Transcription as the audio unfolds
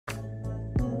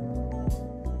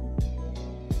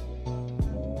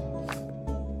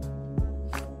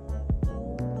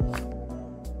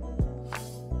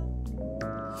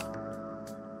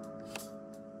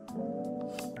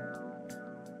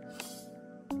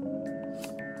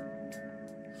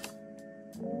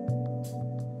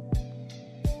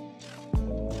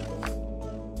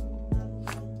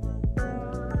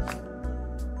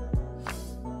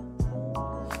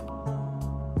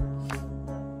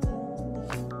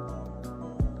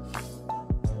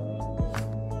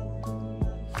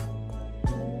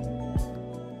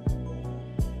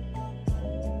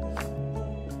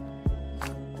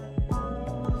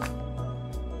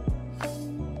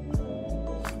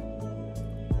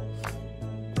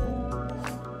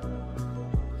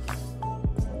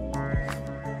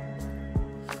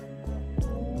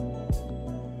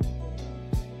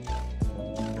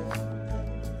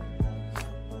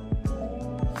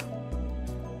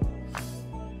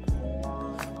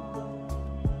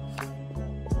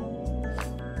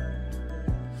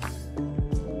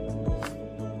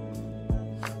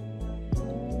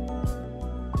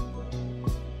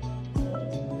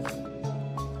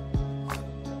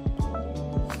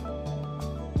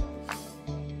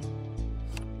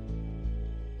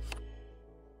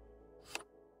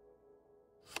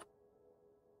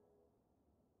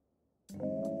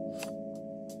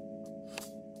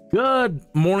Good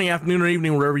morning, afternoon, or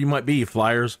evening, wherever you might be,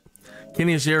 flyers.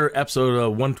 Kinneas here, episode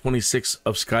 126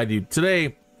 of SKYDUDE.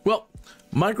 Today, well,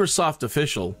 Microsoft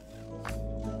official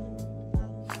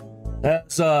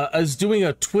is doing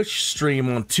a Twitch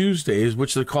stream on Tuesdays,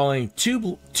 which they're calling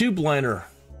Tubeliner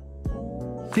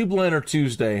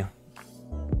Tuesday.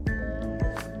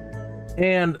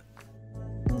 And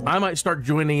I might start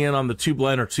joining in on the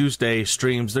Tubeliner Tuesday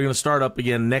streams. They're going to start up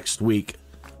again next week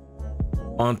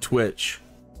on Twitch.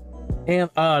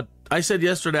 And I said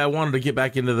yesterday I wanted to get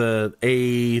back into the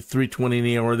A-320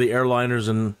 Neo or the airliners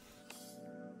and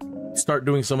start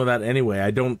doing some of that anyway.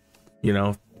 I don't,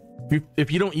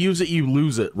 if you don't use it, you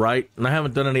lose it, right? And I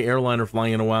haven't done any airliner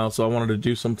flying in a while, so I wanted to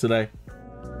do some today.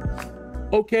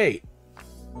 Okay.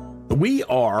 We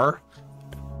are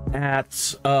at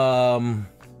LROP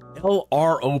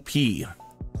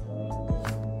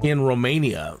in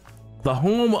Romania, the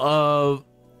home of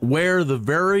where the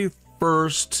very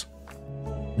first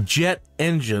jet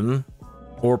engine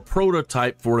or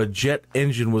prototype for a jet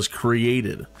engine was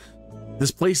created. This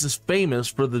place is famous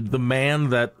for the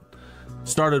man that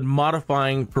started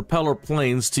modifying propeller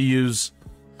planes to use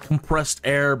compressed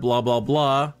air, blah, blah,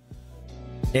 blah.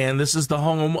 And this is the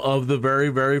home of the very,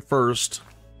 very first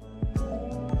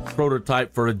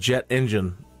prototype for a jet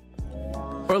engine.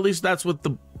 Or at least that's what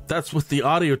the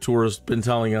audio tour has been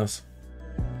telling us.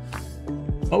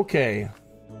 Okay.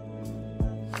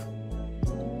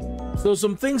 So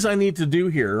some things I need to do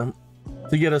here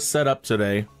to get us set up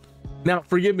today. Now,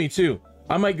 forgive me too.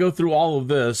 I might go through all of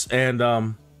this and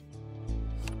I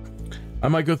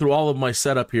might go through all of my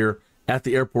setup here at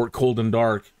the airport cold and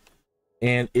dark,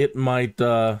 and it might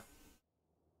fail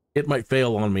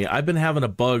on me. I've been having a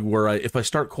bug where if I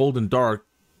start cold and dark,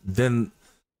 then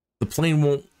the plane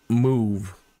won't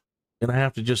move and I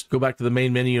have to just go back to the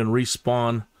main menu and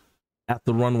respawn at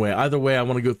the runway. Either way, I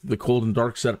want to go through the cold and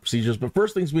dark setup procedures. But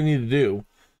first things we need to do,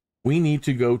 we need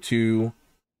to go to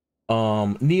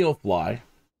Neofly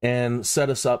and set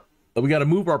us up. We got to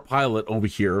move our pilot over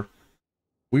here.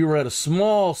 We were at a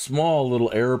small little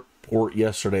airport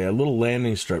yesterday, a little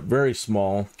landing strip, very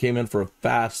small. Came in for a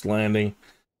fast landing.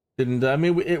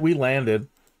 We landed.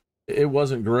 It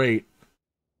wasn't great.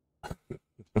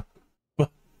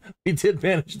 But we did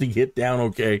manage to get down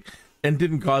okay and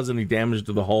didn't cause any damage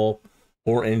to the hull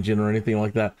or engine or anything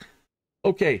like that.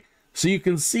 Okay, so you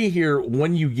can see here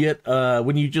when you get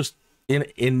when you just in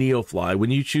Neofly,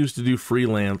 when you choose to do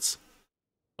freelance,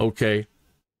 okay,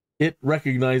 it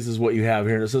recognizes what you have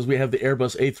here, and it says we have the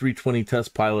Airbus A320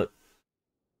 test pilot.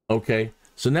 Okay,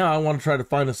 so now I want to try to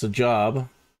find us a job.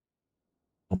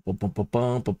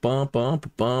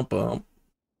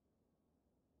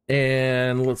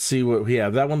 And let's see what we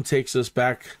have. That one takes us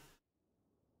back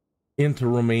into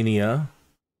Romania.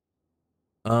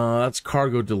 That's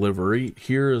cargo delivery.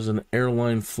 Here is an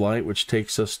airline flight which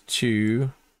takes us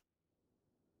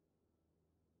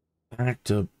back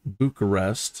to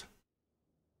Bucharest.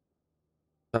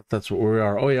 That's where we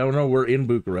are. Oh yeah, no, we're in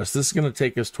Bucharest. This is going to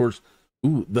take us towards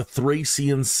the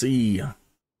Thracian Sea.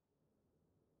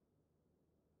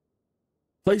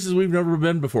 Places we've never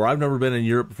been before. I've never been in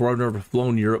Europe before. I've never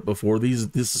flown Europe before.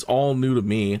 This is all new to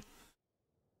me.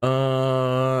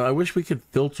 I wish we could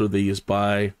filter these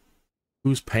by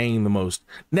who's paying the most.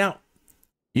 Now,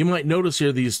 you might notice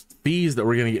here these fees that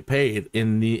we're going to get paid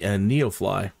in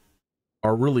Neofly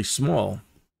are really small.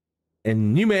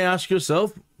 And you may ask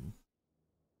yourself,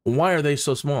 why are they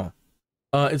so small?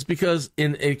 It's because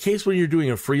in a case when you're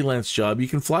doing a freelance job, you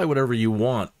can fly whatever you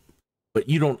want, but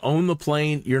you don't own the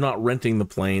plane. You're not renting the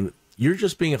plane. You're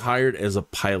just being hired as a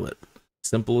pilot.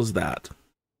 Simple as that.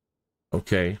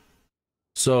 Okay.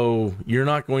 So you're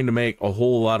not going to make a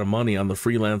whole lot of money on the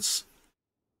freelance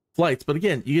flights, but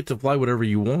again, you get to fly whatever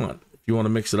you want if you want to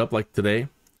mix it up like today.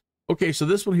 Okay, so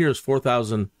this one here is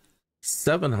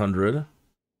 4,700,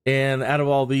 and out of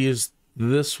all these,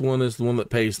 this one is the one that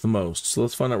pays the most. So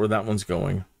let's find out where that one's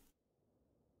going.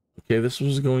 Okay, this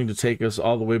one's going to take us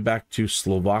all the way back to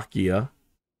Slovakia.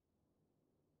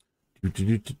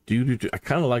 I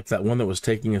kind of like that one that was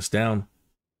taking us down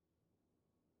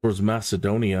towards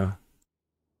Macedonia.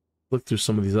 Look through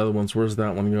some of these other ones. Where's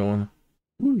that one going?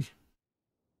 Ooh.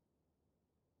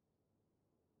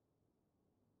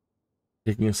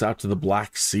 Taking us out to the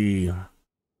Black Sea.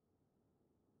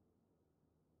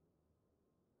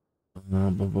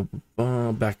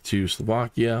 Back to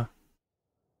Slovakia.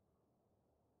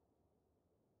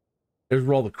 There's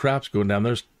where all the crap's going down.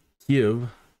 There's Kiev.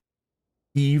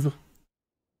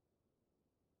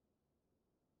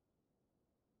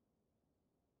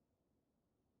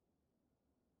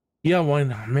 Yeah, why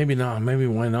not? Maybe not. Maybe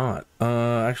why not?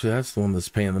 Actually, that's the one that's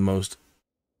paying the most.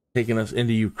 taking us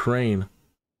into Ukraine.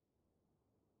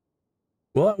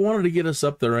 Well, I wanted to get us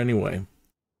up there anyway.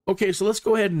 Okay, so let's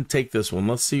go ahead and take this one.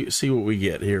 Let's see what we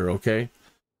get here, okay?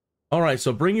 All right,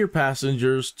 so bring your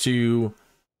passengers to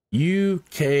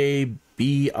UKBI.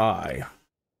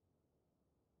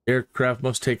 Aircraft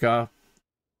must take off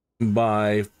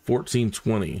by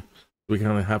 1420. We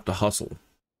kind of have to hustle.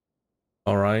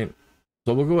 All right,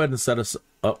 so we'll go ahead and set us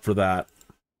up for that.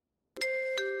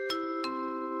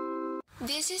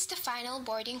 This is the final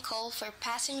boarding call for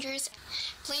passengers.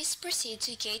 Please proceed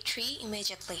to gate 3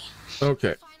 immediately.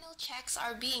 Okay. Final checks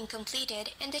are being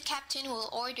completed and the captain will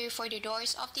order for the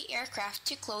doors of the aircraft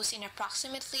to close in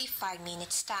approximately 5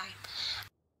 minutes time.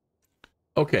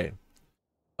 Okay.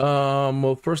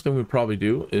 Well, first thing we probably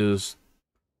do is...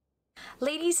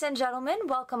 Ladies and gentlemen,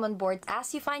 welcome on board.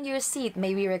 As you find your seat,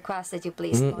 may we request that you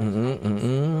place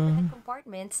overhead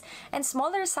compartments and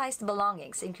smaller sized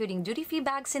belongings, including duty-free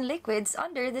bags and liquids,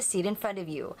 under the seat in front of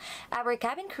you. Our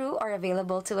cabin crew are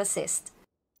available to assist.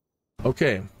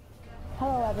 Okay.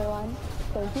 Hello everyone.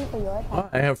 Thank you for your attention.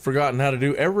 I have forgotten how to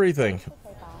do everything.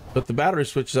 But the battery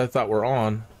switches I thought were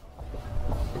on.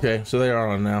 Okay, so they are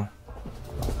on now.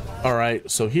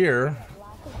 Alright, so here...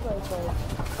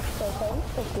 So thanks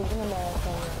for choosing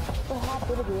American. We're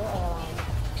happy to be your airline.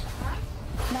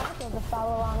 Now, if you'll just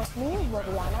follow along with me, we'll be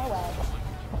on our way.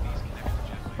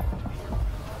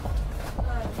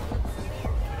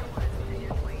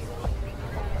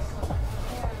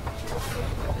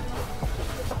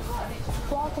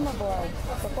 Welcome aboard.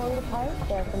 Before we depart,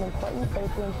 there are some important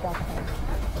safety instructions.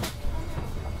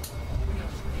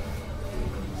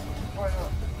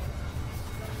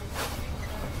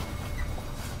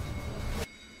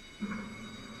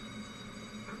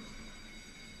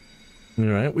 All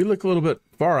right, we look a little bit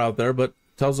far out there, but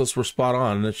tells us we're spot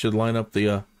on, and it should line up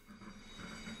the,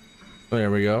 there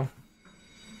we go.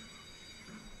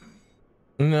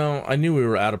 No, I knew we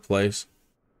were out of place.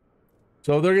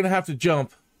 So they're going to have to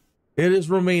jump. It is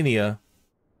Romania.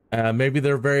 Maybe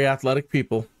they're very athletic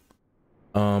people.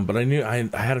 But I knew, I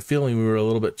had a feeling we were a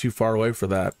little bit too far away for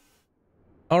that.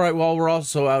 All right, while we're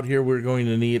also out here, we're going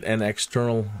to need an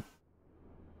external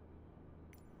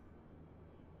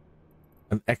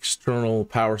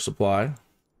power supply.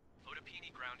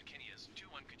 Ground Kinneas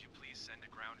 2-1, could you please send a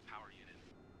ground power unit?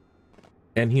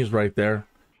 And he's right there.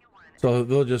 So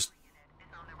they'll just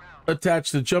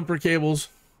attach the jumper cables,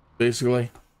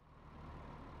 basically.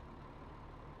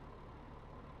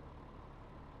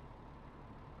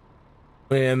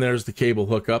 And there's the cable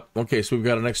hookup. Okay, so we've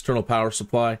got an external power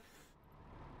supply.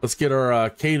 Let's get our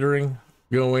catering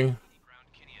going. Ground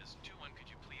Kinneas 2-1, could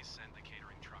you please send the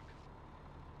catering truck?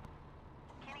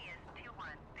 Kinneas 2-1,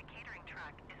 the catering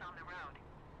truck is on the road.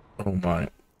 Oh my,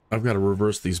 I've got to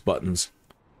reverse these buttons.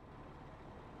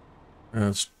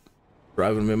 That's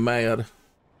driving me mad.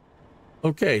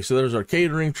 Okay, so there's our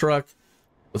catering truck.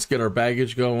 Let's get our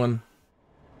baggage going.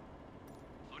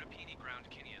 Ground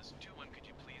Kinneas 2-1, could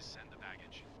you please send the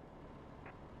baggage?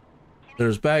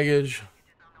 There's baggage.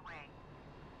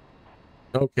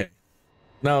 Okay.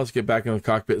 Now let's get back in the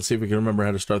cockpit and see if we can remember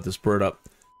how to start this bird up.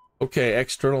 Okay,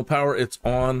 external power, it's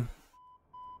on.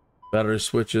 Battery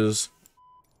switches.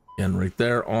 And right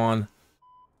there, on.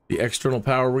 The external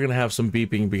power, we're going to have some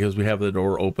beeping because we have the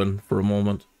door open for a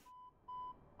moment.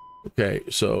 Okay,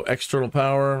 so external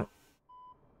power.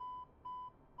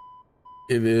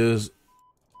 It is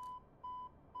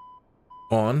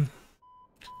on.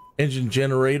 Engine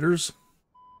generators.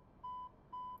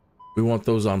 We want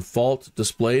those on fault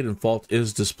displayed, and fault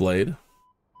is displayed.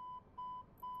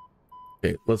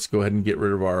 Okay, let's go ahead and get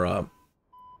rid of our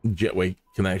jetway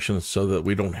connections so that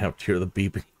we don't have to hear the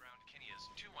beeping. Ground Kinneas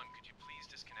 2-1, could you please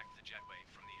disconnect the jetway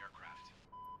from the aircraft?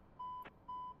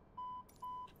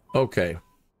 Okay.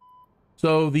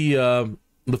 So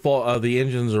the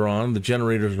engines are on, the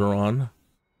generators are on.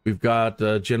 We've got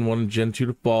Gen 1 and Gen 2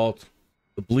 default.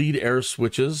 The bleed air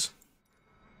switches.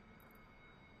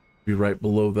 Be right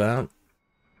below that.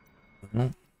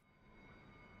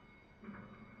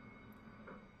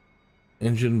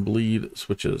 Engine bleed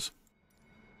switches.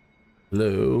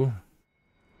 Hello.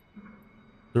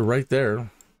 They're right there.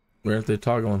 Where aren't they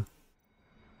toggling?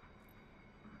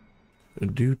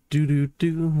 Do.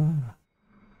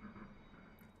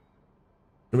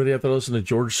 Anybody have to listen to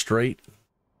George Strait?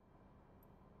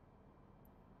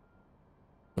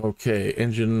 Okay,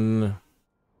 engine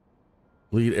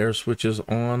bleed air switches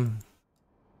on.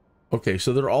 Okay,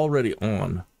 so they're already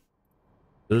on.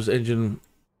 There's engine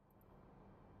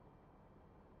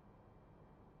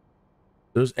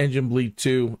bleed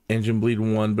 2, engine bleed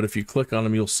 1, but if you click on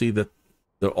them, you'll see that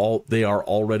they are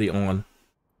already on.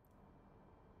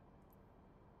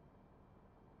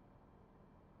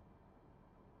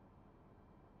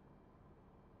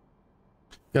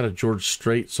 Got a George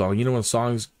Strait song. You know when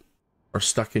songs are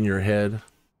stuck in your head?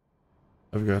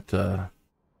 I've got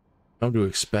come to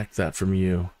expect that from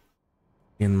you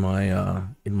in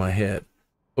my head.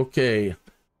 Okay,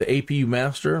 the APU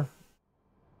master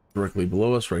directly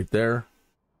below us right there.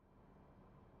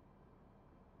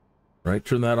 Right,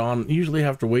 turn that on. Usually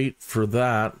have to wait for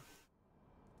that.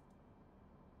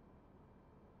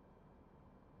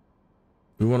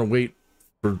 We want to wait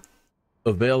for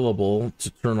available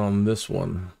to turn on this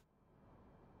one.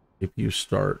 APU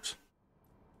start.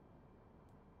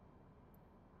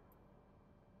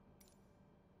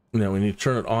 No, we need to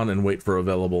turn it on and wait for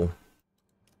available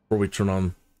before we turn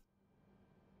on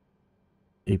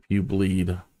APU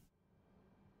bleed.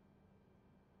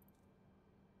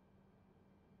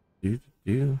 It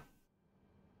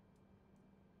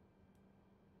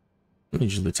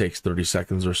usually takes 30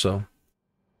 seconds or so.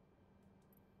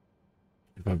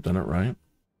 If I've done it right.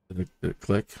 Did it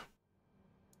click?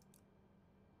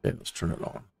 Okay, let's turn it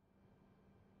on.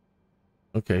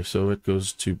 Okay, so it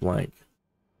goes to blank.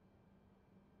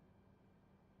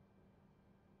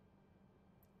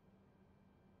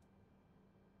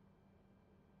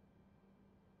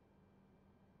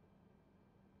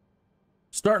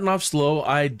 Starting off slow.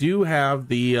 I do have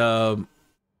the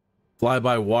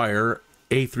fly-by-wire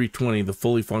A-320, the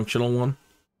fully functional one,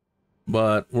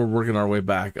 but we're working our way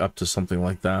back up to something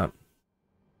like that.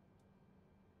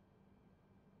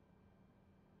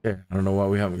 Yeah, I don't know why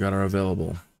we haven't got our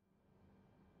available.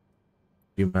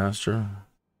 Master.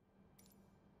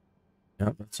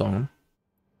 Yeah, that's on.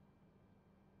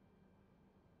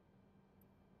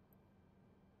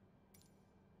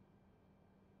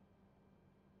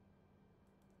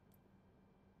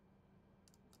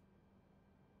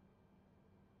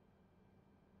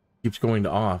 Keeps going to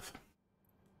off.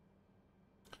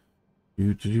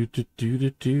 Do.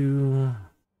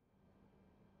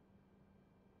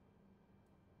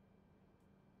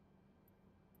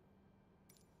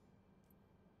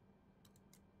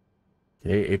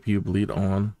 Okay, APU bleed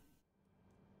on.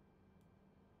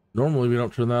 Normally we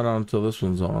don't turn that on until this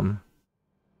one's on.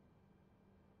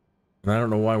 And I don't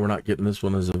know why we're not getting this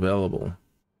one as available.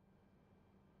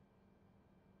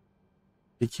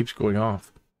 It keeps going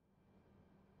off.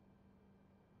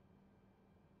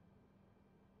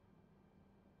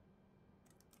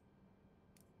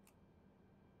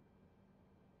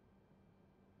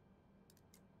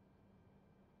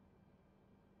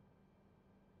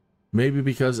 Maybe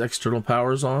because external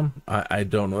power's on? I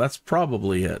don't know. That's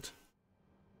probably it.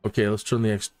 Okay, let's turn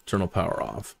the external power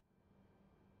off.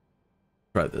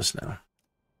 Try this now.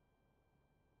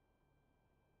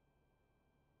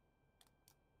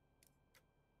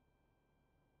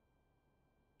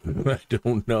 I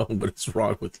don't know what's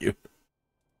wrong with you.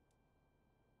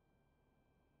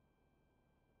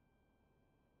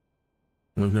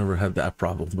 We've never had that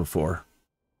problem before.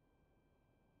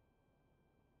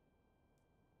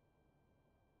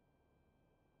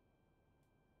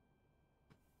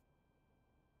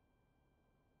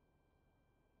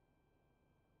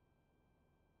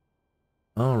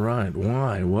 All right,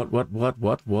 why? What?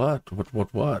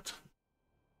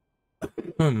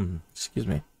 Excuse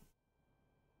me.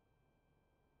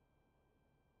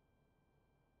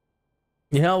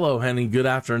 Hello, Henny. Good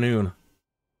afternoon.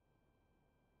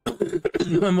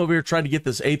 I'm over here trying to get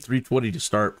this A320 to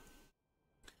start.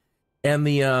 And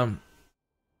the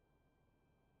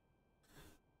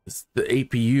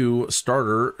APU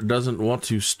starter doesn't want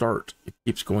to start. It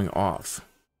keeps going off.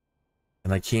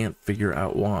 And I can't figure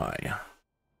out why.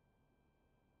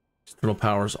 External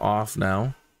power's off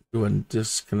now. Go ahead and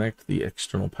disconnect the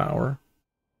external power.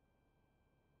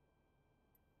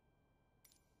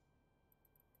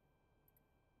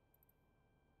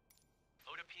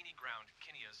 Otapini ground,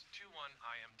 Kinneas 2-1,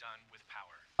 I am done with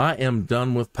power. I am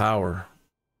done with power.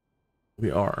 We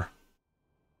are.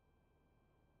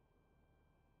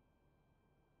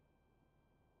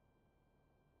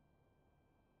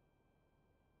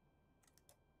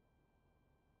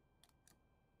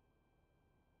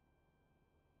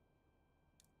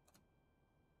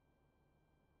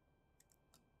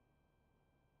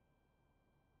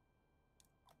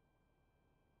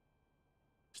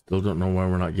 Still don't know why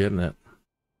we're not getting it.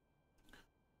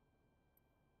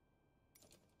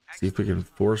 See if we can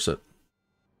force it.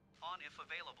 On if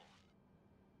available.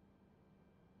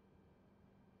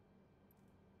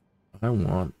 I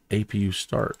want APU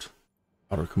start.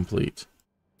 Autocomplete.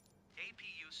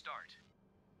 APU start.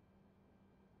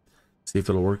 See if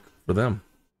it'll work for them.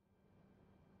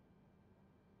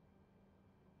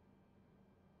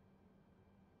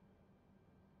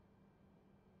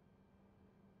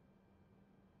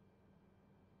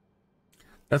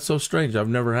 That's so strange. I've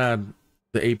never had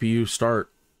the APU start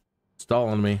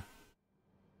stalling me.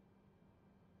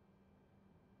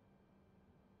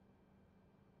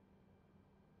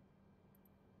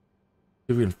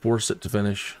 See if we can force it to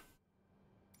finish.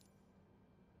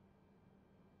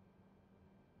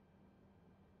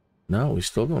 No, we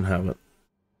still don't have it.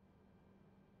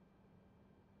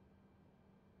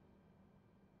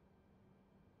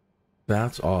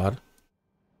 That's odd.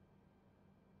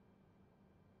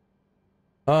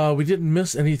 We didn't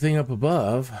miss anything up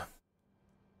above.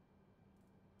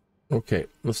 Okay,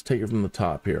 let's take it from the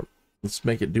top here. Let's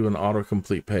make it do an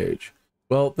autocomplete page.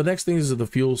 Well, the next thing is the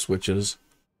fuel switches.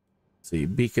 Let's see,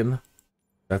 beacon.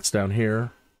 That's down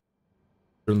here.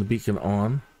 Turn the beacon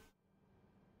on.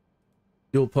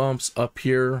 Fuel pumps up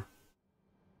here.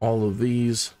 All of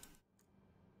these.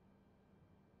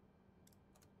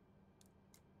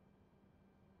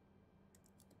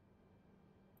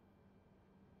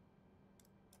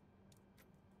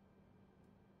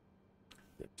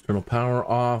 External power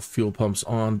off, fuel pumps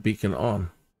on, beacon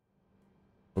on.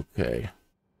 Okay,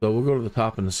 so we'll go to the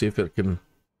top and see if it can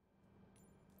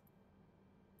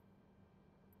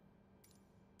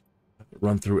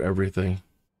run through everything.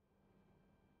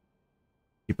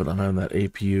 Keep an eye on that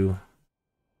APU.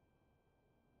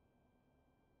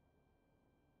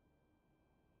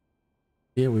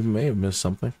 Yeah, we may have missed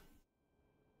something.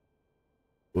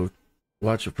 We'll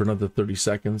watch it for another 30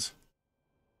 seconds.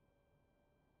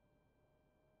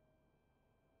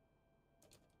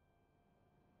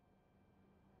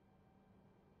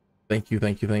 Thank you,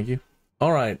 thank you, thank you.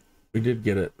 All right, we did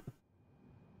get it.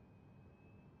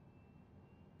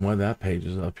 Why that page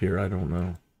is up here, I don't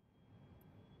know.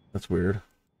 That's weird.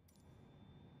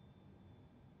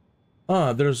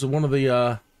 There's one of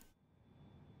the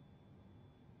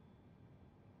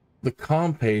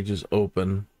COM page is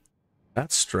open.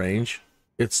 That's strange.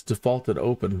 It's defaulted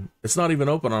open. It's not even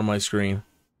open on my screen.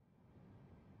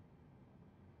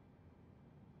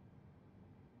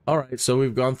 All right, so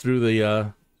we've gone through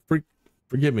the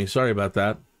forgive me, sorry about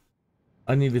that.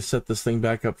 I need to set this thing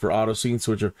back up for auto scene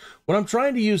switcher. When I'm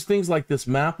trying to use things like this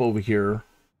map over here,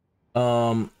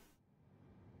 for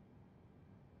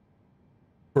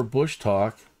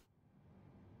BUSHTALK,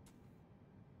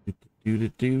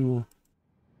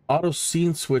 auto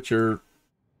scene switcher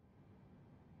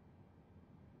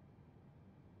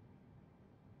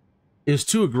is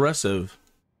too aggressive.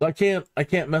 I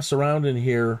can't mess around in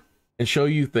here and show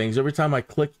you things. Every time I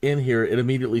click in here, it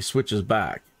immediately switches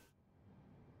back.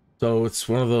 So it's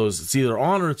one of those, it's either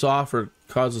on or it's off, or it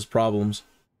causes problems.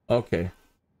 Okay.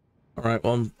 All right,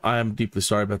 well, I am deeply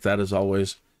sorry about that, as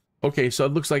always. Okay, so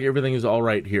it looks like everything is all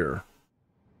right here.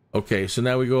 Okay, so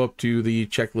now we go up to the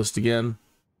checklist again.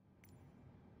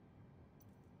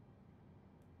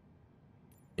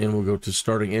 And we'll go to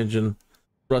starting engine,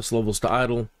 thrust levels to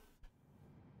idle.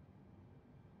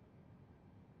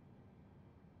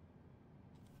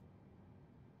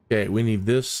 Okay, we need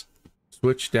this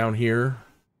switch down here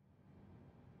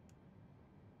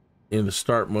in the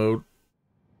start mode.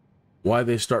 Why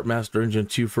they start master engine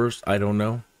 2 first, I don't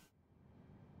know.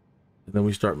 And then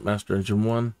we start master engine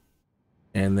 1,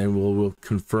 and then we'll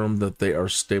confirm that they are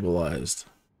stabilized.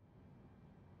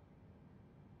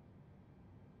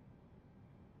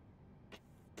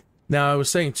 Now, I was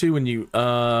saying too,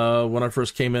 when I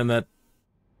first came in, that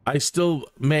I still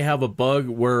may have a bug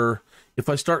where if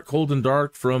I start cold and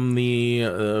dark from the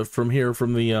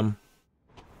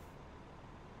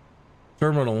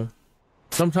terminal,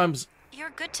 sometimes you're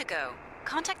good to go.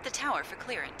 Contact the tower for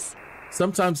clearance.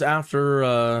 Sometimes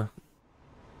after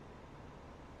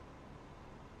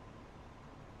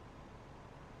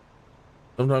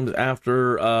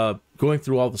going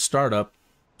through all the startup,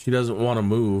 she doesn't want to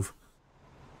move.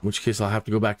 In which case I'll have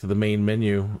to go back to the main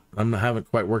menu. I haven't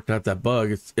quite worked out that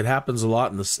bug. It happens a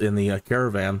lot in the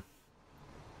caravan.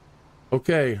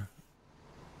 Okay.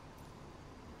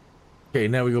 Okay,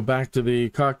 now we go back to the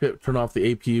cockpit, turn off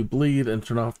the APU bleed, and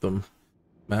turn off the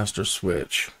master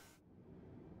switch.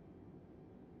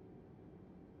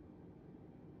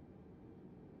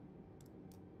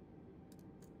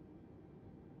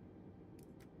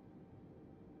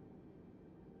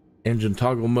 Engine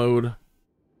toggle mode.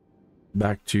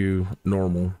 Back to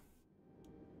normal.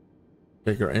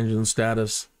 Take our engine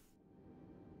status.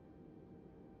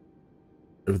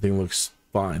 Everything looks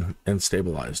fine and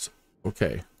stabilized.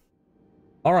 Okay.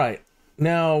 All right.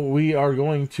 Now we are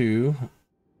going to...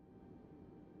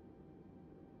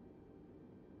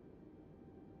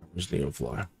 Where's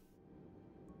Neofly?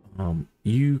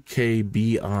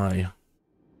 UKBI.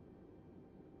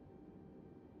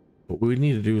 What we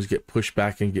need to do is get pushed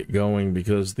back and get going,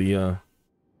 because the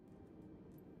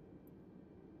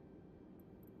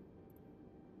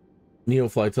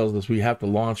Neofly tells us we have to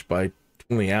launch by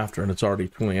 20 after, and it's already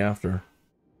 20 after.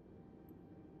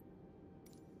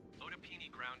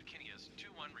 Otapini ground Kinneas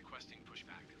 2-1 requesting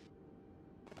pushback.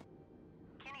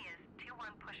 Kinneas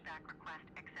 2-1 pushback request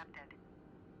accepted.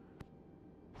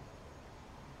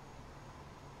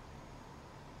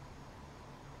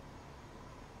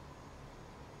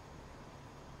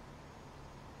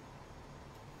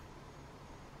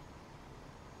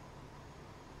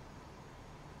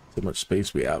 Too much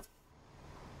space we have.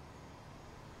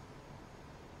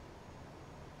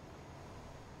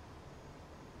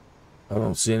 I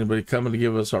don't see anybody coming to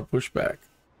give us our pushback.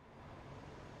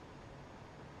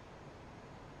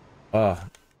 Ah,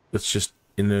 it's just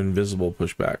an invisible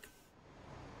pushback.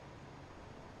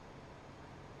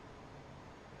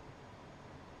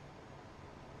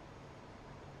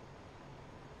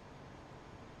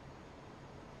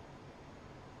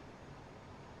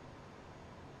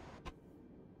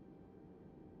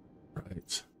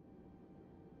 Right.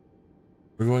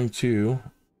 We're going to,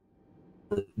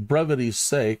 for brevity's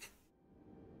sake,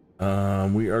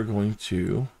 we are going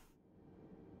to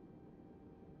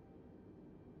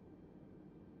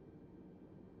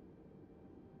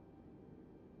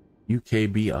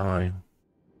UKBI.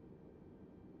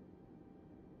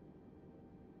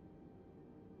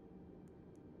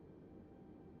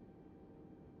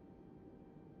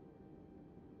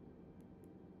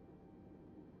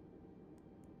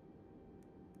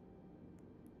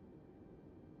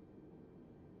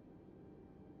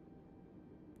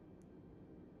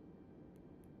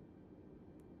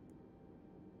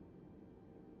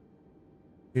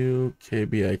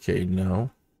 UKBIK, no.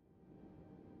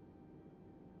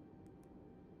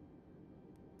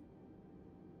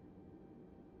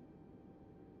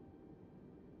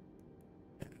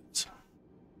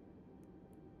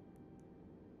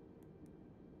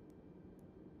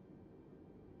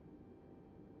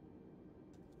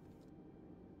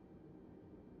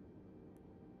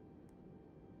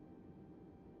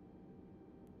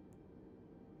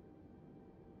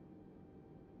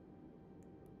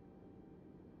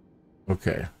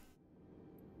 Okay.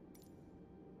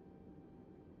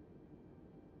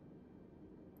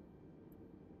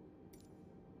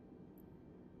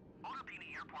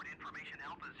 Otapini Airport information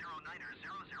Alpha 0900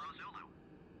 Zulu.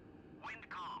 Wind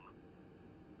calm.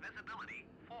 Visibility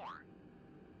 4.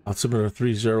 Altimeter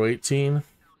 3018.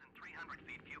 1,300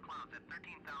 feet, few clouds at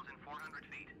 13,400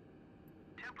 feet.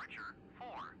 Temperature 4.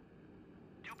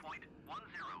 2.10.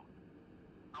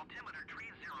 Altimeter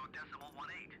 30.18.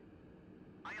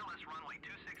 ILS runway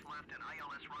 26 left and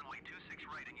ILS runway 26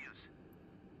 right in use.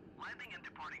 Landing and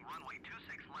departing runway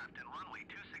 26 left and runway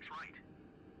 26 right.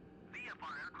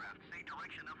 VFR aircraft say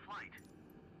direction of flight.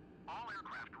 All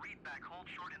aircraft read back hold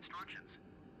short instructions.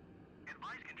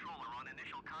 Advise controller on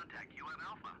initial contact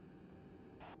Alpha.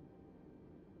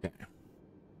 Okay.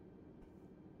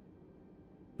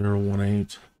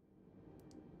 018.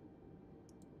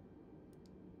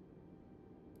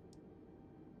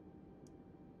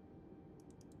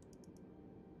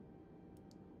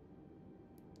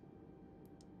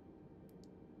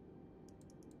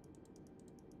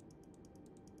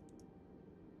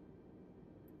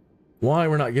 Why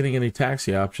we're not getting any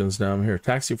taxi options down here?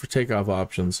 Taxi for takeoff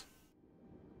options.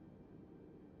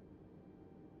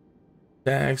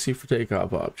 Taxi for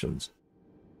takeoff options.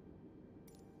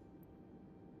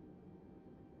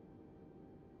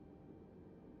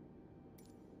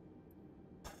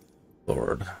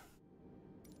 Lord.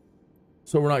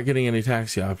 So we're not getting any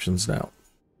taxi options now.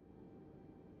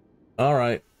 All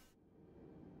right.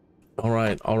 All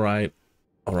right. All right.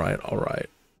 All right. All right.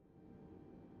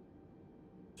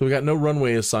 So we got no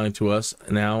runway assigned to us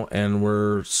now, and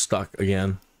we're stuck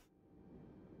again.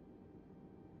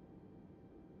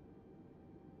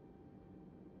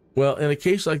 Well, in a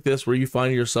case like this where you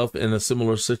find yourself in a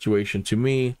similar situation to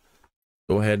me,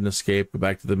 go ahead and escape, go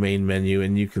back to the main menu,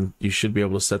 and you should be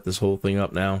able to set this whole thing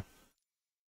up now.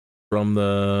 From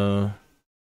the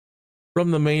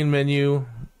main menu,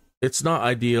 it's not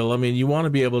ideal. I mean, you want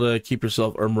to be able to keep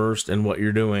yourself immersed in what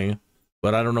you're doing,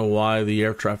 but I don't know why the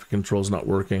air traffic control is not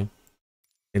working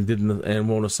and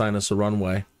won't assign us a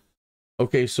runway.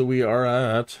 Okay, so we are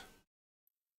at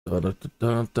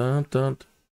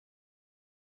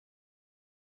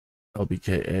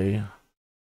LBKA.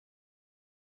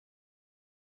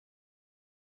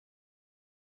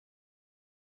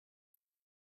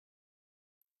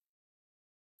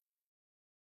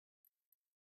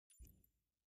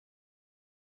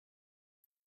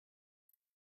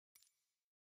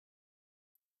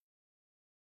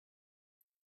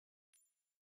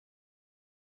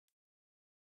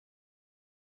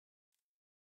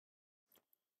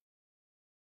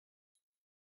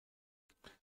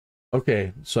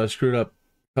 Okay, so I screwed up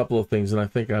a couple of things, and I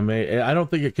think I don't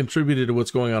think it contributed to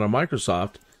what's going on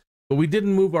Microsoft, but we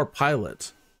didn't move our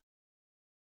pilot.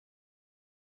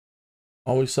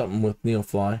 Always something with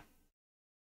Neofly.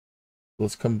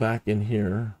 Let's come back in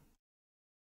here.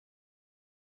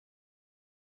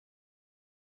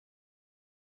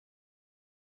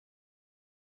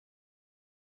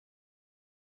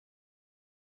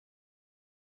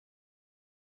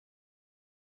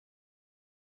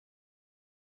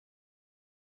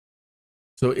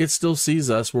 So it still sees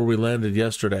us where we landed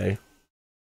yesterday.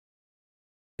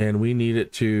 And we need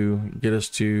it to get us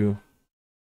to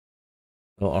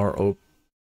LROP.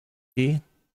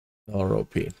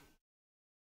 LROP.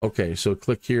 Okay, so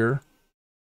click here.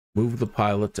 Move the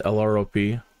pilot to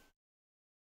LROP.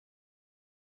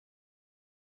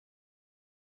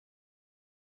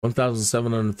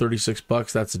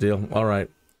 $1,736. That's the deal. All right.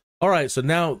 All right, so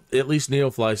now at least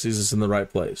Neofly sees us in the right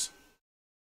place.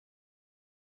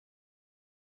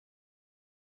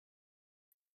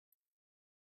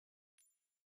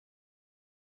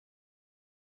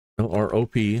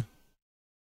 LROP.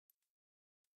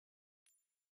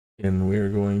 And we're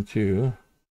going to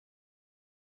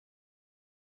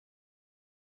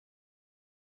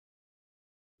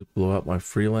blow up my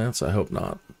freelance. I hope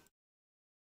not.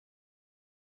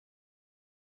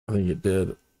 I think it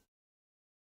did.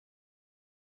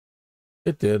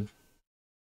 It did.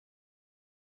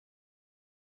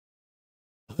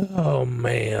 Oh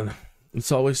man,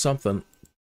 it's always something.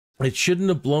 It shouldn't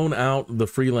have blown out the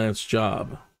freelance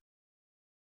job.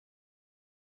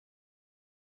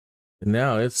 And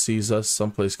now it sees us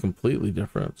someplace completely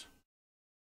different.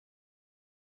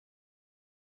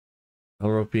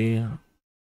 LROP.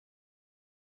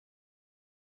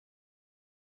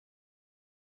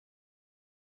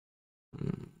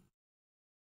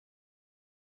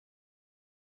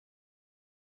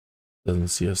 Doesn't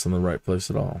see us in the right place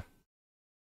at all.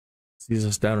 Sees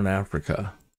us down in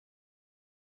Africa.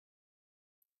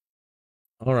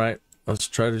 All right, let's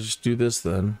try to just do this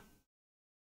then.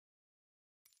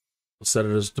 We'll set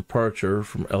it as departure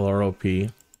from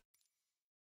LROP.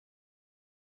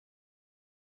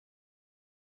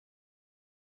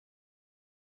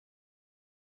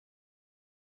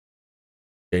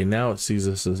 Okay, now it sees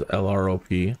us as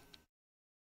LROP.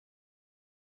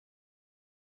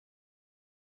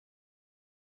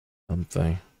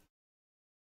 Something.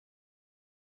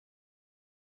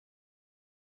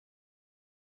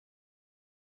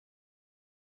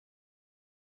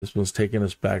 This one's taking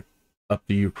us back up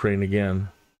to Ukraine again.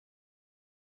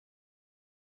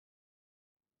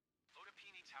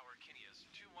 Lotopini Tower, Kinneas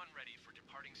 21 ready for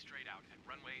departing straight out at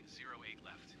runway 08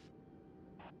 left.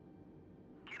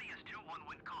 Kinneas 21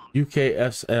 with com.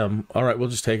 UKSM. All right, we'll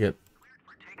just take it.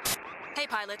 Hey,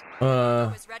 pilot.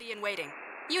 Is ready and waiting.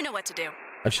 You know what to do.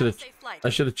 I should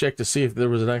have checked to see if there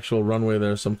was an actual runway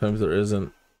there. Sometimes there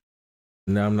isn't.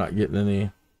 Now I'm not getting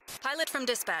any. Pilot from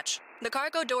dispatch. The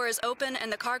cargo door is open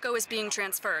and the cargo is being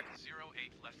transferred.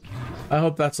 08 left. I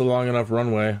hope that's a long enough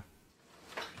runway.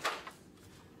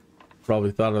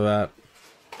 Probably thought of that.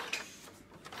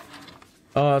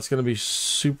 Oh, it's gonna be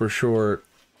super short.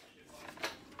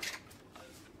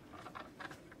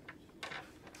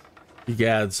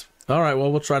 Egads. All right,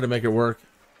 well, we'll try to make it work.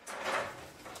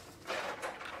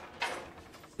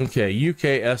 Okay,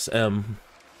 UKSM.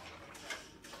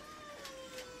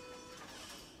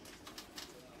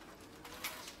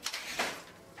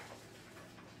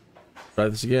 Try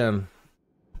this again.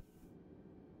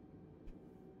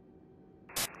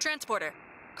 Transporter.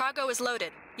 Cargo is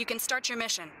loaded. You can start your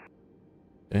mission.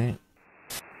 Okay.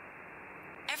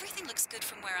 Everything looks good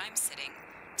from where I'm sitting.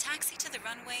 Taxi to the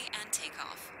runway and take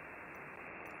off.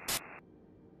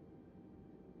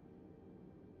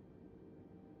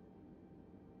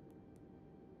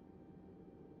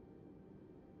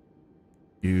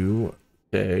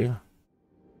 UKSM.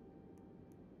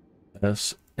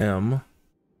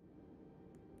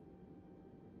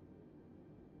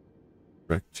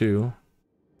 Direct 2.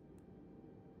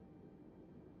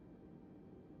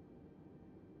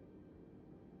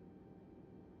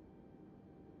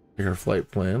 Pick our flight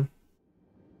plan.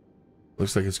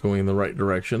 Looks like it's going in the right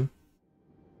direction.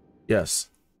 Yes.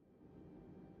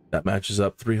 That matches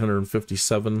up.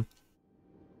 357.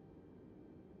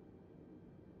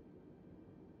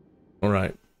 All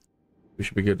right. We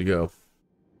should be good to go.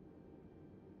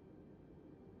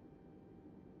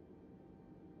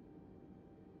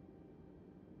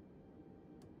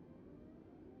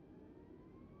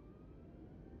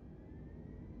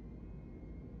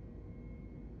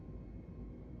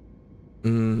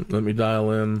 Let me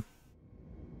dial in.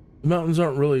 The mountains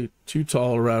aren't really too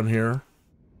tall around here.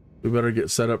 We better get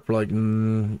set up for like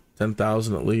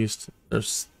 10,000 at least.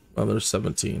 There's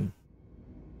 17.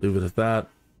 Leave it at that.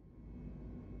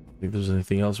 I think there's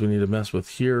anything else we need to mess with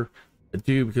here. I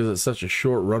do, because it's such a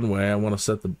short runway. I want to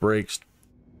set the brakes.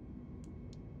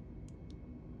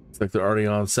 It's like they're already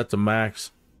on set to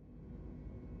max.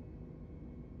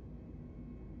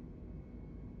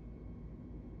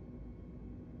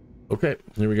 Okay,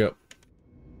 here we go.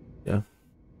 Yeah.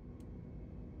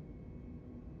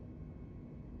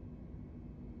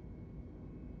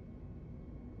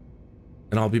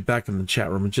 And I'll be back in the chat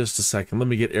room in just a second. Let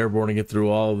me get airborne and get through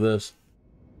all of this.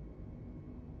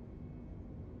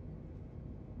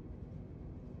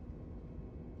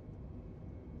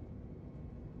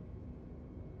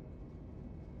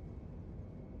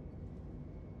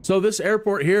 So this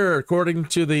airport here, according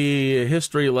to the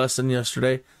history lesson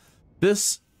yesterday,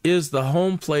 this is the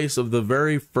home place of the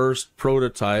very first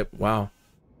prototype. Wow.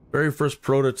 Very first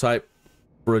prototype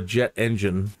for a jet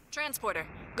engine. Transporter,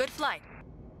 good flight.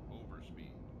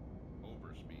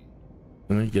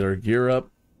 Let me get our gear up.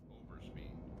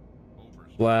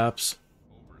 Flaps.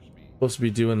 Supposed to be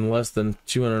doing less than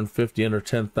 250 under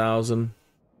 10,000.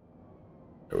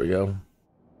 There we go.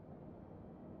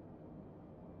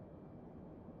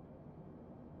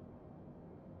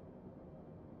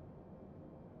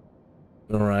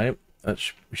 All right,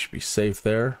 we should be safe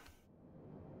there.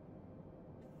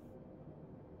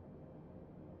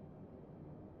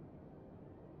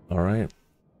 All right.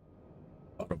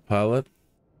 Autopilot.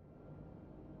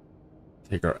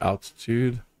 Take our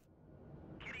altitude.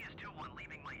 Kinneas 2-1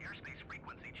 leaving my airspace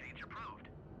frequency change approved.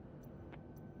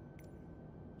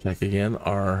 Check again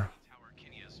our Tower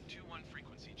Kinneas 2-1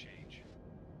 frequency change.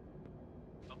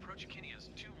 Approach Kinneas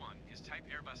 2-1 is type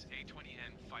Airbus A-320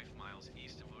 5 miles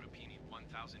east of Otapini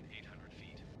 1,800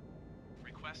 feet.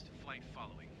 Request flight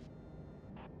following.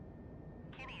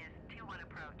 Kinneas 2-1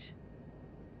 approach.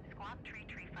 Squawk tree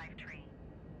 53.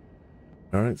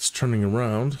 All right, it's turning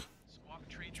around.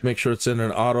 Make sure it's in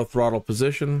an auto throttle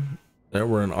position. There,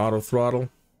 we're in auto throttle.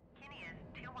 Kinneas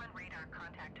 2-1 radar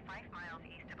contact 5 miles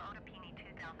east of Otapini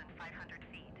 2,500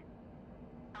 feet.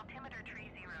 Altimeter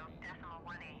tree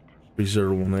 0.18.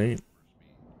 3018.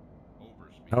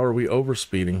 How are we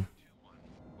overspeeding?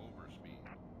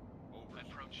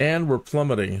 And we're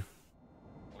plummeting.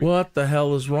 What the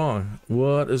hell is wrong?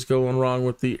 What is going wrong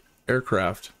with the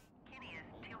aircraft? Kinneas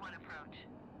 2-1 approach.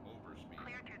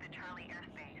 Clear through the Charlie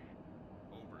airspace.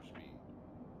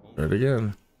 Right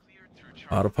again.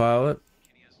 Autopilot.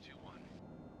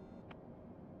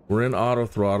 We're in auto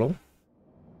throttle.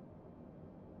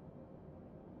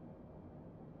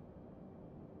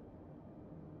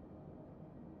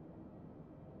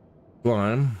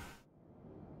 Climb.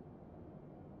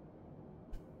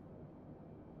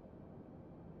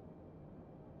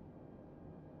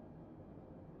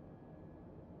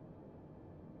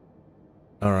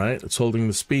 All right, it's holding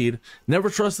the speed. Never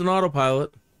trust an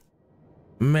autopilot.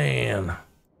 Man.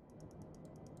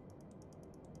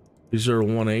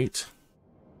 3018.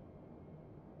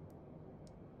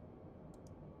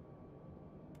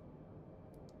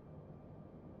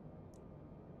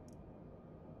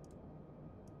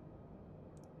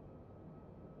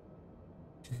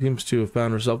 She seems to have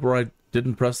found herself where I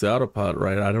didn't press the autopilot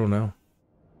right. I don't know.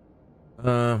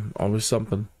 Always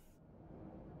something.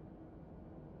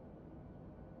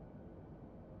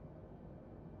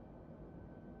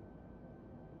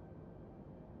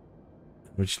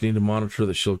 We just need to monitor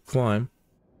that she'll climb.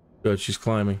 Good, she's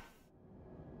climbing.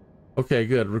 Okay,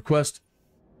 good. Request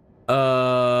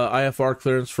IFR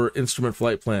clearance for instrument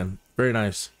flight plan. Very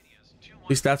nice. At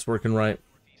least that's working right.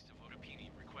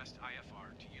 Request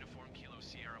IFR to Uniform Kilo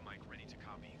Sierra Mike ready to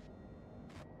copy.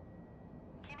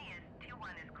 Kinneas 2-1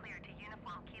 is clear to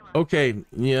Uniform Kilo. Okay,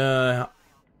 yeah.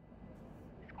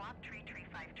 Squawk tree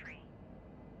 353.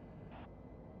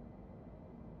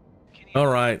 All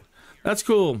right. That's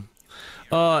cool.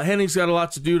 Henning's got a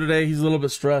lot to do today. He's a little bit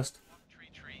stressed.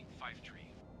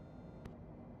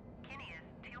 Kinneas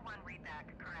 2-1 readback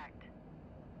correct.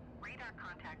 Radar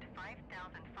contact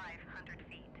 5,500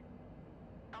 feet.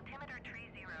 Altimeter tree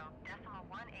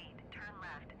 0.18. Turn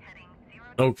left heading 0.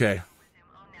 Okay.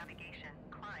 Resume own navigation.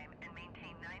 Climb and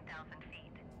maintain 9,000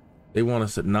 feet. They want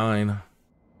us at 9. All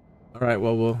right.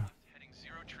 Well, we'll. Heading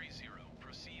 030.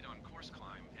 Proceed on course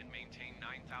climb and maintain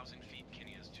 9,000 feet.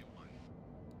 Kinneas 2-1.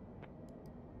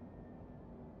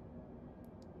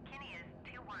 Kinneas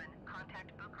 2-1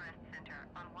 contact Bucharest Center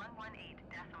on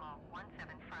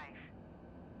 118.175.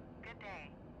 Good day.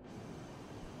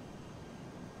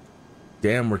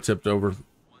 Damn, we're tipped over.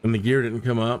 And the gear didn't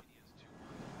come up.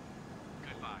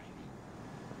 Goodbye.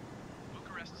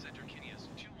 Bucharest Center Kinneas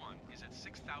 2-1 is at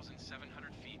 6,700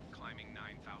 700 feet, climbing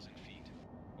 9,000 feet.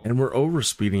 And we're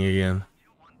overspeeding again.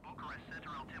 21 Bucharest Center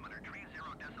altimeter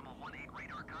 30.18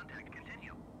 radar contact.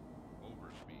 Continue.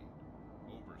 Overspeed.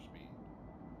 Overspeed.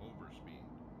 Overspeed.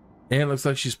 And it looks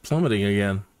like she's plummeting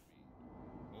again.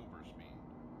 Overspeed.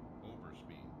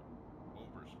 Overspeed.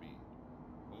 Overspeed.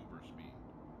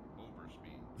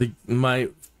 Overspeed.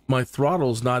 Overspeed. My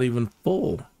throttle's not even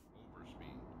full. Overspeed.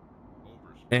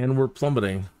 Overspeed. And we're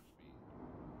plummeting.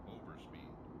 Overspeed.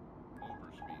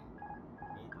 Overspeed.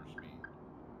 Overspeed.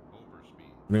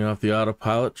 Overspeed. Turning off the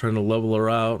autopilot, trying to level her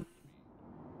out.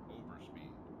 Overspeed.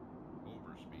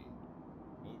 Overspeed.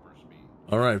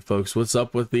 Overspeed. All right, folks, what's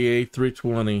up with the A320?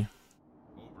 Overspeed.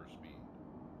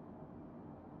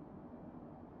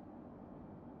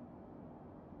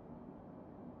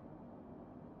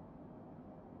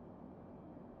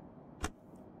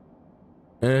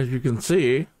 And as you can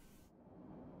see,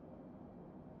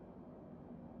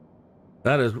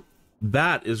 that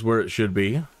is where it should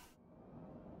be. All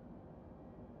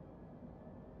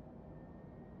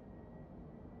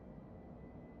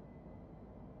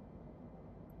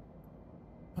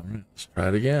right, let's try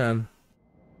it again.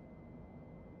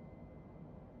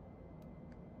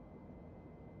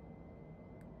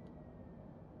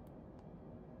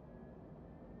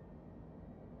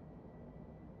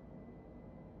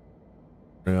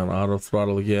 Bring on auto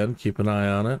throttle again. Keep an eye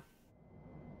on it.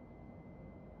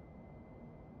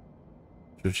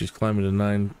 So she's climbing to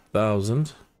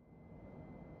 9,000.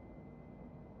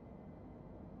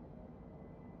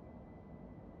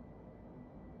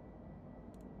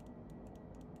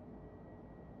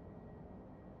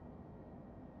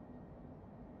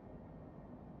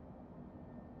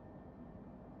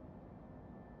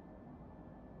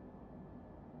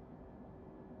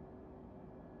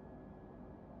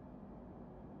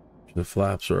 The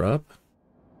flaps are up.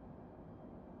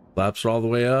 Flaps are all the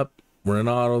way up. We're in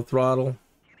auto throttle.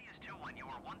 Kinneas 21, you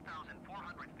are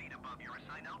 1,400 feet above your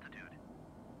assigned altitude.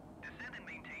 Descend and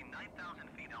maintain 9,000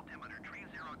 feet altimeter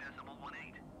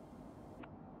 30.18.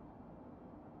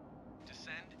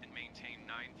 Descend and maintain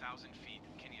 9,000 feet,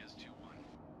 Kinneas 21.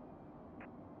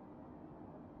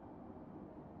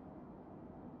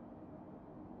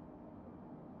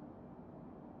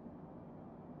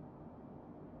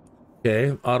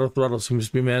 Okay, auto throttle seems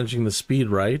to be managing the speed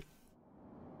right.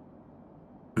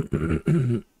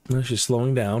 Now she's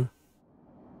slowing down.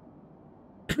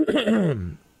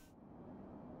 See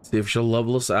if she'll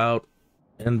level us out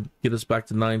and get us back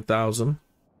to 9,000.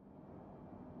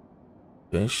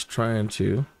 Okay, she's trying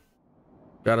to.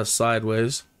 Got us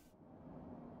sideways.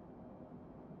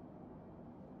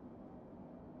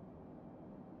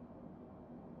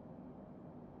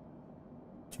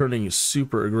 Turning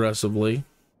super aggressively.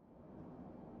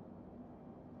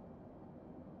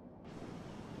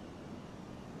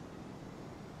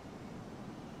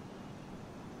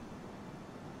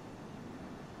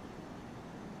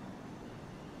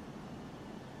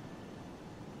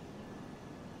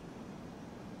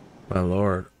 My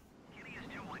lord. Kinneas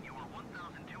 21, you are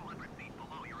 1,200 feet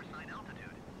below your assigned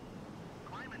altitude.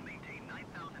 Climb and maintain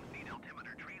 9,000 feet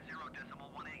altimeter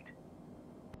 30.18.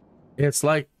 It's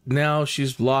like now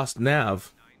she's lost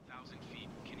nav. 9,000 feet,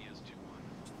 Kinneas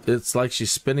 21. It's like she's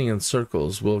spinning in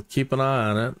circles. We'll keep an eye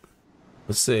on it.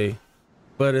 Let's see.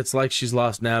 But it's like she's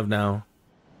lost nav now.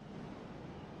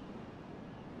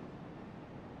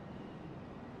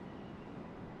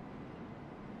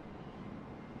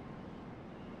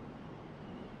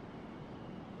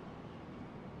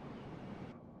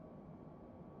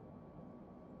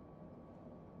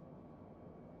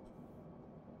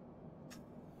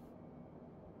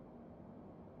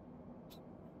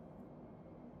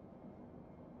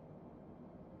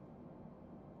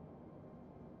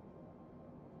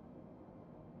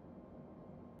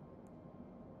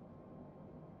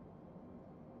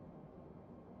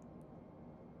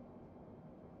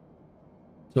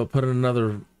 So put in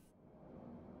another.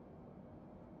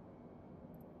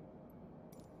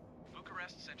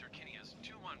 Bucharest Center Kinneas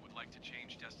 21 would like to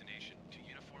change destination to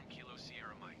Uniform Kilo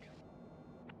Sierra Mike.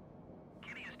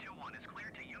 Kinneas 21 is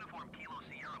cleared to Uniform Kilo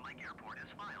Sierra Mike Airport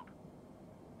as filed.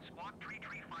 Squawk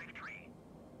 3353.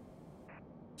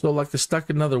 So like they stuck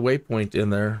another waypoint in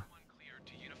there. One cleared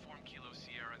to Uniform Kilo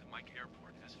Sierra Mike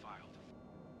Airport as filed.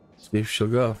 See if she'll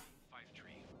go.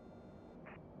 53.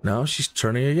 Now she's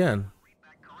turning again.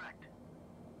 Readback correct.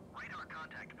 Radar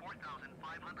contact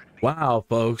 4,500 feet. Wow,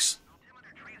 folks.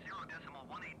 Altimeter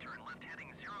 30.18 turn left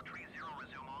heading 030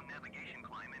 resume on navigation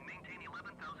climb and maintain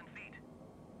 11,000 feet.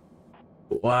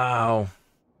 Wow.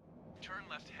 Turn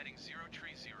left heading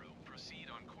 030, proceed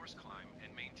on course climb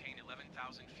and maintain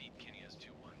 11,000 feet, Kinneas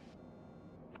 21.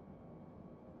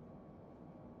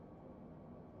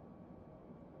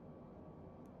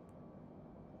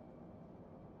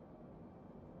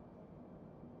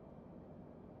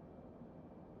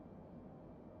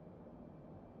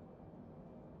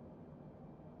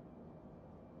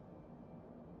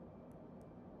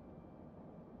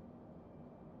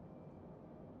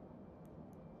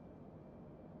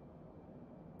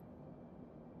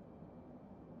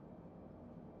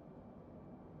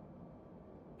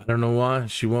 I don't know why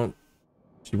she won't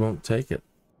take it.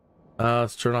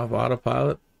 Let's turn off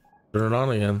autopilot. Turn it on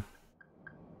again.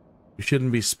 You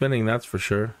shouldn't be spinning, that's for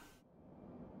sure.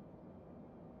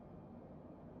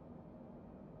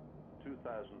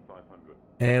 2,500.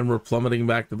 And we're plummeting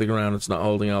back to the ground. It's not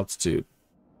holding altitude.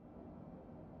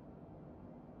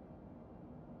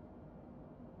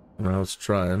 Now it's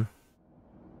trying.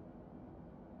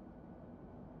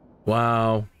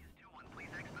 Wow.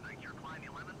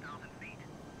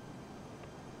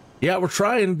 Yeah, we're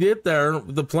trying to get there.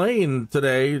 The plane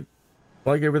today,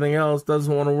 like everything else,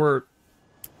 doesn't want to work.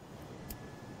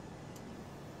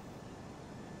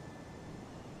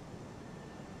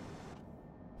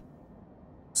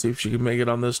 See if she can make it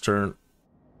on this turn.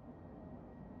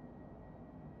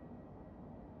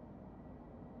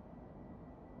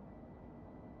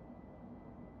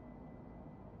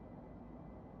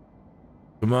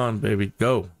 Come on, baby.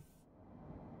 Go.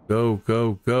 Go,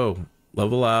 go, go.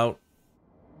 Level out.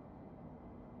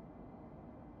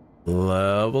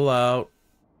 Level out.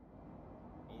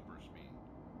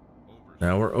 Overspeed.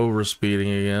 Now we're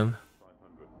overspeeding again.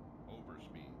 500.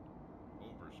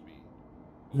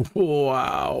 Overspeed.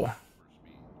 Wow.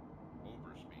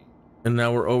 Overspeed. And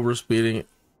now we're overspeeding.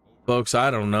 Folks,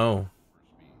 I don't know.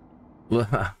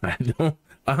 I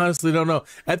honestly don't know.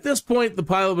 At this point, the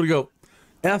pilot would go,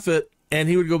 F it, and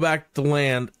he would go back to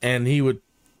land, and he would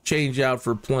change out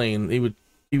for plane.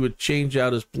 He would change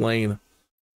out his plane.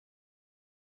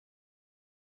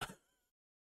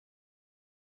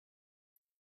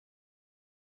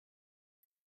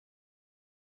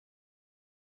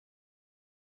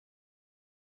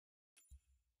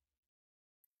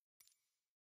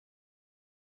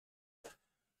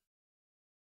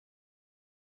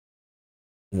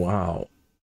 Wow.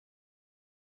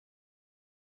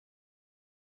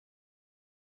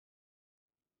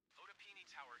 Otapini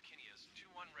Tower, Kinneas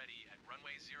 21 ready at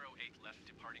runway 08 left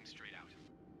departing straight out.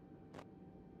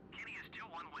 Kinneas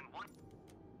 21 wind 1.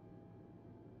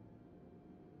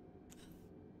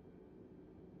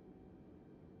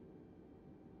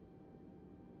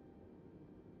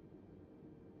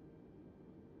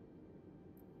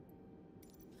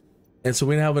 And so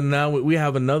we have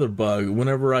another bug.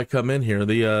 Whenever I come in here,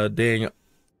 the dang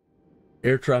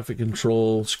air traffic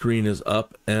control screen is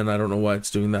up, and I don't know why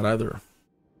it's doing that either.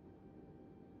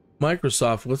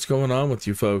 Microsoft, what's going on with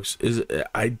you folks?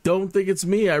 I don't think it's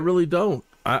me. I really don't.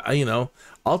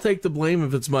 I'll take the blame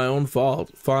if it's my own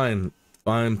fault. Fine.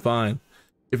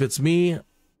 If it's me,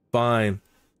 fine.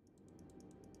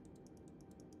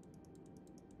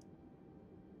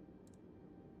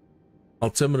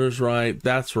 Altimeter's right.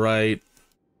 That's right.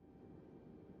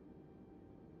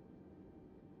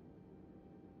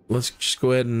 Let's just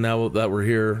go ahead and, now that we're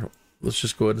here, let's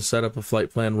just go ahead and set up a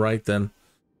flight plan right then.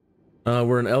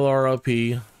 We're in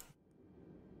LRLP.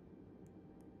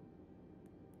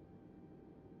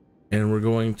 And we're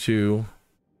going to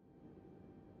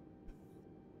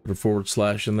put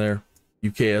a / in there.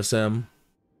 UKSM.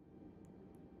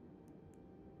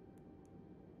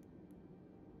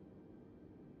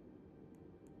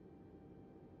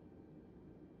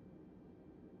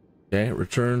 Okay,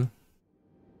 return.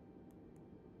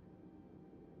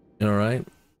 All right.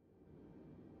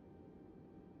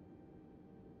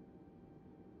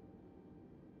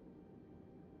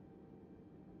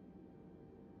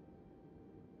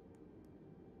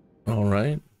 All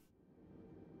right.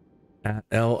 At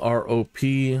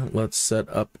LROP, let's set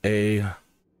up a...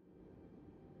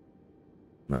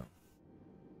 No.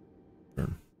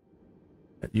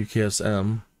 At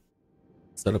UKSM,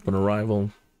 set up an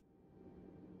arrival.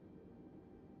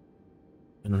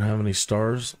 I don't have any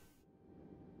stars.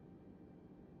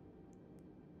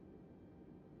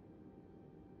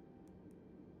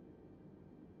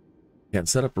 Can't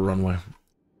set up a runway.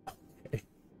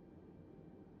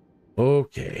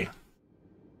 Okay.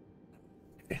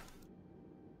 Okay.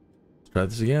 Let's try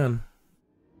this again.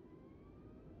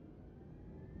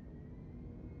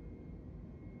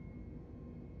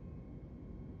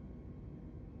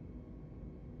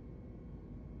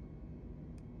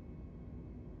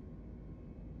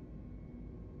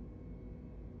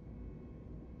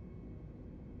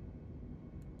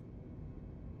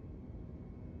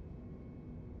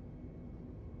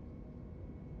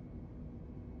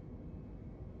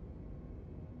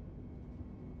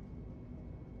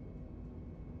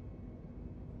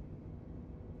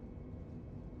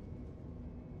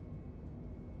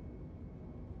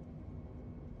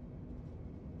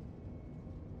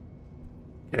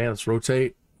 Okay, let's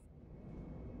rotate.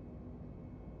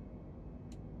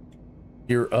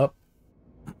 Gear up.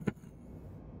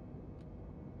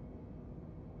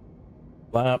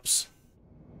 Flaps.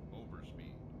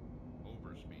 Overspeed.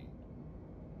 Overspeed.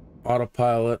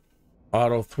 Autopilot,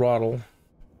 auto throttle.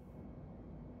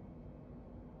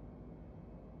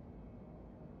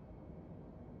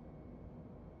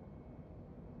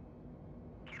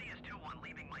 Kinneas 2-1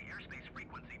 leaving my airspace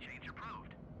frequency change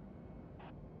approved.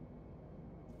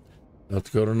 Let's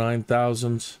go to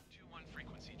 9,000. 2-1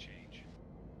 frequency change.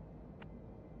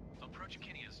 Approach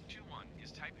Kinneas 2-1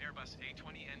 is type Airbus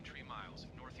A-320 3 miles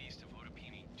northeast of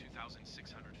Otapini,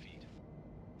 2,600 feet.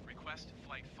 Request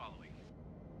flight following.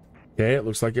 Okay, it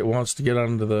looks like it wants to get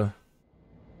onto the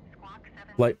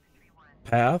flight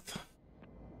path.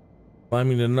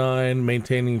 Climbing to 9,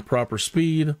 maintaining proper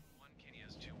speed. 1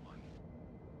 Kinneas 2-1.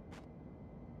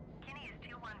 Kinneas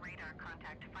 2-1 radar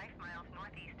contact 5 miles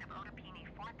northeast of Otapini,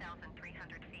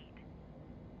 4,300 feet.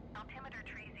 Altimeter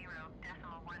 30.18.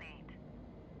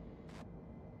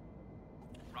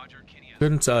 Roger, Kinneas.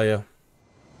 Couldn't tell you.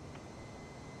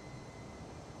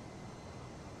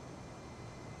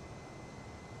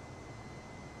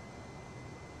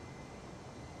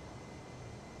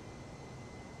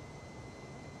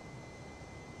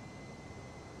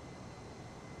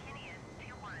 Kinneas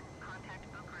 2-1 contact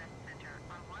Bucharest Center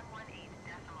on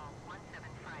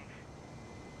 118.175.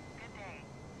 Good day.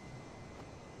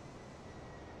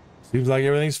 Seems like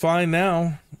everything's fine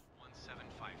now.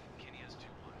 175 Kinneas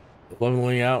 2-1.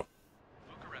 Leveling out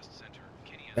Bucharest Center,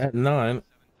 Kinneas at 9.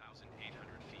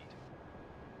 7,800 feet.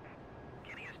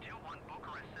 Kinneas 2-1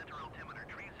 Bucharest Center altimeter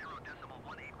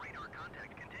 30.18 radar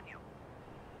contact continue.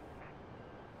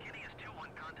 Kinneas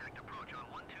 2-1 contact approach on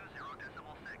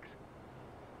 120.6.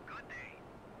 Good day.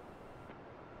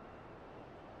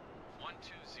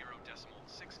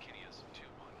 120.6 Kinneas 2-1.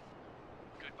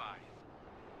 Goodbye.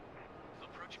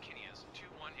 Approach Kinneas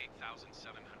 2-1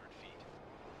 8,700 feet.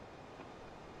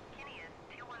 Kinneas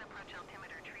 2-1 approach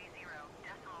altimeter 30.18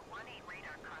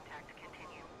 radar contact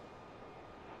continue.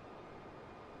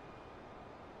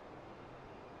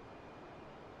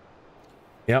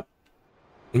 Yep.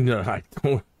 No, I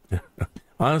don't,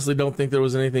 honestly don't think there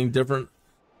was anything different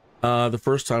the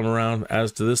first time around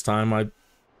as to this time. I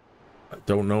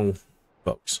don't know,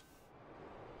 folks.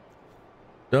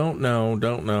 Don't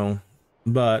know.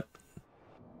 But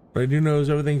what I do know is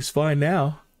everything's fine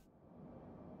now.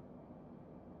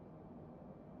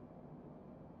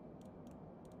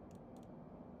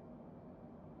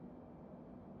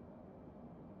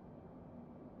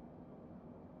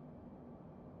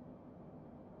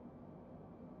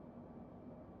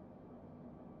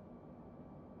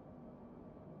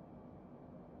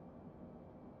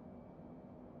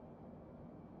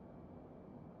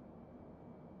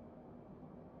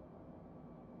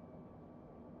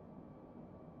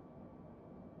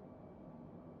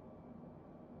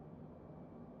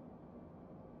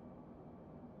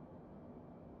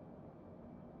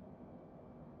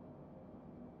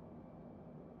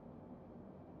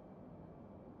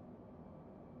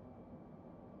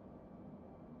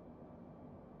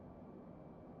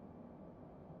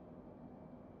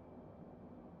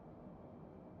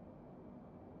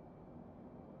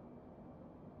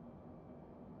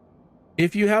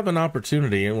 If you have an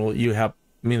opportunity, and well, you have,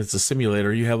 I mean, it's a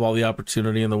simulator, you have all the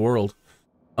opportunity in the world.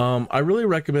 I really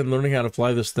recommend learning how to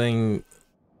fly this thing.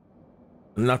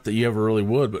 Not that you ever really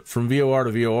would, but from VOR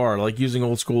to VOR, like using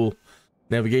old school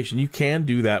navigation, you can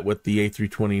do that with the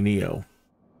A320 Neo.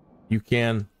 You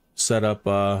can set up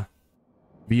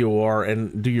VOR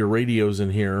and do your radios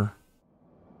in here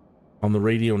on the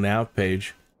radio nav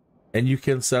page, and you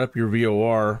can set up your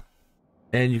VOR,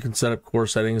 and you can set up core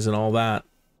settings and all that.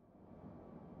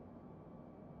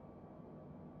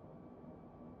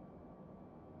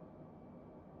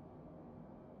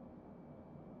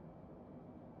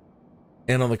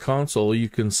 And on the console, you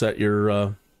can set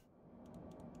your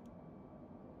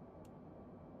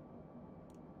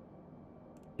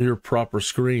proper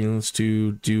screens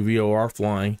to do VOR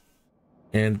flying,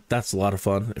 and that's a lot of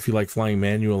fun if you like flying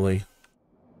manually.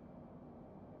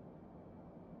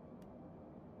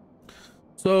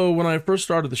 So when I first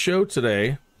started the show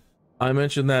today, I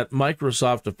mentioned that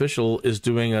Microsoft Official is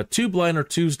doing a Two-Blinder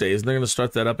Tuesdays, and they're going to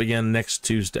start that up again next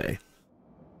Tuesday.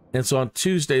 And so on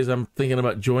Tuesdays, I'm thinking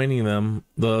about joining them,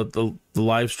 the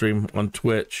live stream on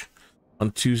Twitch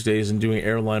on Tuesdays, and doing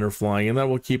airliner flying. And that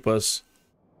will give us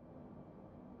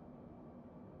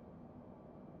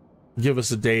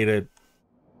a day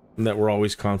that we're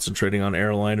always concentrating on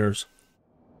airliners.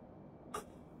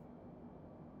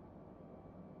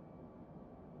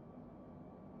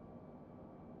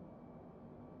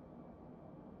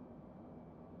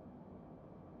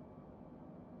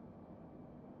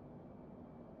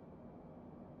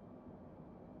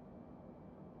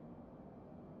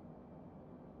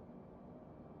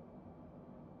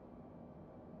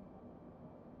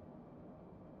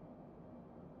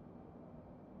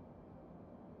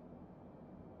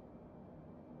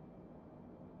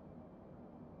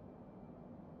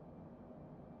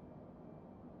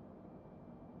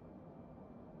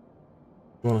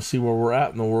 You want to see where we're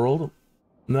at in the world?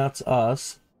 And that's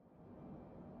us.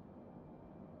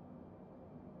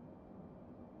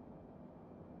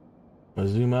 I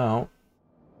zoom out.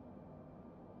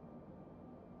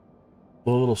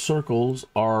 The little circles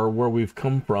are where we've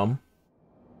come from.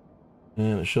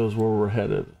 And it shows where we're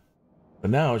headed. But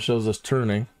now it shows us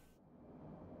turning.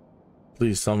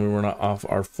 Please tell me we're not off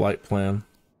our flight plan.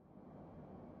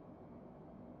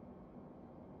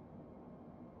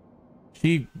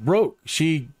 She broke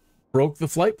the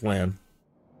flight plan.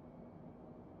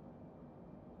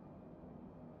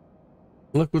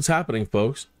 Look what's happening,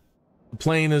 folks. The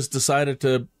plane has decided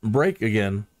to brake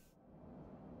again.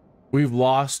 We've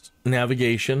lost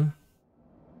navigation.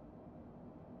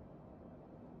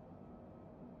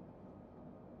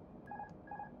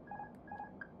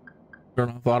 Turn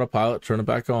off autopilot, turn it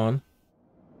back on.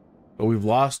 But we've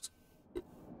lost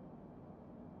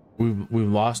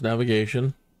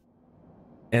navigation.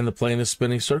 And the plane is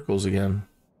spinning circles again.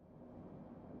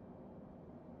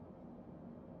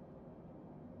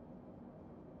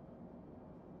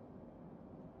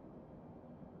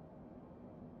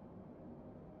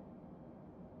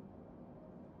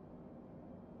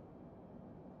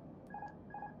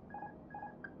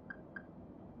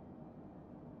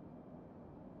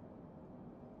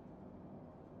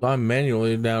 I'm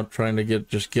manually now trying to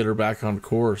get her back on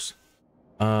course.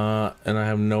 And I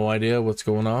have no idea what's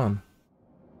going on.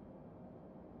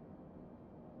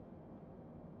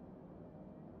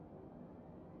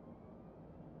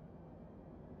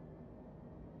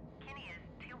 Kinneas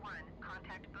 21,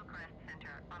 contact Bucharest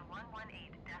Center on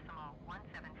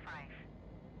 118.175.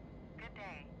 Good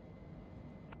day.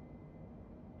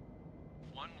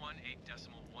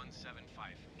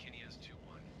 118.175, Kinneas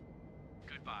 21.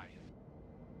 Goodbye.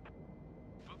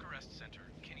 Bucharest Center,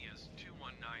 Kinneas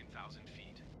 219,000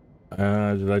 feet.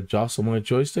 Did I jostle my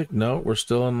joystick? No, we're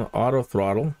still in the auto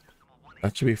throttle.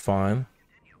 That should be fine.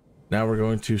 Now we're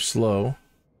going too slow.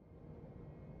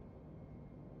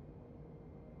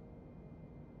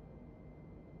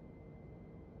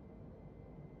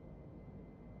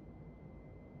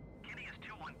 Kinneas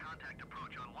 21, contact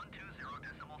approach on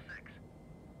 120.6.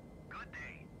 Good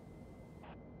day.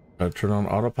 Gotta turn on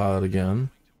autopilot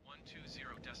again.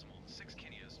 120.6,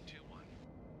 Kinneas 21.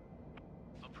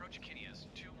 Approach Kinneas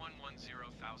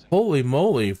 2110,000. Holy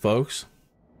moly, folks.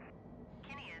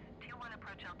 Kinneas 21,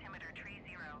 approach altimeter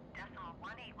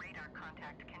 30.18 radar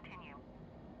contact continue.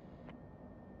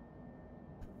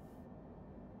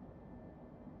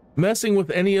 Messing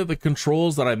with any of the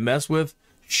controls that I mess with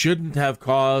shouldn't have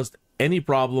caused any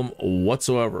problem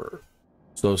whatsoever.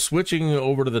 So switching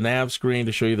over to the nav screen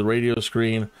to show you the radio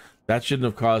screen, that shouldn't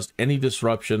have caused any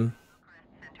disruption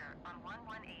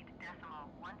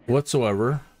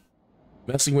whatsoever.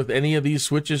 Messing with any of these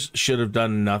switches should have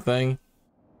done nothing.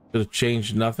 Should have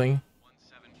changed nothing.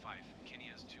 175,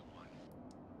 Kinneas 21.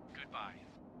 Goodbye.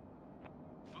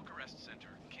 Bucharest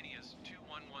Center, Kinneas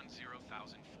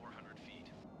 2110,400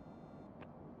 feet.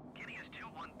 Kinneas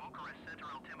 21, Bucharest Center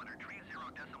altimeter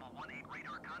 30.18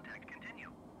 radar contact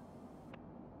continue.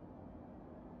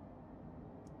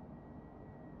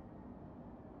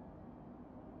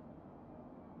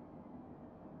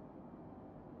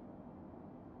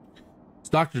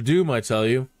 Dr. Doom, I tell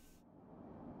you.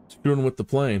 Screwing with the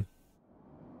plane.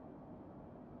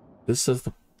 This says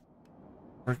the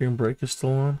parking brake is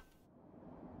still on.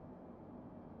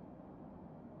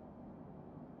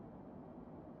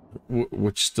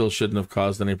 Which still shouldn't have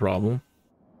caused any problem.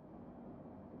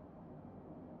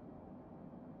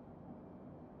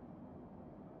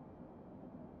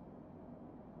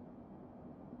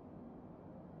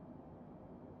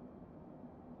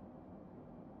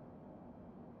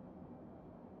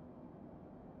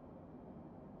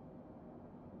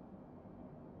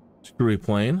 Screwy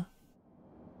plane.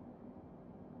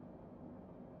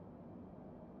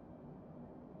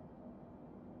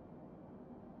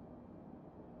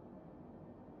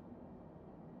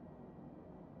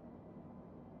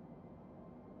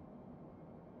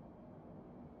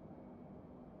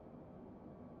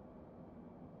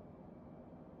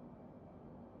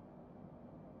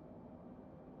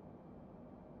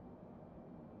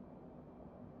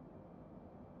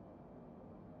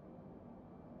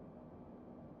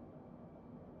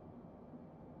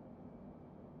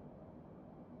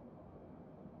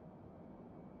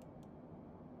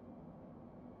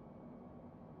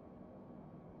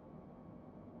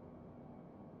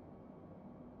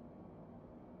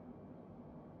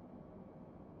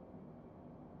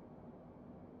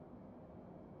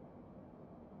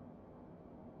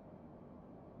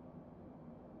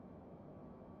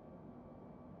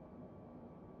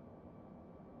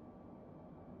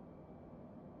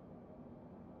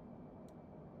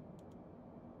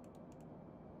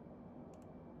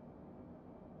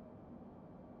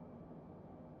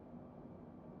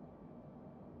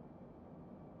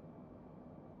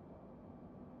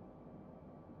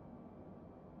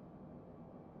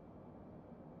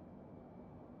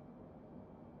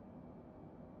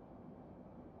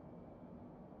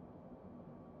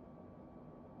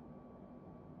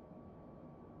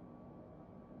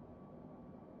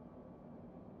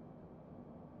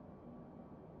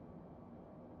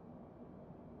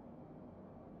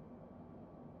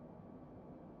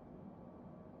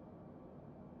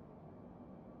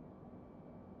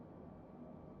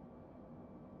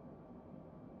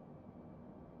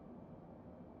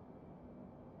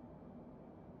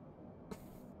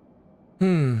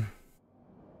 Hmm.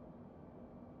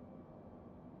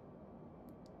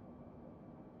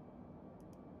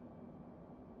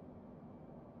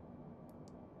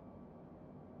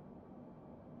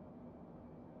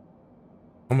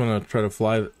 I'm gonna try to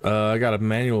fly. I got a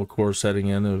manual core setting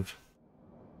in of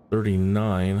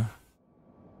 39.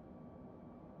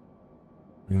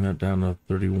 Bring that down to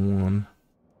 31.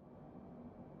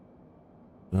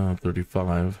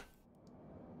 35.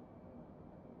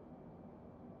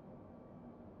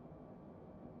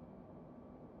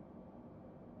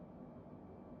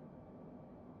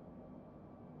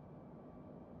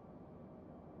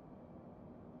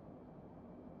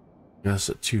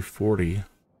 Guess at 240.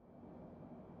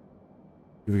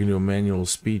 If we can do a manual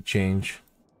speed change.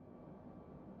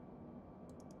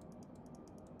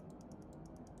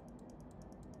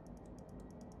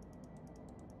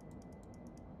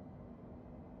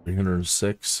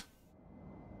 $306.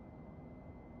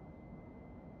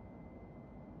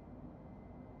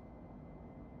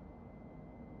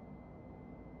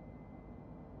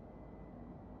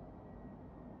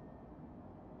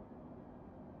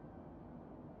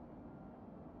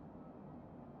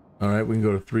 All right, we can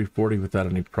go to 340 without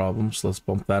any problems. Let's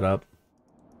bump that up.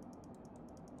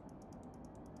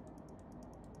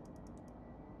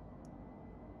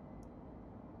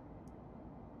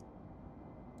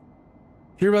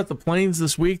 Hear about the planes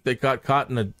this week that got caught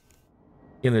in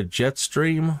a jet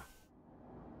stream,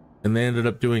 and they ended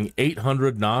up doing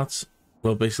 800 knots,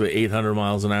 well, basically 800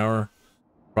 miles an hour,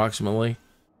 approximately.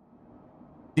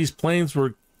 These planes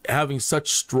were having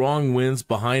such strong winds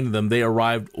behind them, they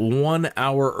arrived 1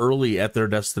 hour early at their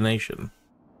destination.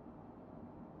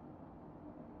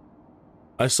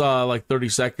 I saw like 30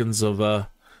 seconds of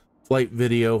flight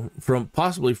video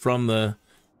possibly from the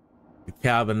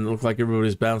cabin. It looked like everybody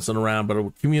was bouncing around, but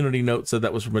a community note said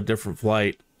that was from a different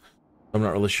flight. I'm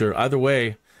not really sure. Either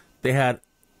way, they had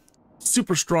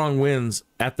super strong winds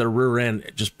at their rear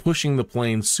end, just pushing the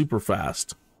plane super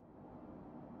fast.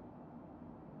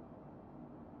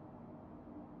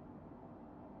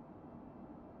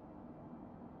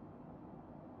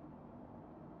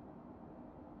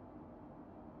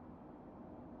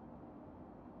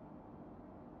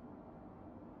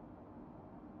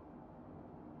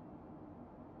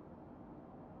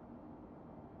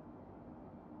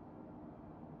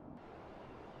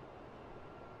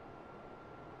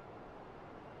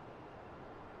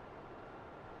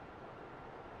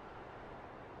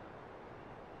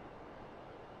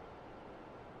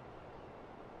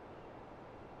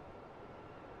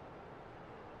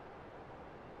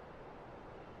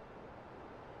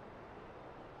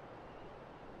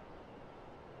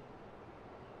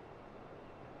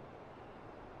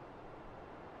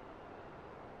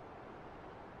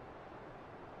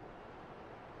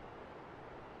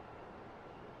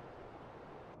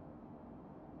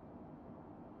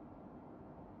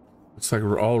 Looks like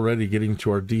we're already getting to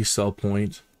our decel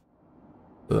point.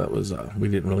 So that was, we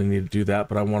didn't really need to do that,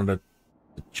 but I wanted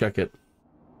to check it,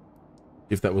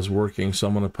 if that was working. So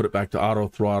I'm going to put it back to auto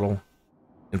throttle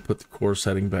and put the core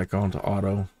setting back onto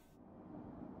auto.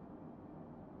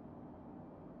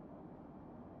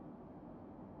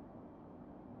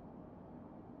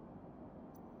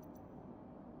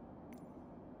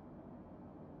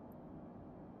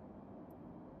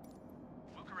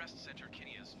 Bucharest Center,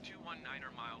 Kinneas,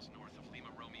 219 miles north of Lima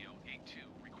Romeo 82.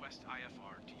 Request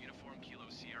IFR to Uniform Kilo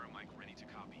Sierra Mike, ready to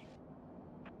copy.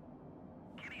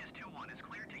 Kinneas 21 is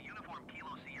cleared to Uniform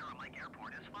Kilo Sierra Mike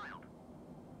Airport as filed.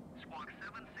 Squawk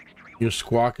 7631. Your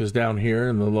squawk is down here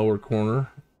in the lower corner,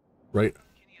 right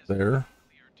there.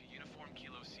 Cleared to Uniform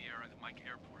Kilo Sierra Mike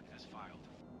Airport as filed.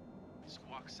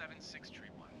 Squawk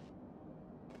 7631.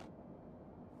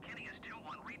 Kinneas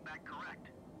 21, read back correct.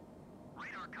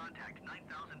 Radar contact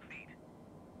 9,000 feet.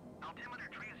 Altimeter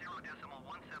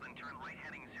 30.17, turn right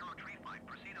heading 035.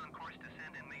 Proceed on course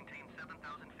descend and maintain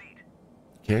 7,000 feet.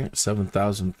 Okay,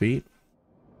 7,000 feet.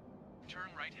 Turn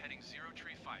right heading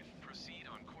 035. Proceed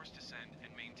on course descend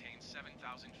and maintain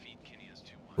 7,000 feet. Kinneas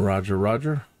 21. Roger,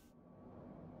 roger.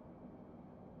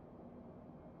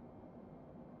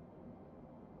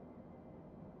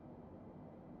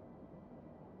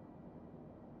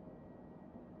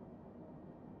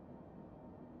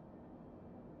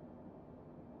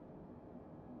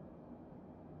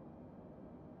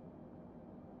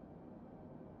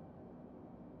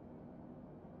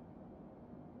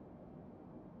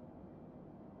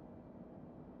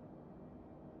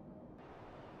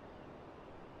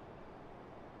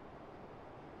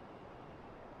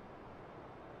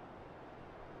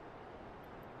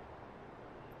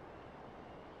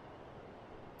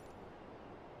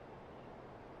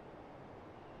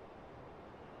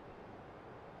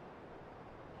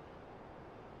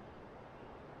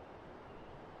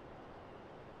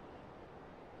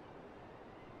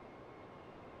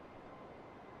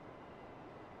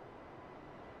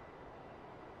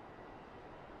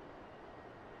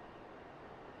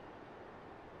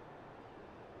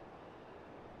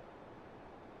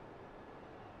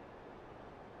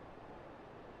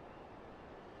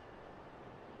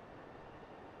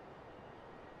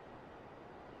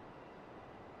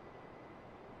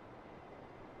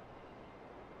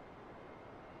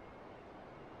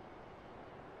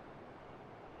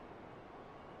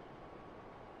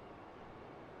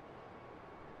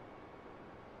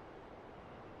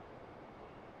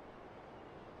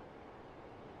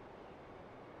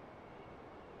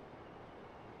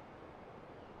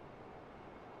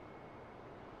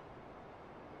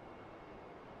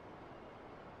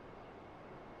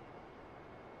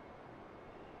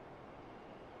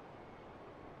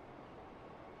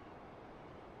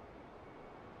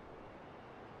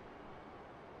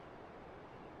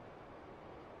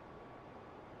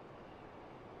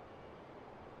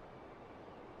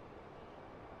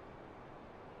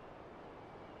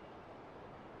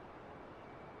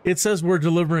 It says we're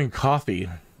delivering coffee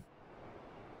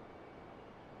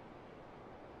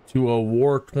to a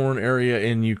war-torn area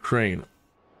in Ukraine.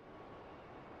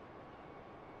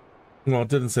 Well, it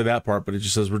didn't say that part, but it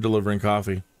just says we're delivering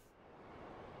coffee.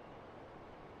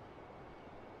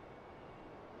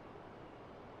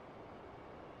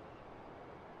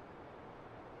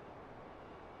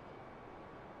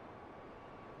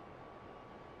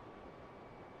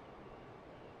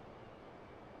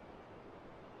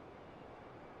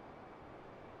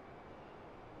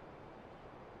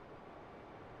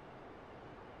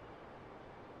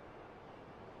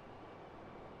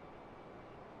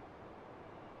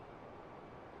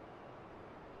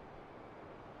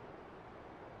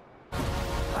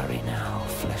 Hurry now,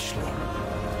 fleshling,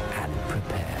 and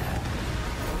prepare.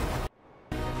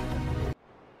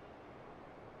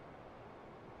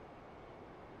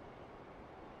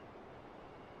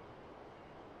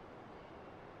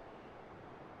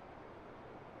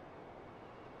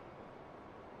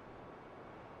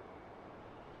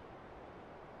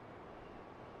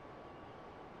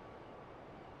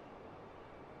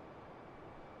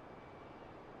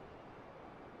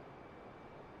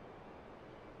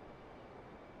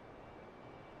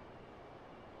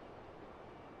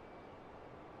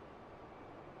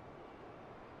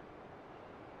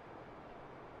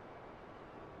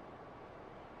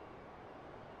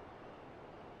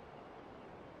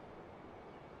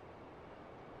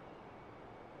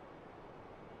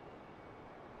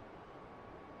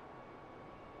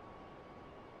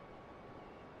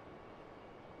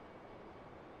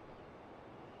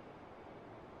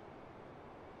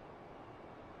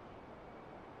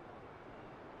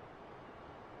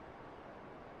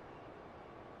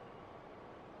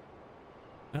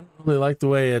 I don't really like the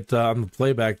way it on the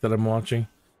playback that I'm watching.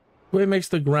 The way it makes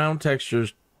the ground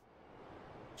textures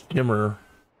shimmer.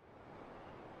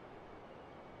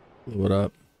 Blow it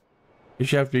up. You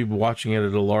should have to be watching it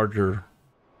at a larger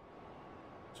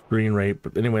screen rate,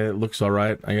 but anyway, it looks all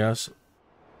right, I guess.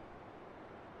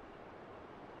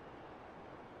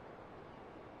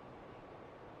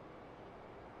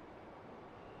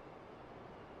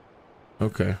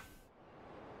 Okay.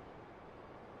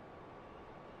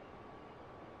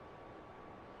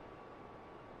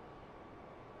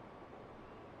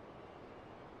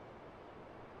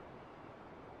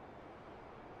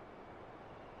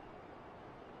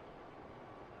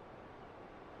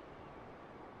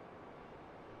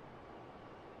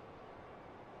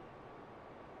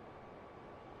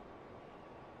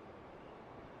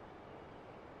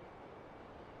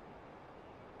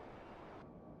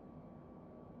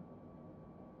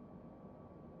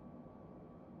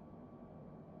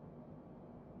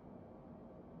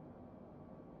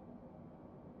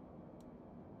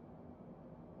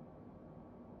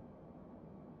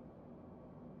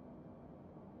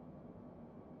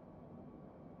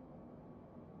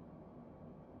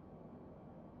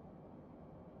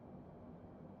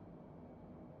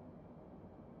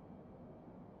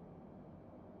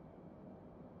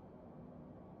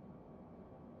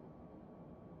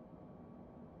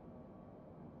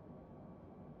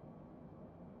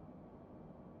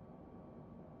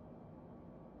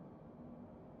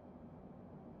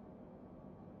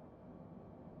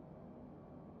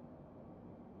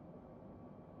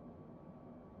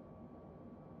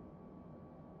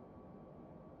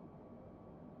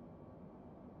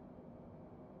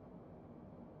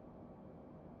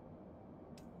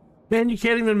 Man, you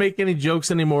can't even make any jokes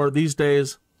anymore these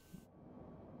days.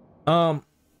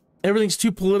 Everything's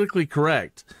too politically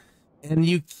correct. And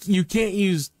you can't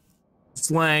use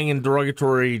slang and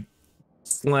derogatory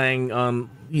slang on,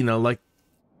 you know, like,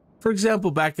 for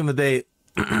example, back in the day,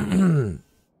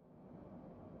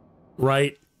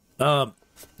 right?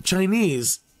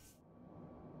 Chinese,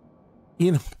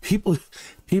 you know,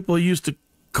 people used to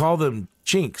call them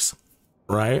chinks,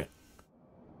 right?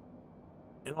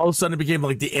 And all of a sudden it became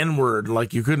like the N-word.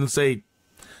 Like you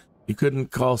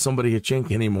couldn't call somebody a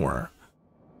chink anymore.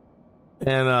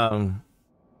 And,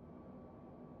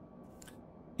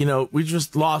 you know, we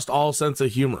just lost all sense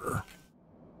of humor.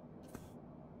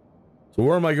 So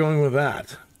where am I going with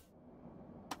that?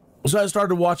 So I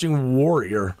started watching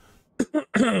Warrior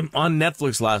on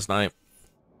Netflix last night.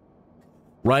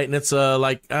 Right? And it's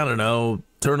like, I don't know,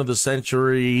 turn of the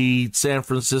century, San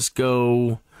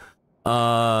Francisco,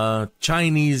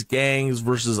 Chinese gangs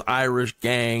versus Irish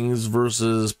gangs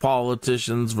versus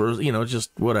politicians versus, you know,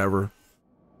 just whatever.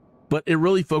 But it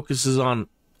really focuses on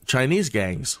Chinese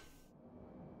gangs.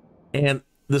 And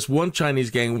this one Chinese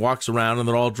gang walks around and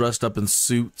they're all dressed up in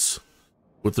suits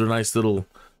with their nice little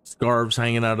scarves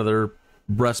hanging out of their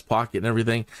breast pocket and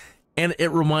everything. And it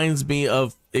reminds me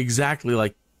of exactly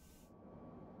like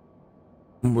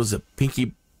was it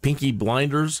Pinky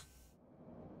Blinders?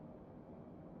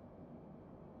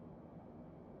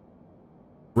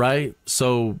 Right?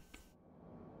 So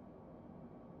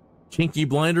Chinky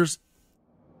Blinders,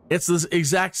 it's the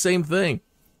exact same thing.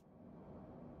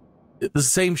 The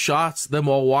same shots, them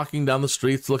all walking down the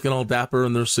streets looking all dapper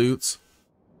in their suits.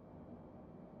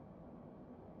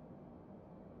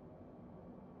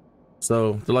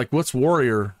 So they're like, what's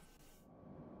Warrior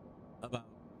about?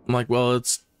 I'm like, well,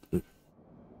 it's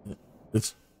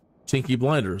Chinky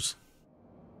Blinders.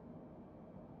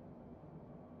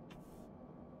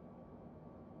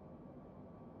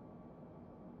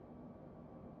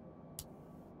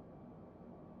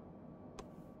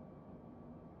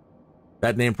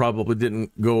 That name probably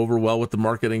didn't go over well with the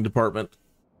marketing department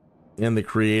and the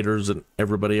creators and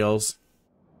everybody else.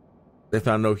 They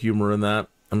found no humor in that,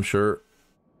 I'm sure.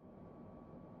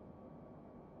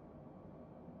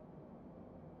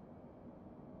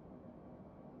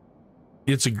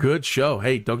 It's a good show.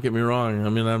 Hey, don't get me wrong. I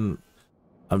mean,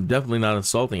 I'm definitely not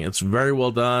insulting. It's very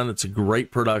well done. It's a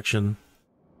great production.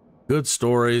 Good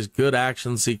stories, good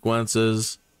action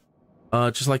sequences.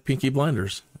 Just like Pinky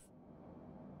Blinders.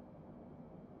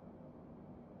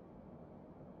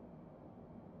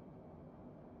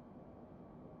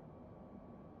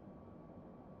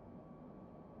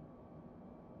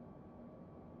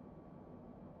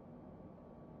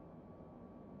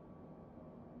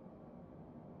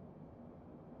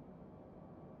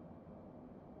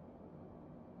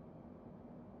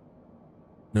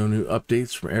 No new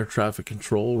updates from air traffic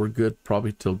control. We're good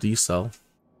probably till decel.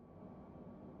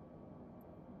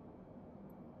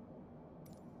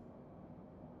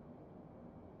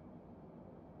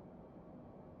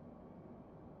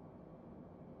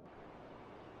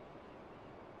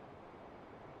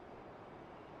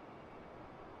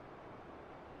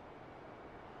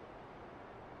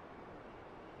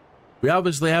 We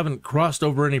obviously haven't crossed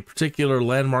over any particular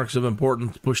landmarks of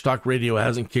importance. BUSHTALK Radio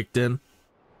hasn't kicked in.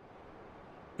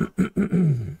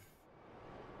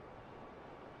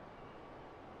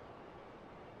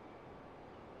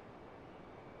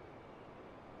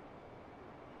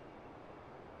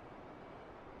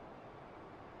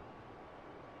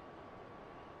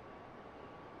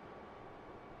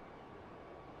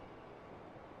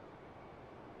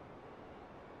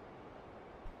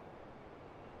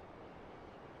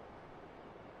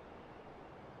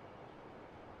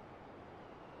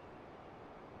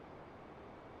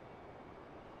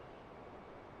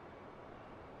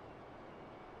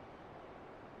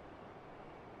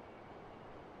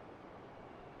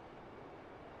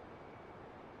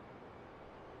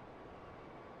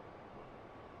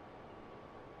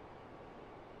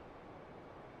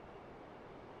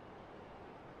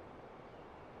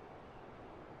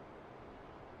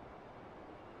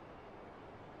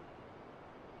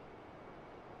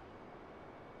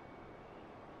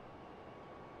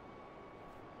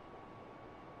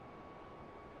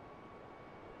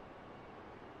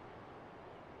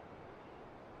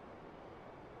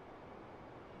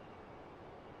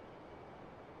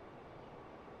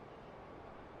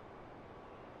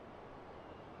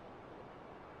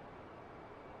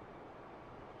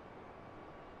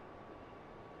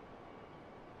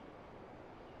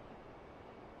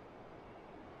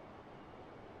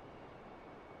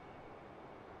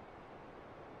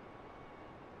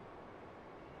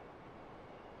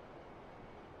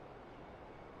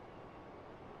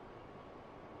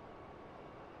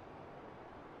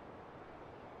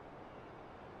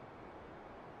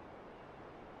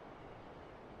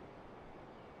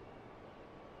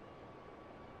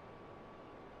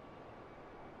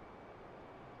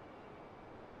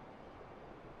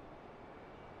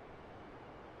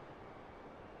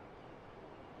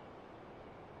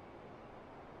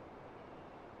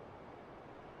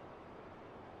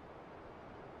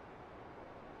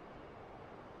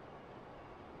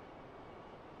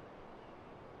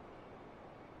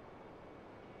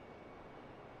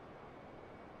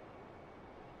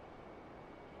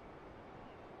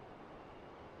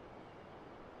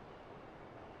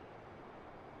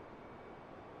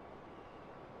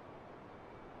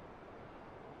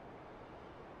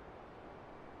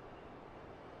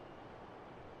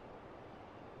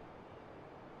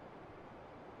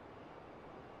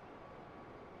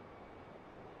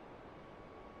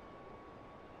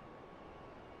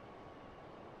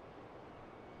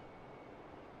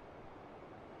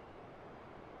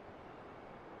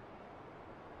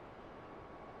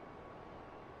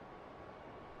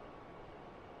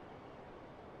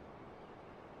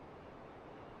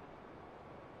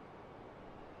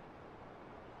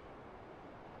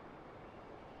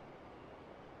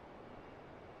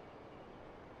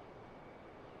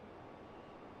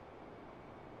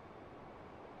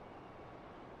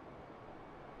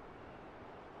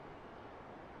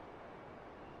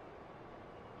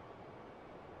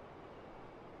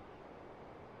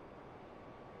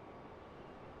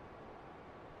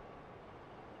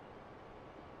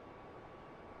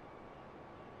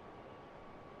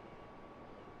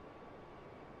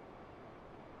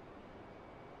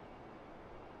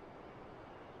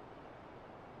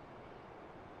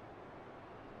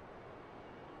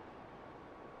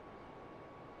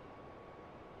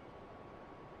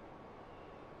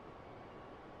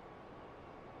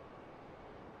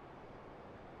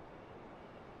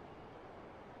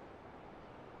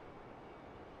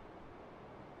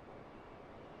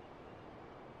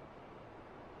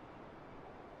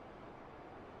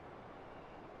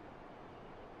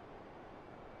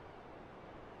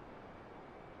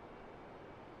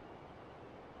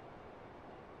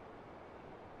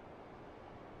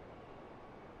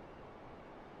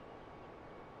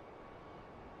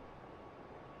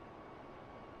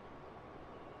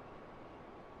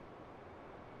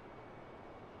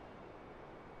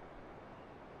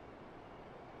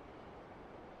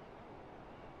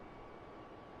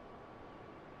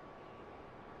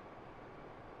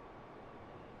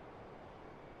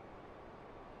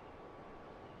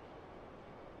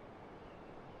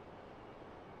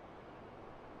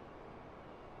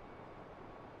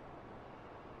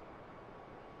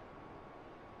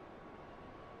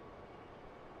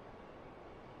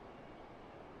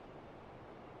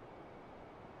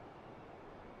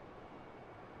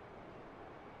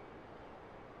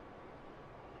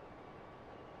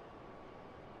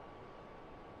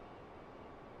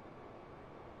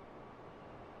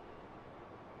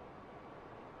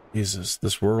 Jesus,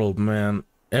 this world, man.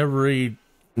 Every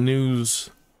news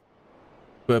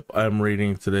clip I'm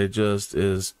reading today just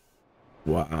is,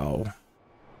 wow.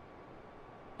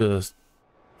 Just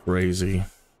crazy.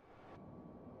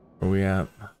 Where are we at?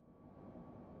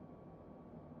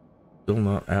 Still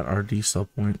not at our decel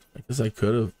point. I guess I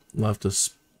could have left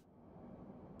us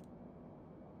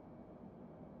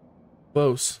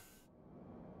close.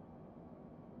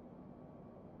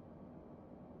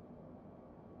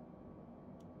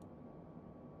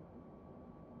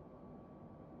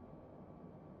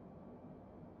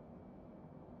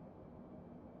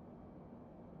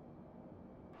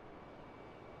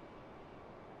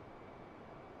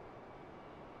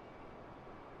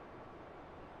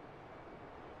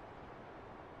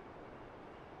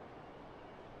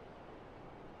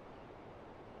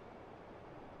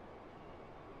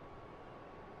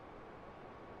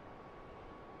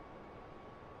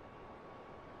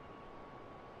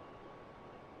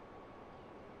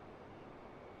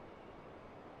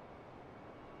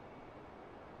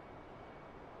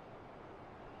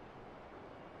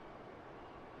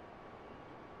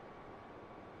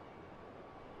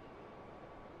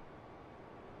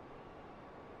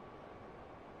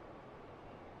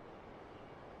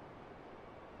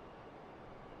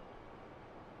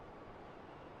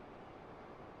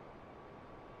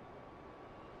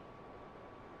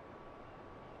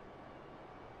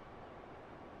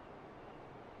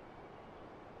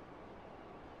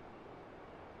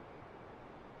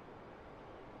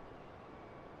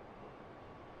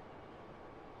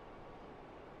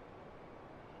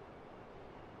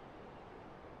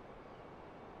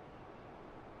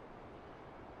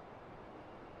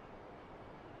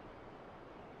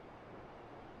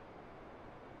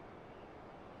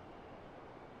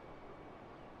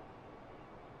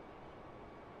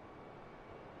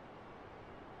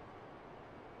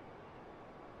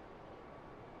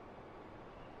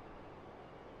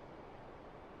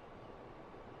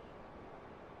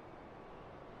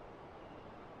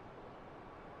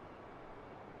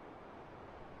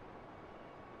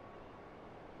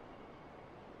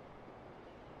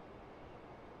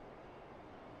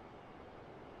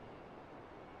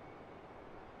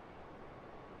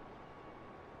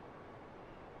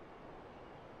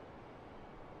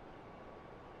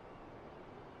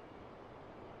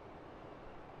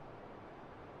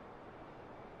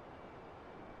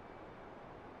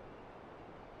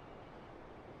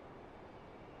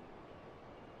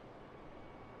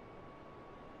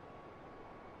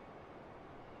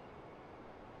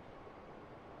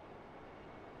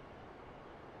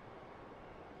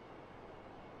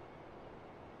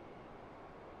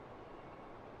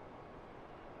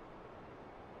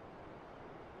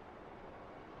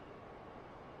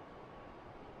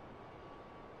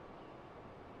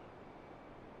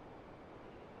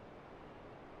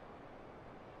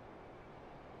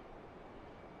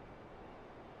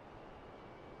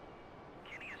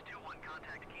 Kinneas 2-1,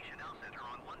 contact Chisinau Center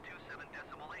on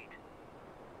 127.8.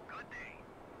 Good day.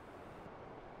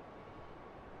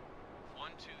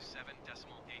 127.8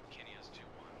 Kinneas 2-1.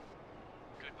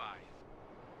 Goodbye.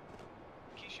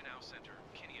 Chisinau Center,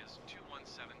 Kinneas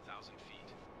 217,000 feet.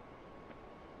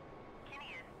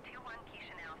 Kinneas 2-1,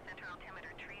 Chisinau Center,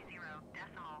 altimeter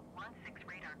 30.16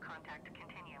 radar contact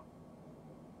continue.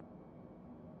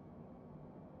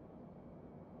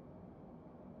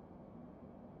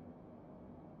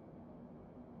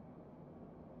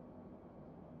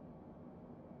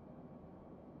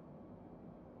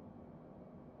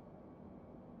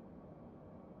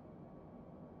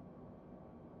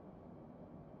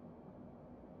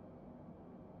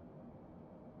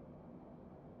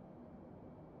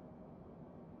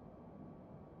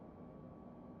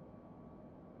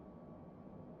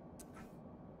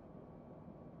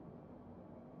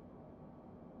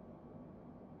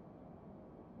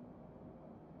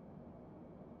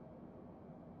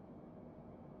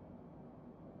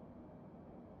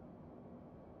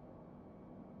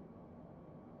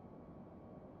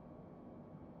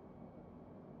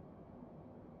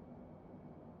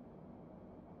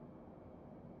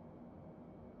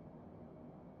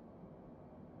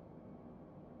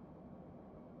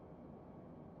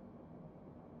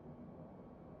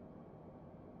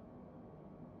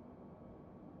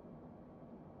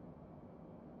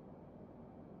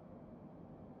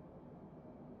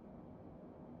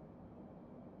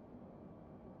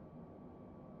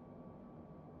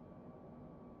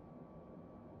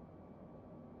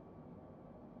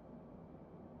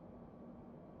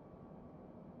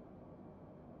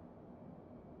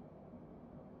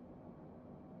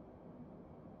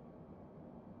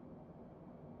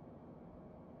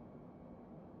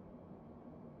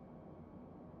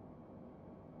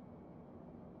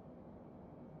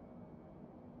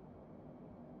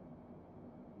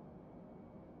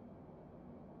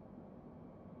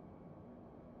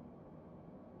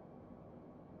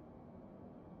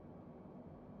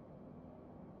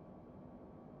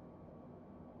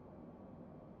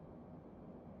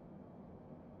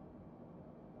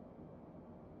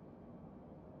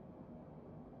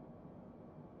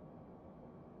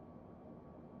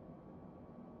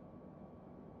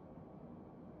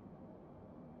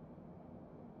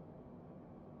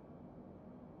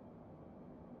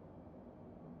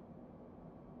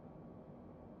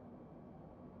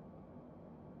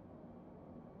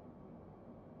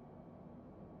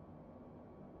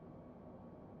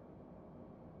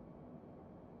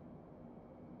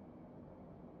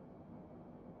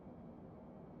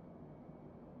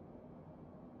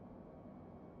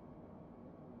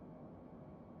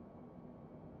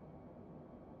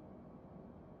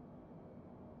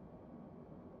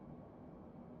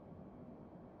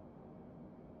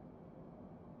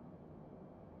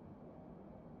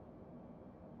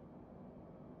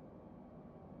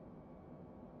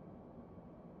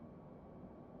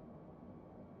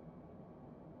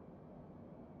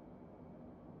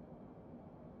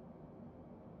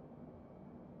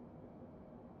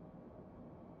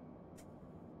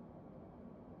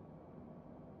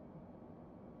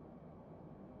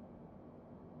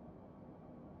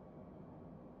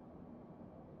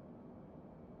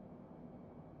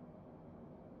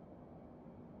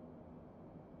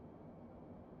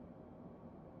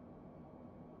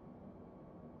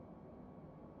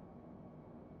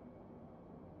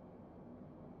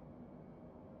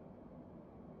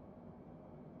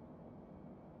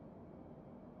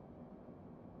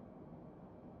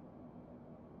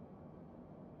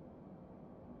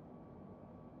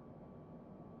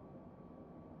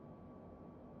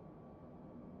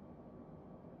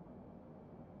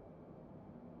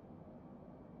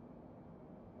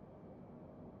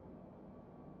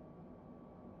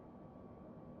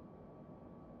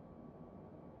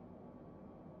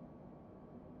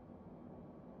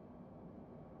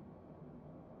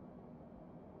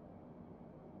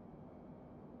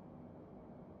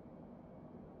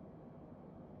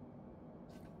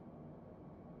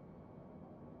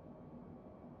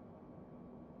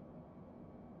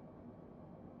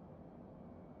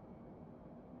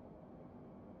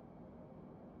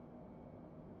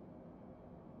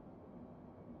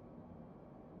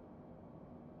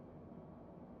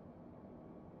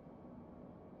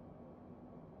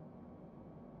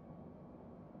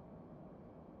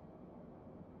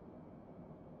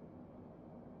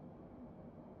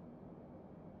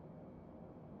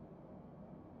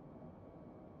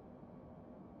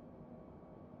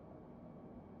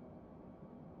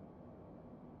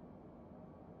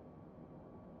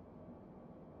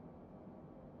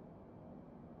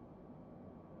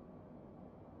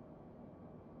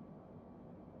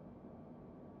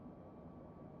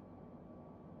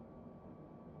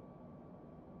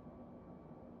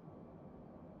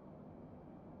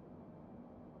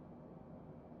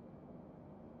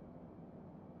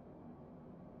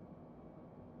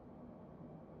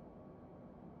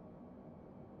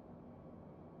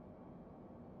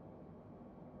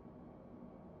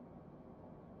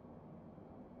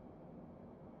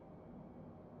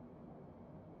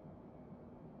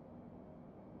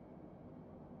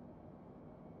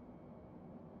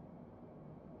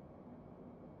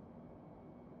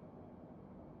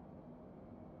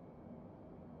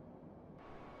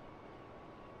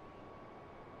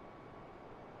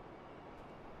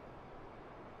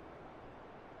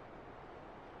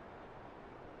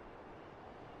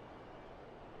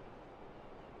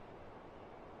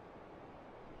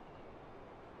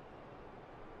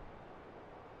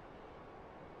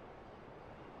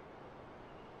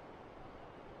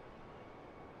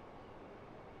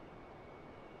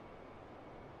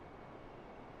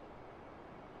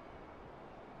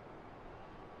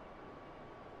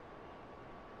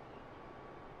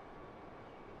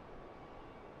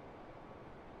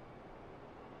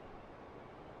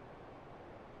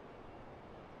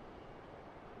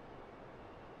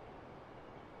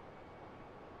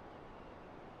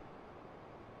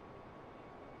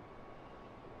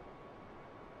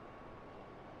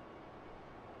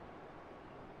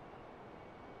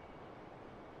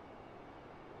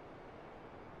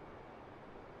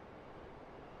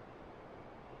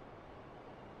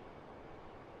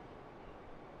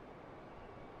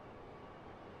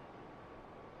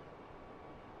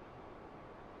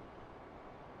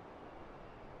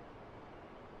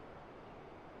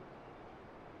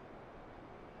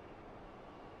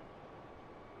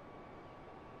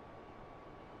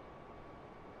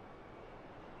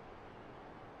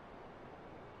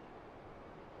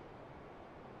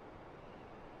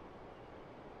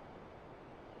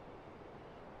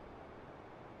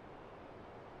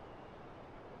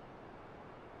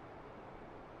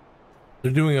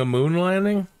 They're doing a moon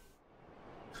landing?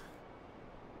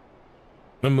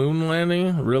 A moon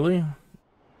landing? Really?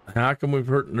 How come we've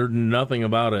heard nothing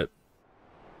about it?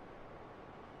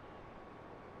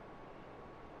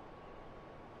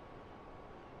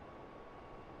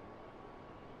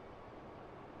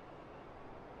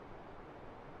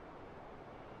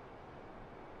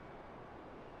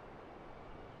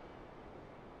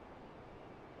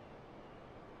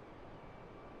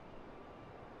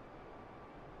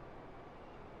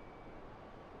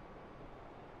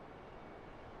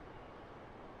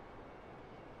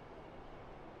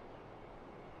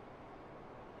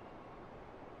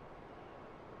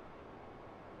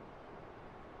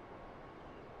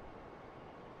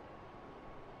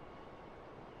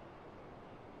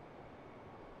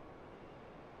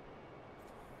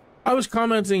 I was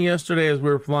commenting yesterday as we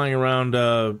were flying around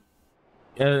and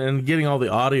getting all the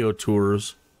audio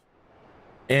tours,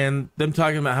 and them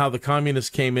talking about how the communists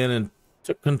came in and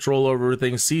took control over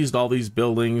everything, seized all these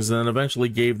buildings, and then eventually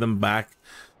gave them back,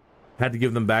 had to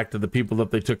give them back to the people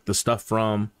that they took the stuff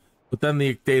from. But then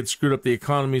they had screwed up the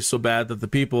economy so bad that the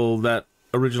people that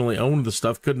originally owned the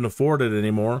stuff couldn't afford it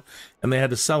anymore, and they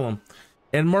had to sell them.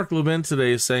 And Mark Levin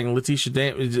today is saying, Letitia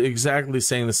James is exactly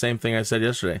saying the same thing I said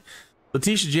yesterday.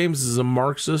 Letitia James is a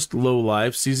Marxist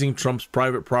lowlife, seizing Trump's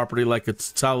private property like a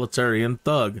totalitarian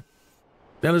thug.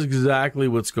 That is exactly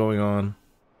what's going on.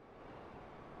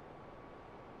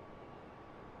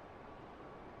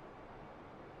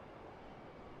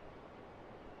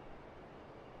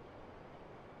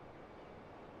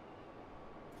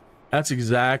 That's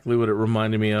exactly what it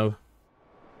reminded me of.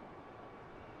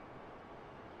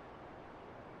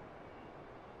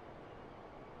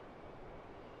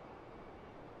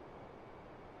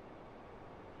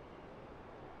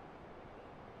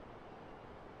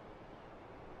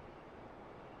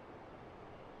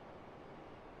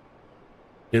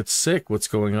 It's sick what's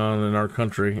going on in our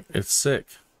country. It's sick.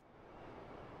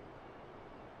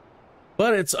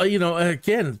 But it's, you know,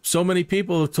 again, so many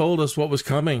people have told us what was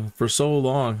coming for so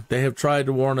long. They have tried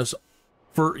to warn us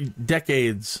for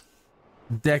decades.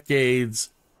 Decades.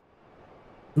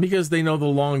 Because they know the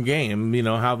long game, you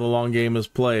know, how the long game is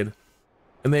played.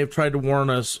 And they've tried to warn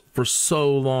us for so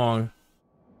long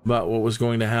about what was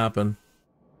going to happen.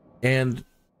 And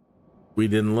we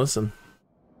didn't listen.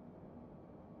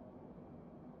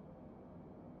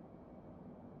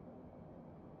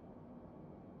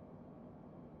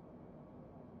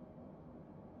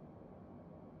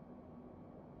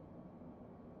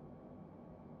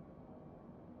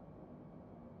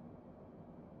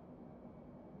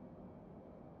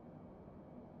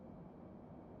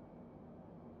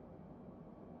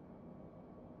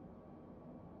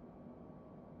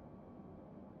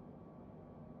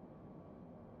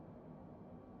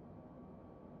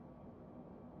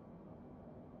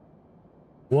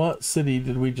 What city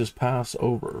did we just pass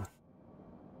over?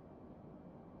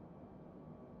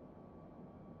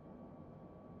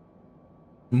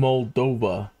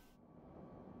 Moldova.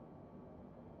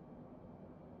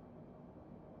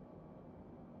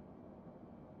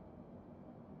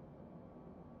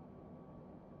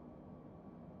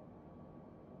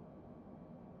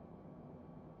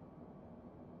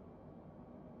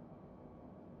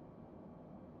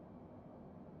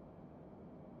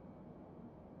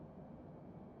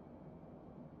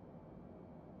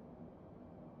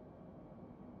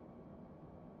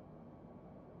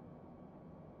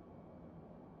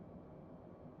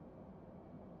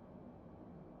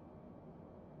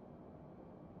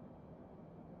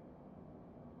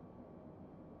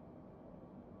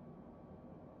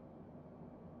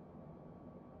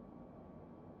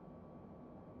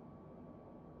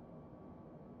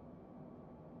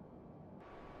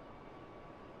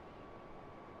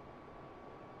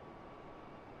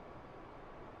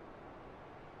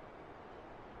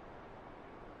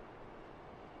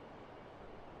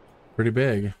 Pretty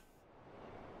big.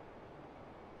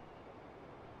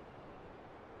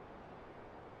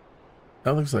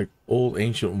 That looks like old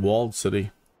ancient walled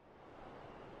city.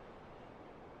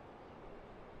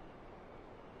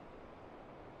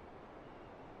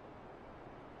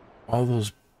 All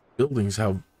those buildings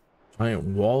have giant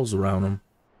walls around them.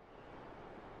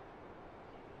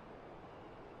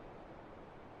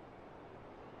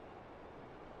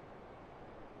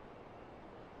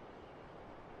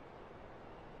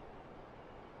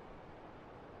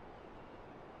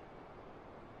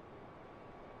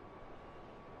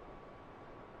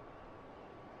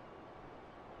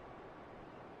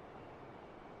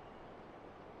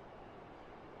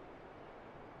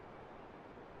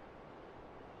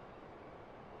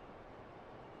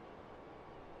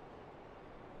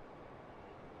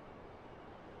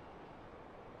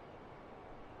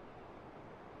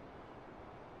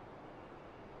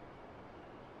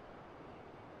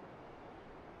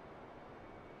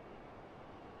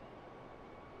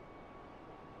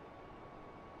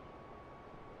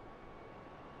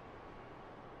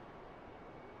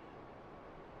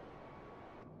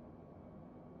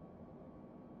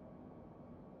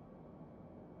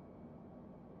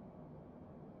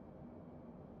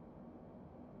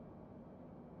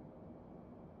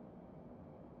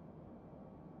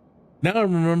 Now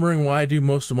I'm remembering why I do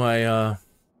most of my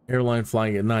airline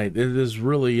flying at night. It is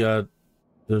really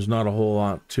there's not a whole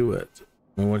lot to it.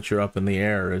 And once you're up in the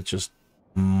air, it's just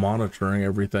monitoring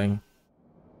everything.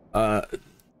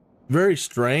 Very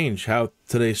strange how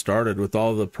today started with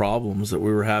all the problems that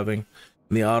we were having,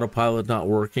 and the autopilot not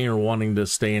working or wanting to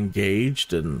stay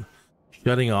engaged and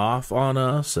shutting off on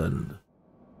us. And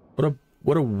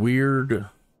what a weird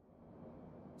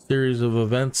series of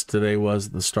events today was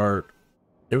at the start.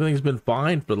 Everything's been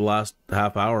fine for the last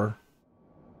half hour.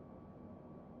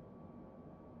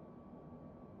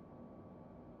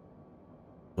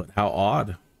 But how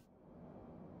odd.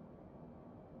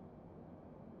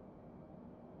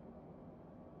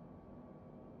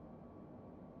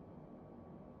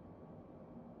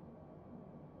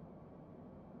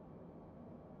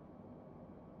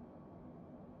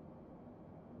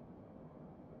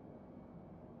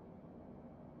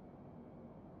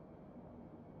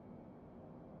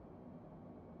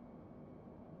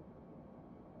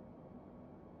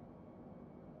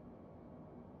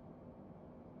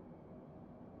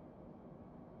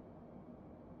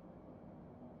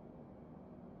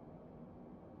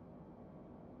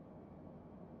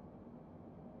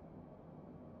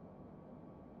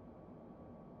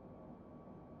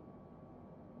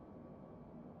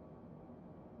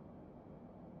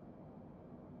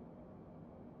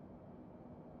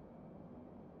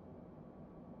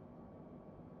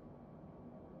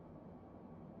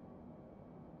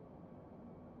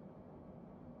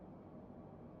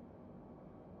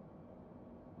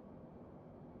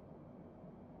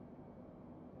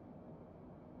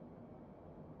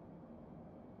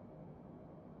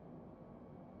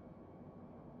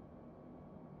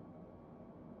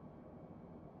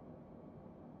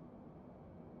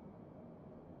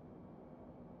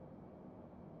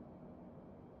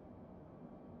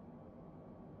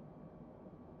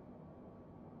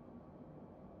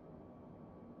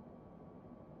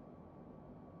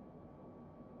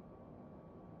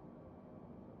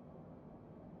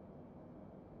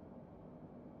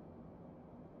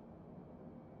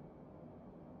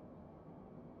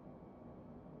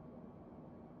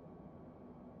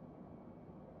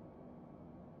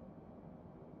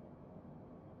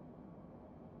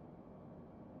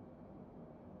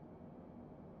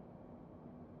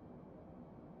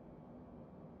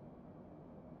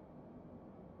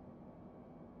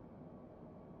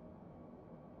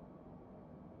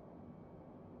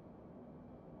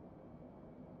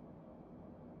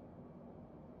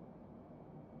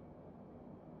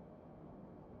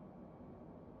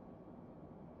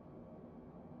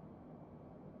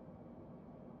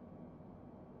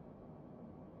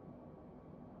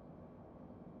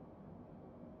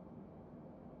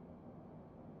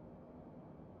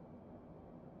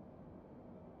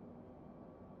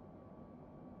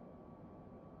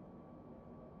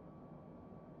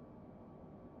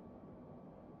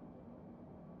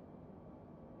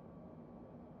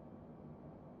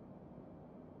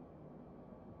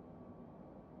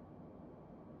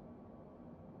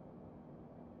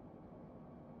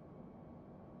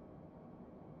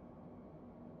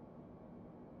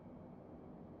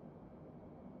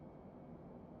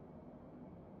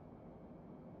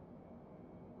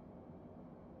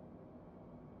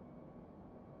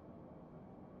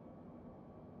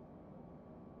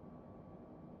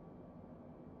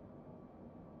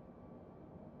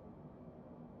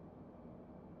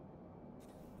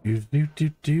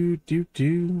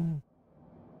 Do.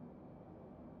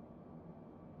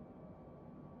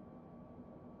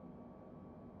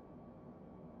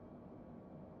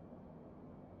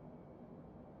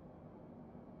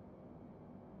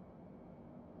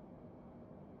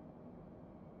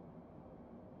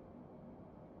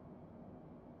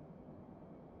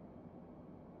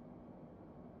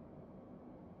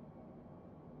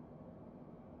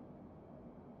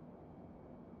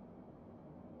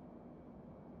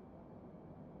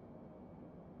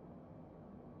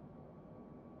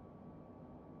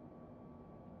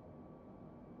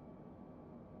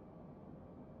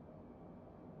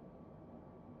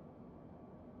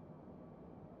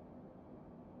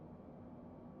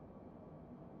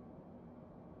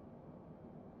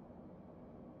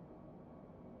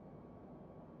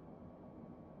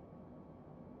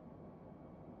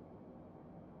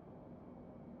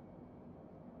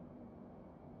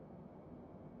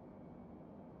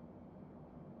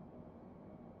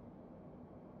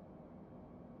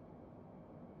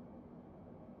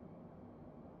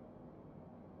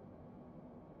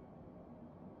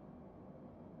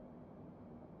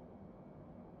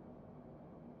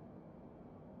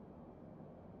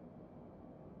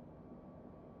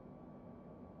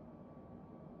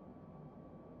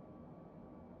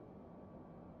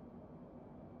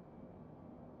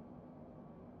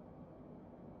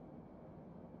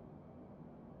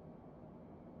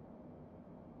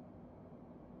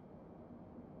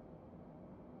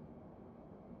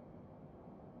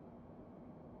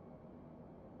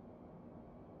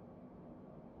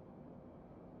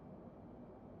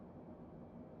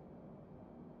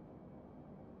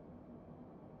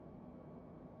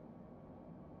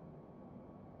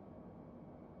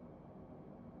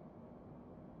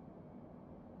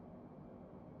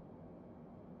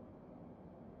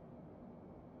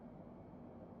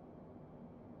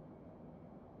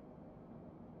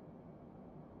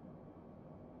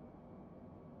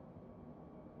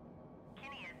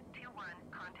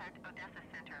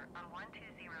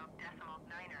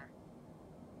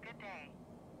 Good day.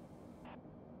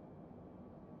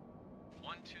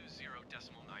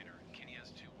 120.9er,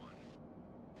 Kinneas 21.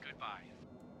 Goodbye.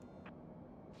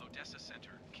 Odessa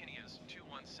Center, Kinneas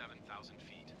 217,000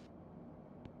 feet.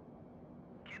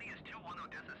 Kinneas 21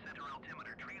 Odessa Center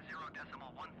altimeter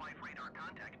 30.15 radar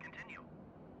contact. Continue.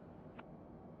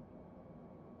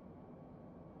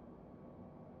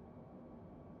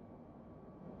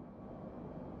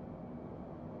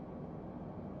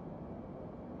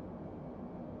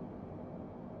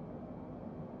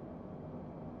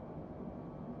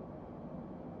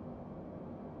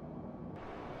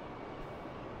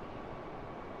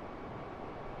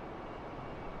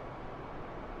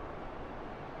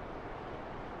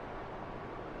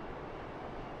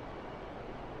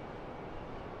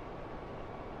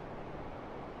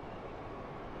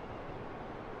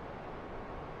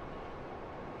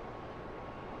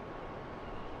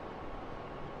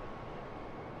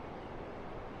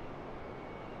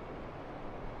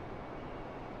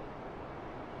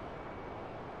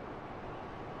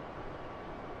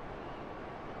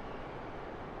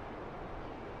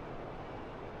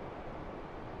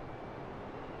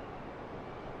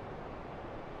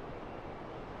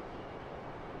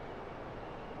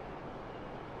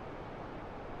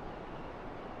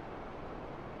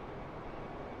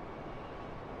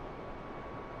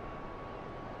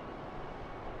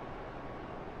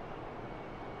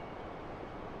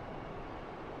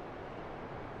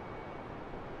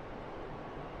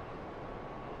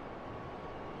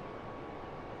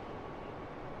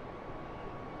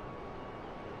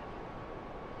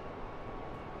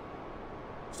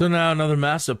 So now another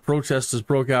massive protest has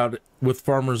broke out with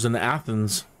farmers in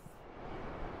Athens,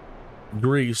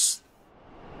 Greece.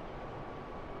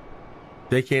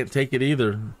 They can't take it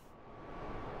either.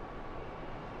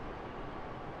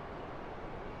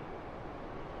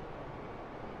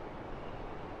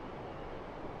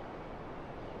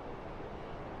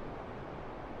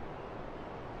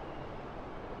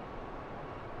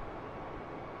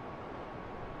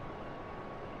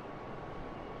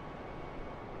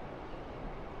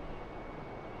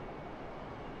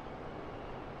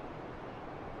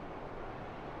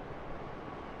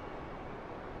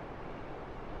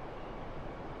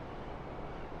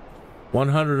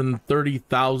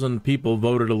 $130,000 people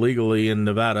voted illegally in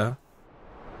Nevada.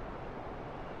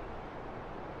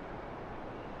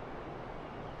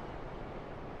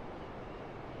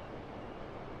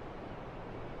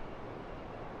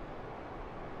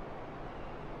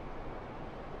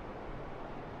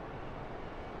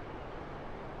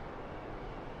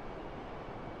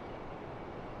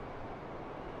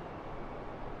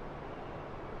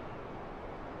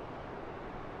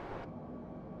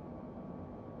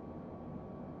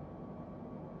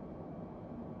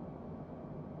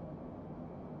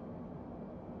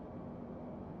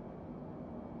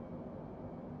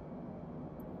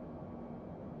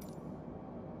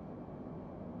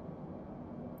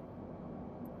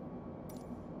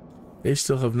 They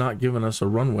still have not given us a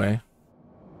runway.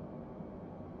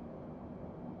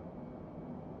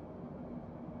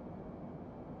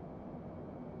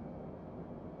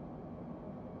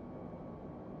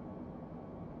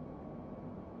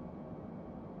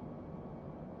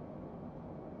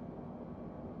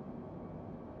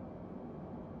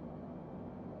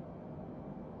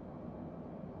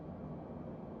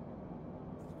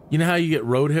 You know how you get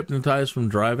road hypnotized from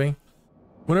driving?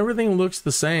 When everything looks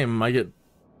the same, I get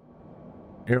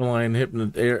airplane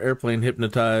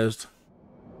hypnotized.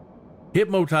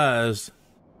 Hypnotized.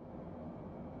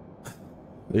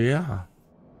 Yeah.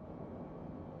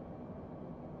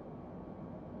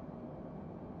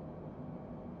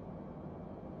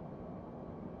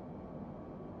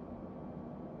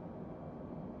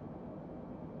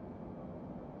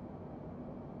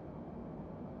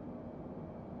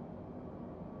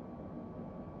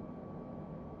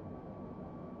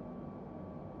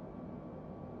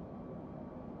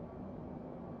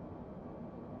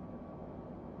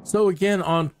 So again,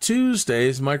 on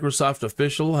Tuesdays, Microsoft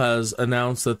official has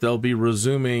announced that they'll be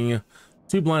resuming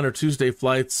Two Blinder Tuesday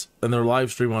flights and their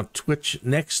live stream on Twitch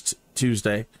next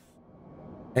Tuesday.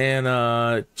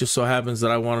 And just so happens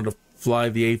that I wanted to fly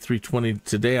the A-320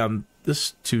 today on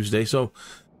this Tuesday. So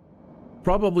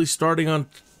probably starting on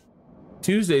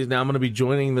Tuesdays now, I'm going to be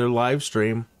joining their live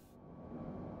stream.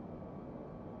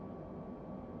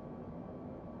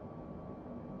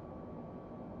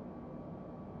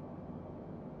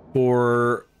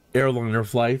 For airliner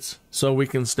flights, so we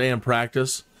can stay in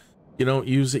practice. You don't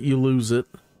use it, you lose it.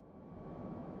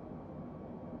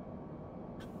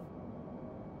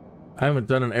 I haven't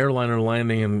done an airliner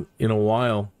landing in a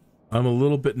while. I'm a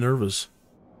little bit nervous.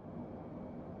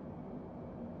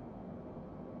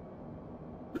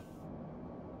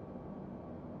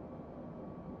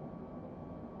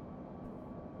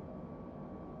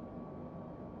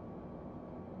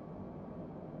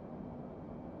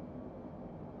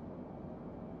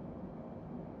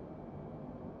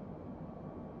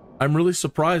 I'm really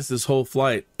surprised this whole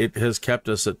flight, it has kept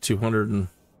us at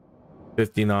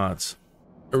 250 knots.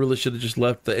 I really should have just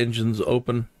left the engines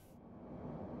open.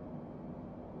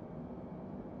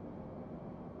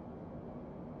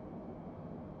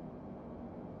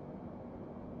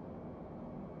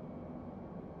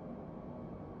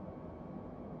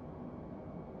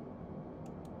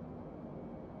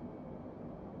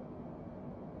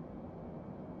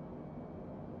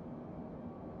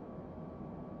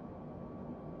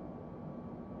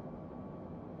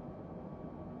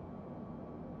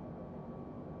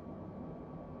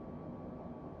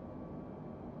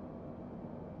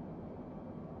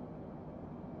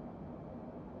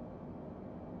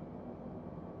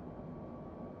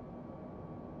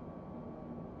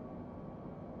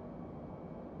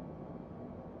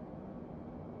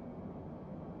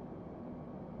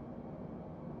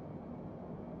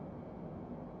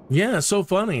 Yeah, it's so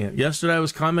funny. Yesterday I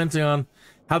was commenting on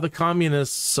how the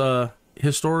communists,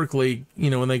 historically,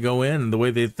 when they go in, the way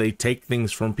they take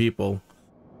things from people.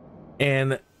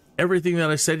 And everything that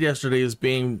I said yesterday is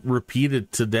being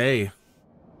repeated today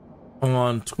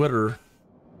on Twitter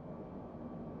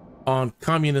on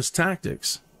communist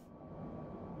tactics.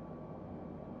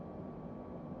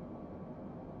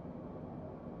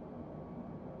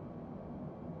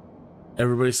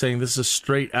 Everybody's saying this is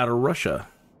straight out of Russia.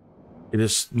 It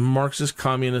is Marxist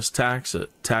communist tactics.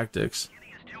 Kinneas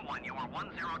 2-1, you are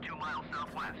 102 miles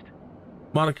southwest.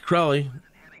 Monica Crowley.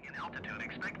 Heading in altitude,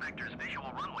 expect vectors,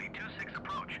 visual runway 26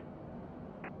 approach.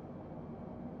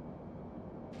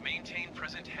 Maintain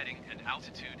present heading and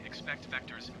altitude, expect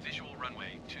vectors, visual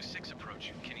runway 26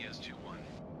 approach, Kinneas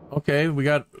 2-1. Okay, we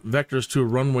got vectors to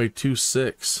runway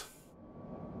 26.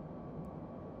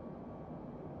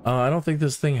 I don't think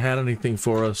this thing had anything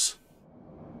for us.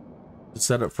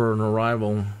 Set up for an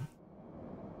arrival.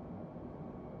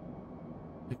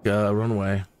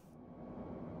 Runway.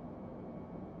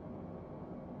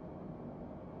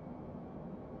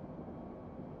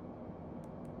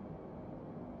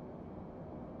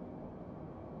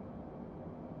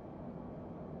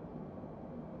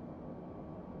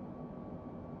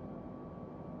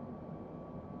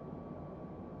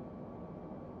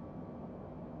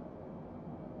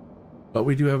 But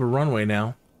we do have a runway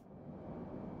now.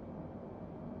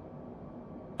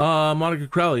 Monica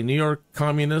Crowley, New York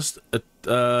communist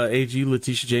AG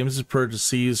Letitia James is prepared to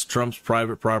seize Trump's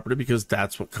private property because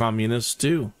that's what communists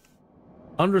do.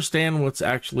 Understand what's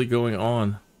actually going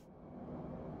on.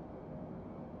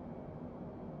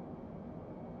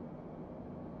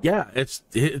 Yeah, that's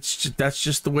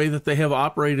just the way that they have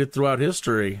operated throughout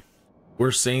history.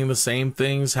 We're seeing the same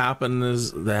things happen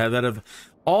as that have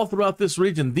all throughout this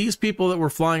region. These people that we're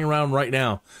flying around right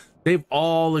now, they've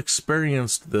all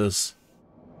experienced this.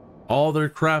 All their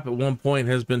crap at one point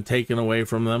has been taken away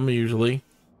from them, usually.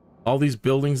 All these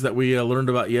buildings that we learned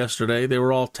about yesterday, they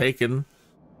were all taken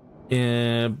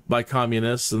by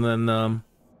communists, and then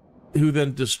who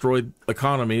then destroyed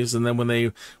economies. And then when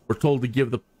they were told to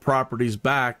give the properties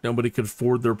back, nobody could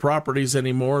afford their properties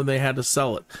anymore, and they had to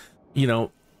sell it.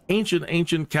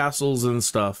 Ancient castles and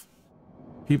stuff.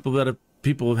 People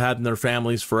have had in their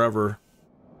families forever.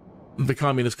 The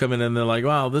communists come in and they're like,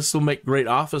 wow, this will make great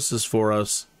offices for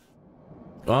us.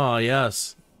 Oh,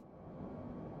 yes.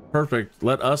 Perfect.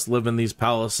 Let us live in these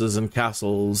palaces and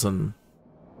castles, and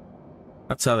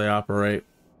that's how they operate.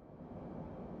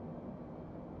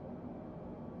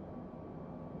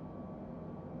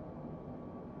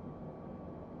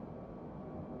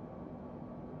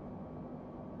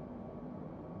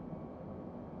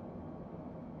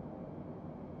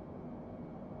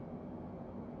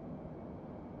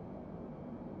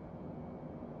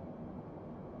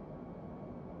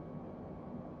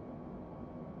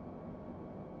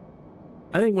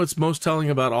 I think what's most telling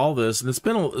about all this, and it's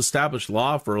been an established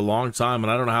law for a long time,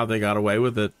 and I don't know how they got away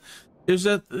with it, is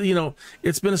that,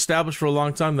 it's been established for a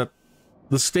long time that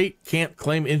the state can't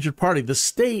claim injured party. The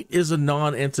state is a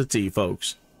non-entity,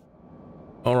 folks.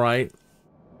 All right?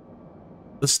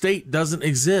 The state doesn't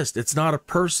exist. It's not a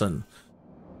person.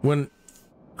 When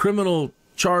criminal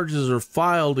charges are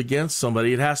filed against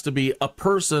somebody, it has to be a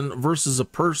person versus a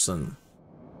person.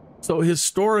 So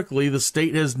historically, the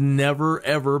state has never,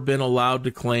 ever been allowed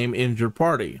to claim injured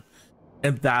party.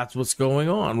 And that's what's going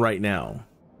on right now.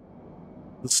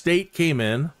 The state came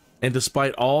in, and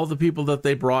despite all the people that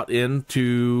they brought in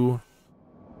to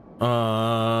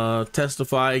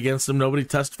testify against him, nobody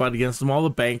testified against him. All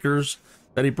the bankers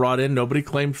that he brought in, nobody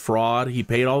claimed fraud. He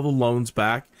paid all the loans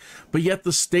back. But yet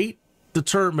the state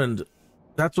determined...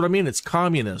 That's what I mean. It's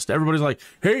communist. Everybody's like,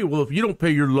 hey, well, if you don't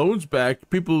pay your loans back,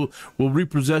 people will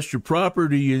repossess your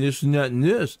property and this and that and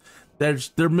this.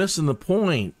 They're missing the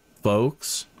point.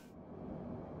 folks.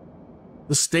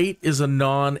 The state is a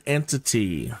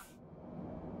non-entity.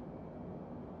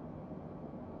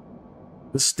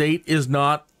 The state is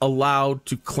not allowed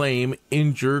to claim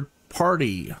injured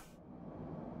party.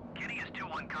 Kinneas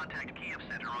 2-1, contact Kiev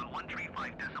Center on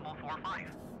 135.45.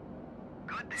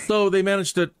 Good day. So they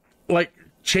managed to, like,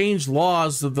 change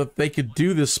laws so that they could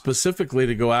do this specifically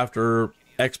to go after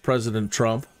ex-President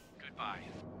Trump. Goodbye.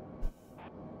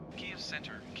 Kiev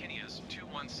Center, Kinneas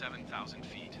 217,000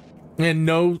 feet. And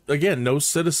no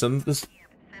citizen. This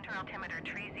Center altimeter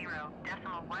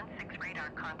 30.16 radar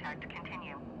contact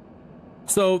continue.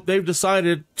 So they've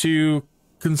decided to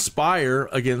conspire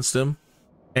against him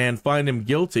and find him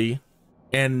guilty,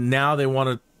 and now they want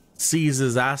to seize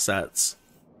his assets.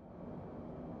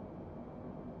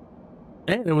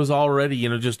 And it was already,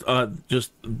 just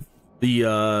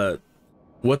the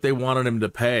what they wanted him to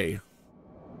pay.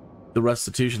 The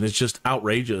restitution is just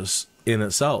outrageous in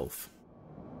itself.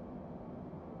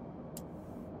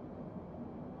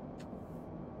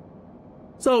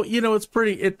 So, it's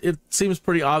pretty, it seems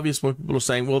pretty obvious when people are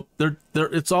saying, well, this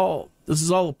is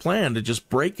all a plan to just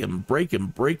break him.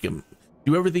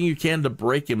 Do everything you can to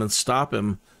break him and stop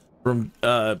him from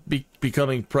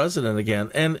becoming president again.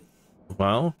 And,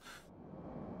 well,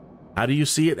 how do you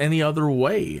see it any other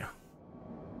way? I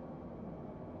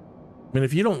mean,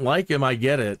 if you don't like him, I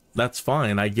get it. That's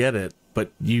fine. I get it.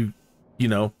 But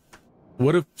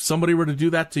what if somebody were to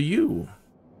do that to you?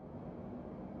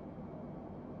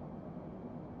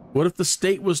 What if the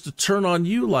state was to turn on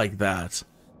you like that?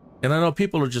 And I know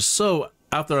people are just so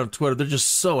out there on Twitter. They're just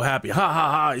so happy. Ha,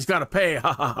 ha, ha. He's got to pay.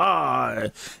 Ha, ha, ha.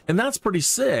 And that's pretty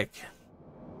sick.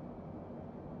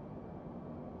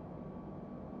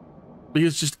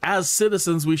 Because just as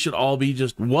citizens, we should all be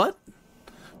just, what?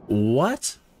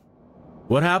 What?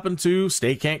 What happened to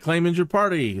state can't claim injured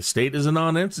party? State is a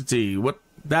non-entity.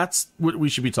 That's what we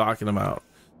should be talking about.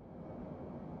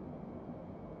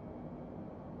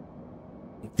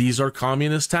 These are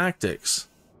communist tactics.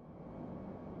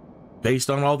 Based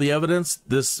on all the evidence,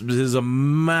 this is a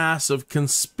massive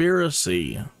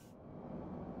conspiracy.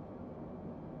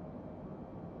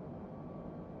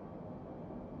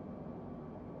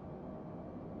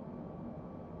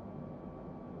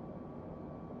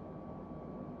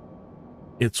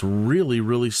 It's really,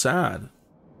 really sad.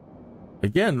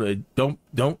 Again,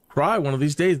 don't cry one of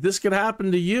these days. This could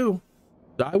happen to you.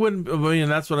 That's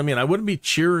what I mean. I wouldn't be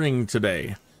cheering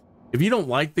today. If you don't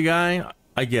like the guy,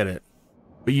 I get it.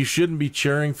 But you shouldn't be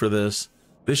cheering for this.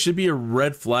 This should be a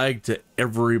red flag to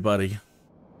everybody.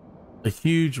 A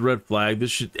huge red flag.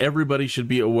 Everybody should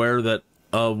be aware that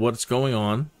of what's going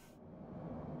on,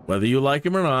 whether you like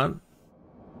him or not.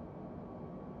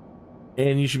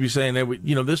 And you should be saying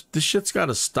that this shit's got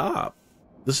to stop.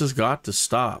 This has got to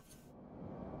stop.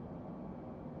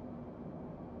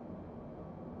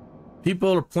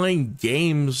 People are playing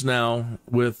games now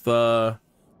with their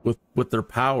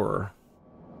power.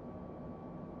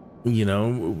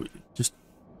 Just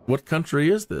what country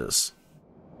is this?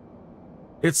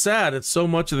 It's sad. It's so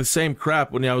much of the same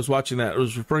crap. When I was watching that, I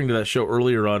was referring to that show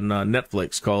earlier on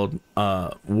Netflix called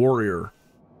Warrior.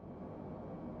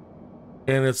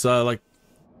 And it's like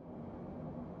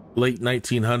late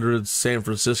 1900s San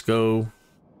Francisco.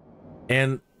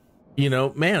 And,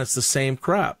 man, it's the same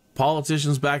crap.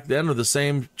 Politicians back then are the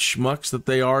same schmucks that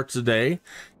they are today.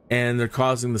 And they're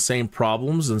causing the same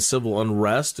problems and civil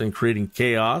unrest and creating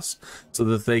chaos so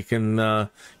that they can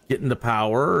get into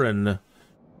power. And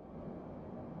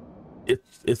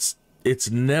it's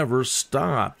never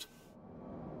stopped.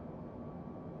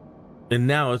 And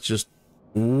now it's just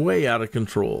way out of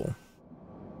control.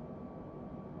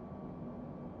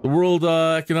 The World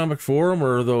Economic Forum,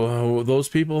 or those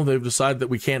people, they've decided that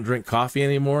we can't drink coffee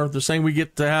anymore. They're saying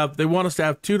they want us to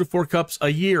have 2 to 4 cups a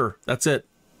year. That's it.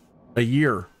 A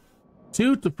year.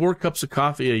 2 to 4 cups of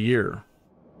coffee a year.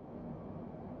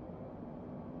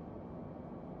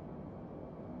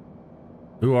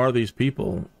 Who are these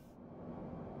people?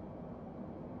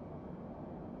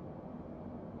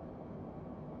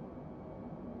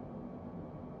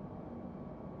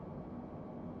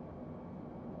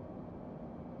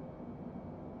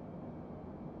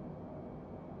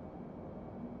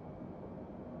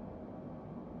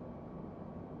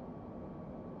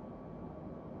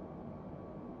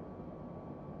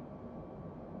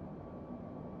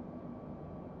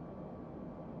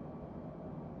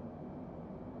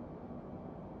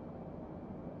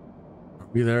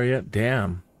 We there yet?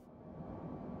 Damn.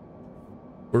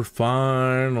 We're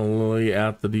finally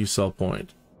at the decel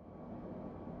point.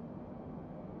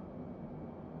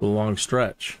 The long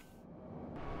stretch.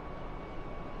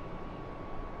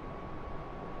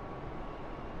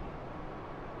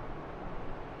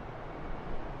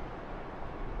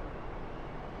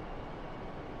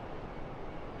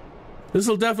 This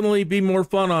will definitely be more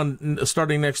fun on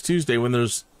starting next Tuesday when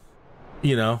there's,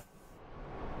 50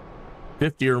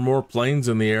 or more planes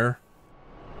in the air.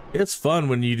 It's fun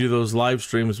when you do those live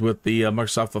streams with the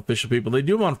Microsoft official people. They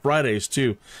do them on Fridays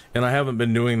too, and I haven't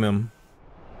been doing them.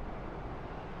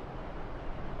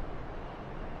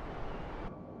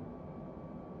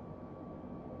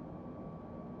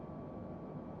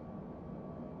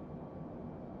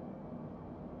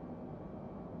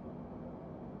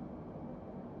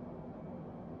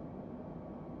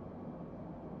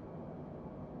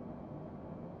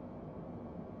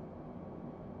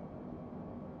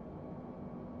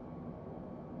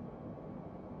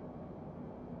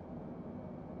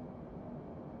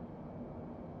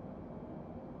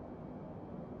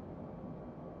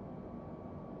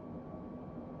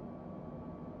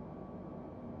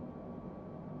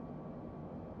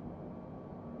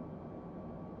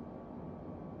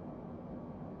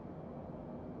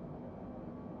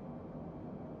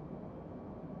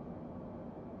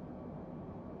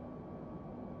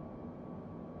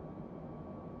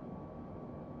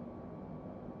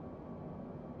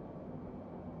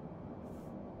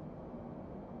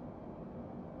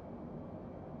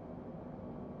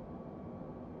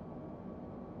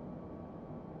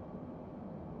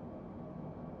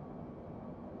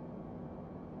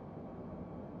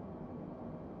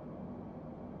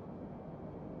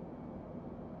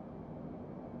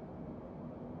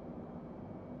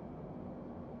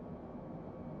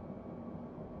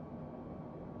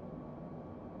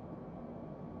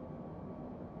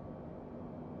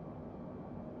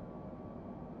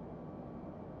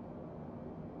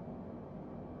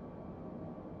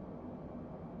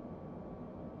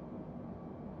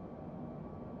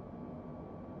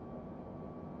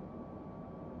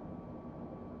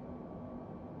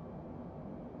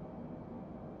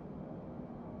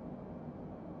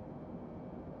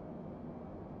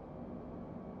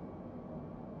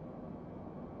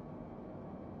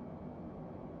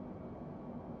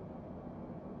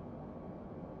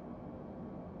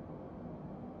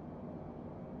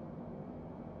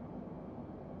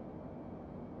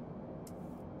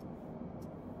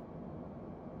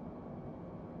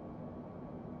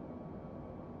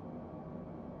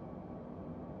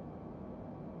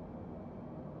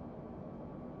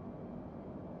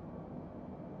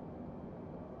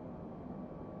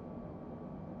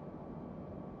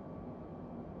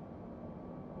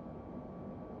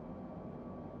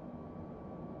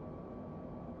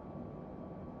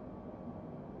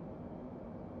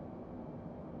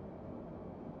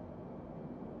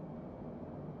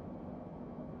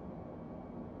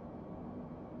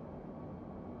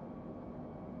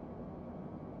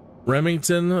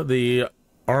 Remington, the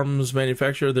arms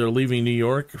manufacturer, they're leaving New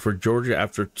York for Georgia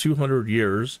after 200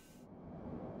 years.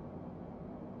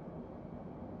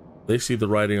 They see the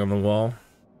writing on the wall.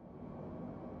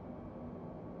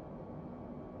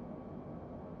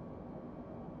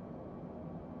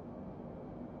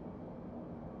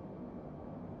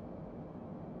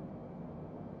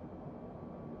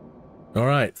 All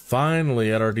right,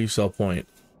 finally at our decel point.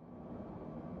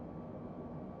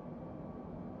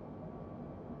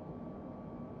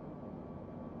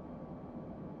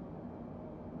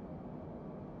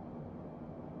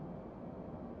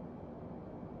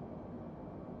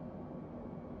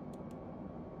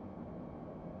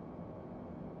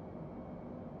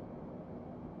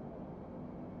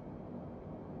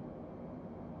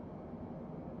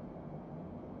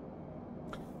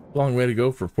 Long way to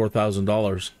go for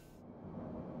 $4,000.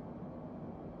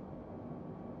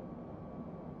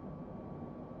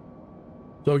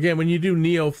 So again, when you do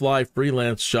Neofly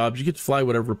freelance jobs, you get to fly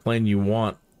whatever plane you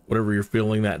want, whatever you're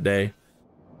feeling that day.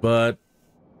 But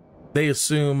they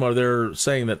assume, or they're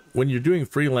saying that when you're doing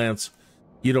freelance,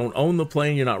 you don't own the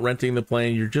plane, you're not renting the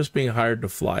plane, you're just being hired to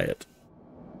fly it.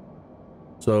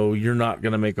 So you're not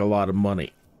going to make a lot of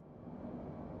money.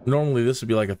 Normally this would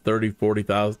be like a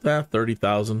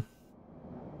 $30,000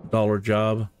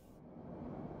 job.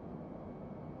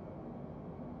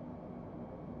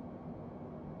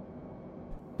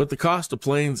 But the cost of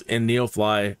planes in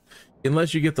Neofly,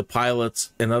 unless you get the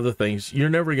pilots and other things, you're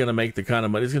never going to make the kind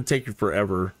of money. It's going to take you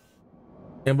forever.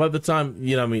 And by the time,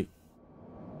 you'll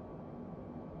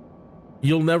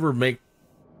never make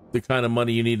the kind of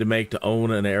money you need to make to own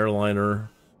an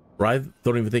airliner. Or I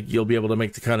don't even think you'll be able to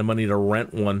make the kind of money to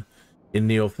rent one in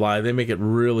Neofly. They make it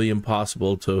really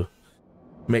impossible to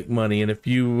make money. And if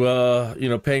you,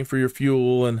 paying for your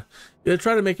fuel and they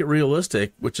try to make it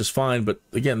realistic, which is fine. But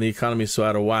again, the economy is so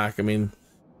out of whack. I mean,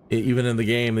 even in the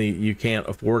game, you can't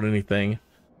afford anything.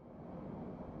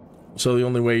 So the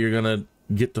only way you're going to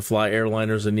get to fly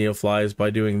airliners and Neofly is by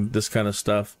doing this kind of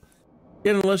stuff.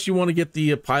 And unless you want to get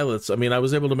the pilots. I mean, I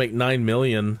was able to make 9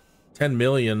 million, 10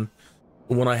 million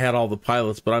when I had all the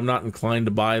pilots, but I'm not inclined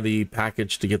to buy the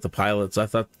package to get the pilots. I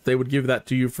thought they would give that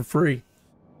to you for free.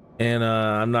 And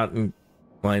I'm not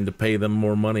inclined to pay them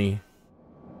more money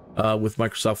with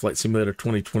Microsoft Flight Simulator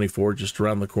 2024 just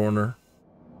around the corner.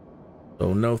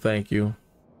 So no thank you.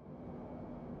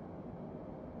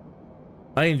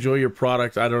 I enjoy your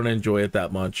product. I don't enjoy it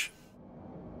that much.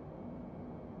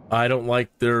 I don't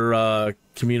like their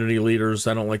community leaders.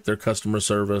 I don't like their customer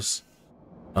service.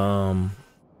 So,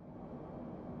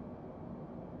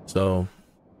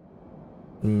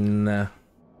 nah.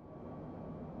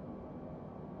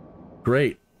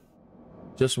 Great.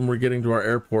 Just when we're getting to our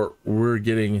airport, we're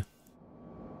getting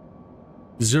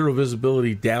zero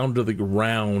visibility down to the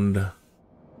ground.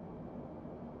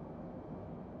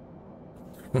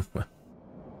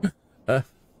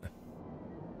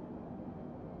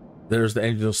 There's the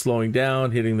engine slowing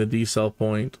down, hitting the decel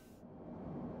point.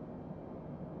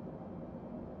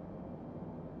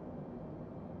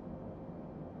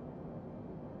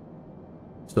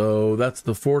 So that's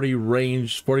the 40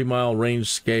 mile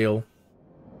range scale.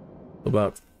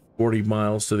 About 40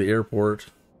 miles to the airport.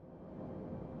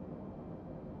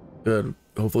 Good.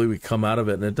 Hopefully we come out of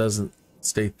it and it doesn't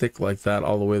stay thick like that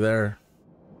all the way there.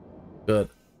 Good.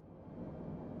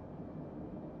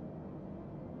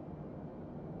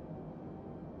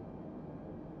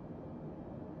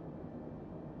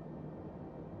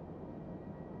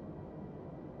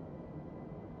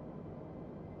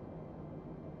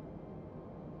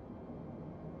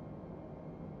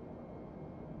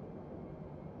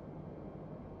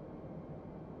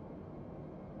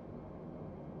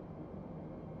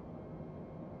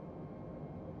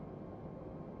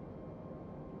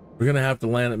 We're going to have to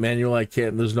land it manual. I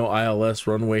can't. There's no ILS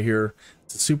runway here.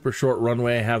 It's a super short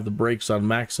runway. I have the brakes on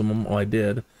maximum. Oh, I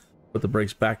did. Put the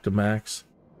brakes back to max.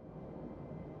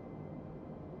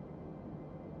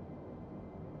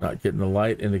 Not getting the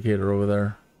light indicator over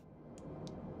there.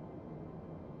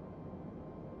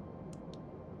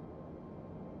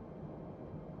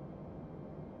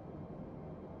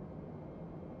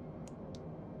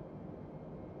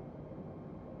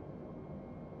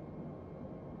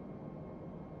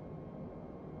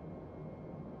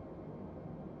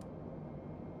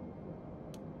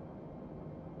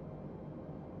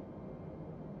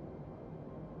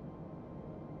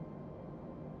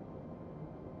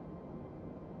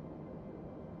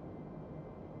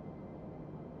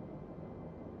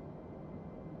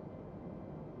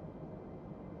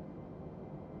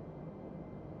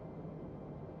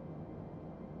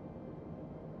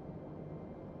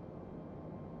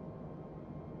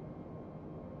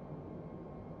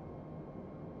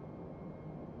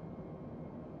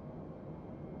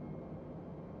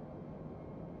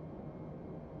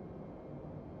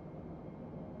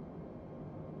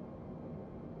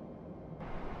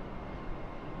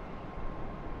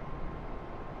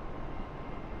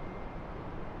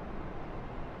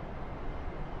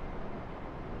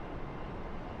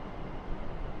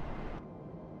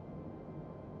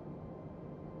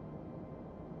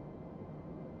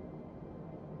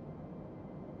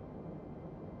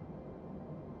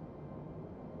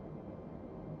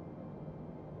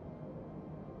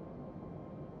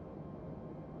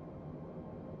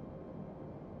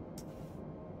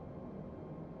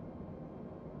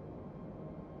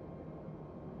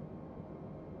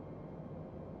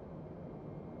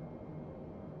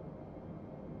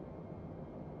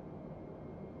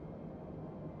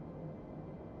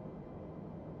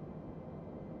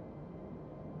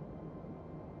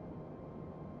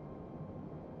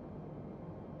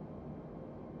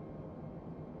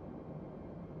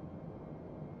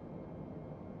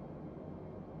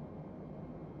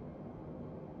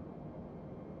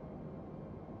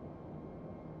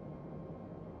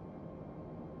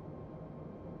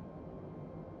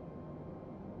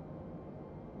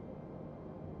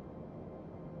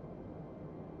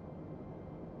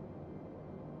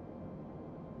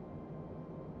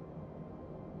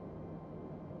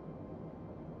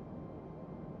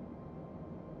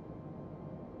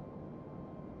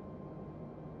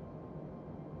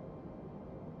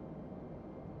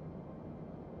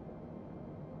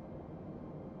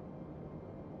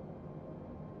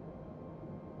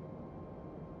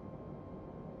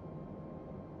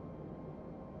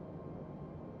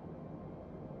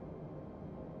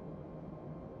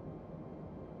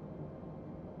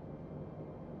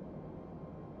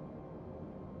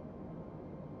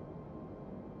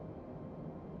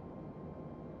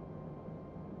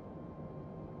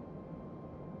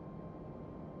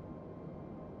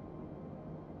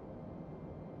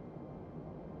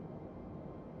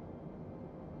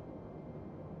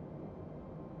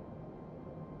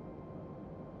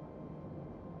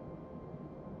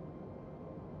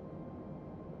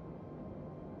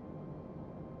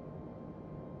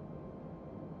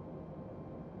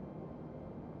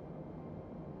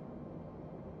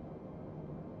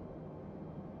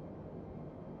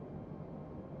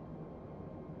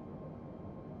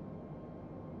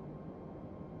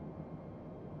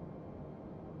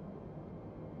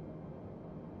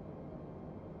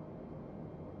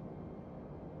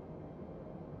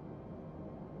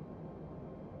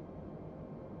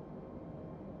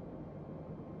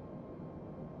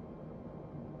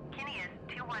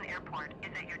 Taiwan Airport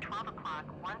is at your 12 o'clock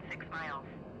 16 miles.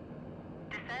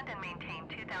 Descend and maintain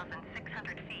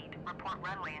 2,600 feet. Report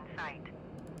runway in sight.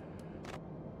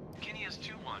 Kinneas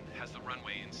 2-1 has the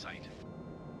runway in sight.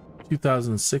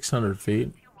 2,600 feet.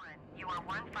 2-1, you are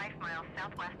 15 miles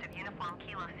southwest of Uniform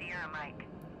Kilo Sierra Mike.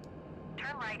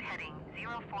 Turn right heading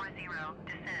 040,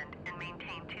 descend and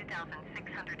maintain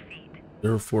 2,600 feet.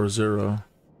 040.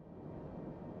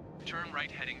 Turn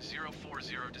right heading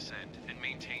 040, descend and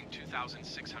maintain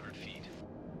 2,600 feet.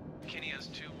 Kinneas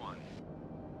 2-1.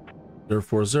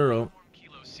 040.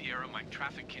 Kilo Sierra Mike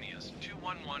traffic Kinneas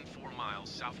 2114 miles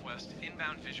southwest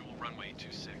inbound visual runway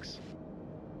 26.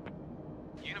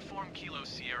 Uniform Kilo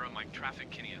Sierra Mike traffic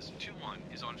Kinneas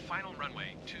 2-1 is on final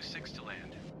runway 26 to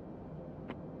land.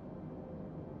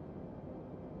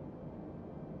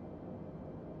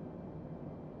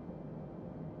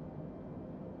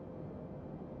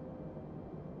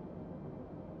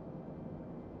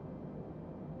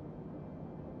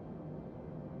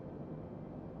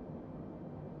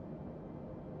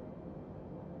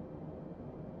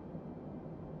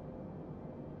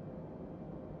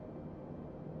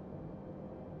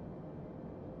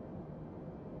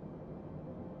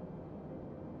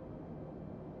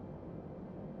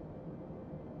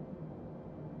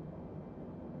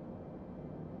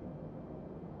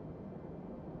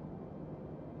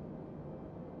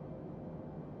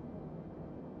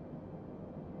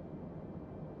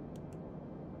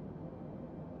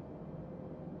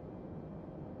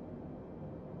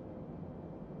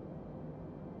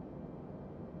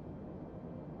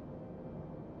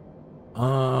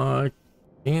 I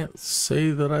can't say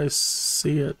that I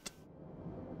see it.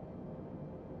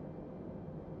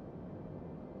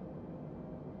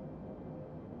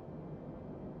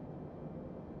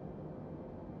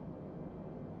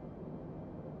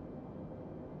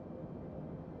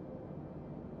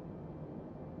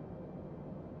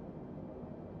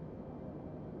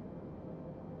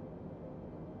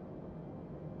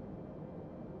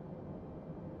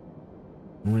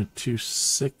 Only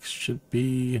 26 should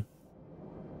be.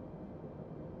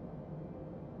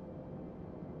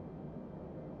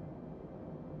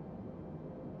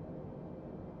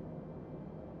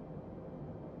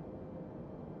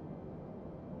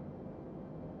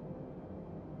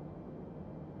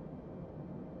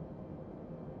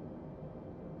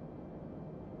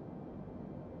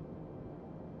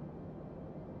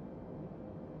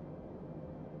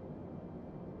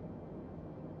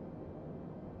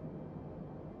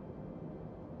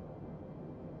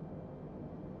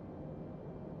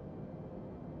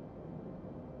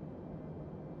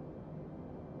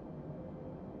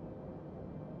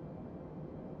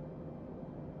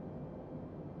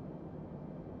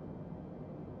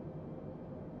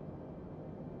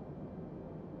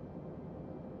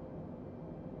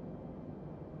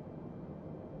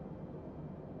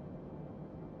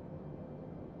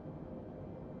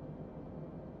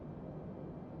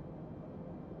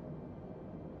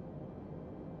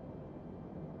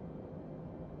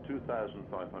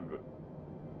 $2,500.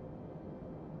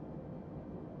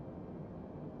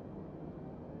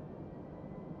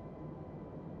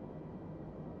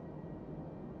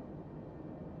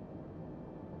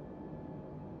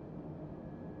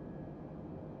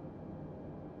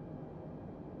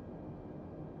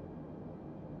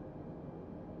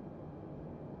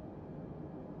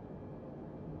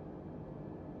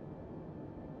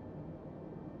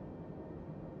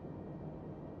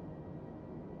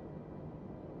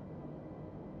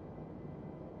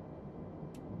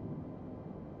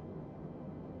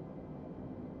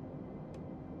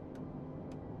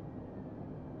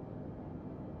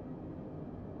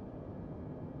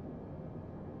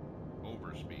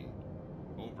 Overspeed.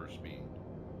 Overspeed.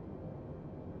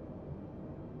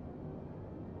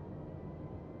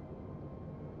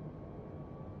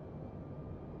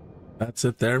 That's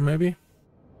it there, maybe?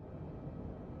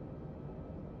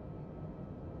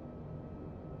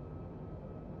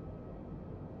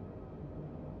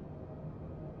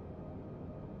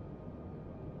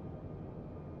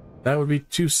 That would be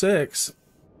 2.6.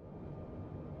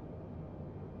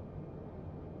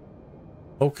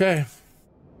 Okay.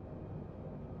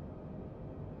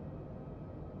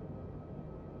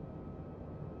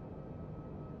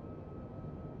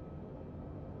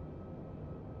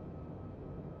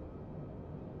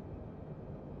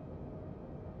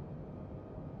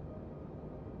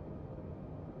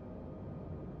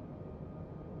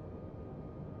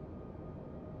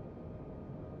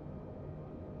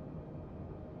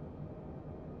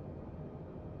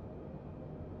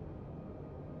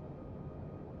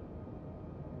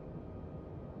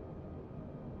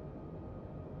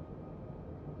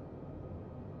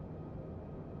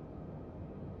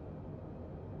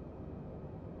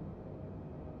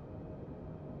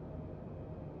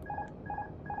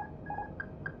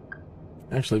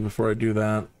 Actually, before I do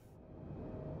that,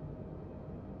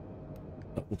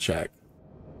 double check.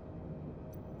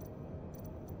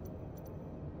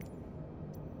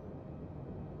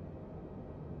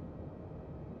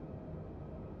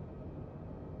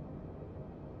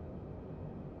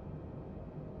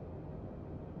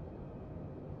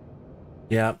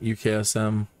 Yeah,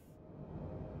 UKSM.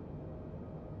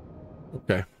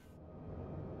 Okay.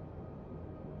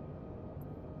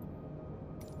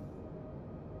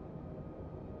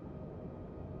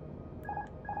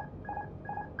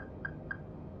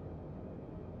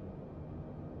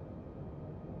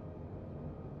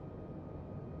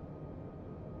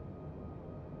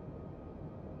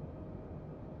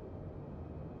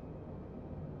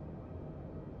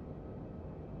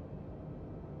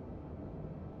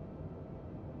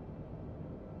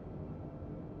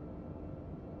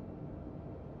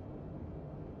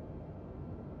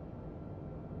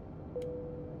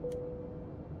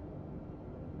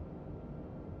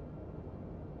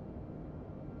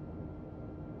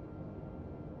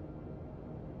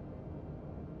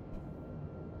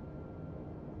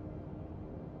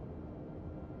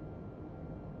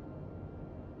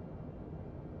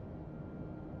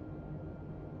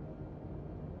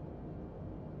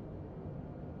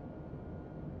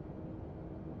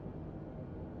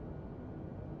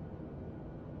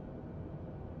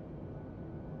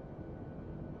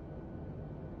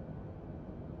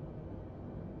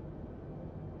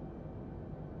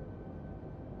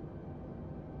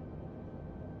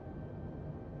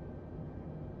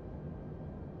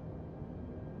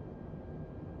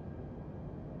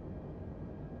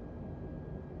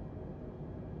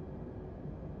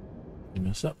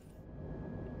 Mess up.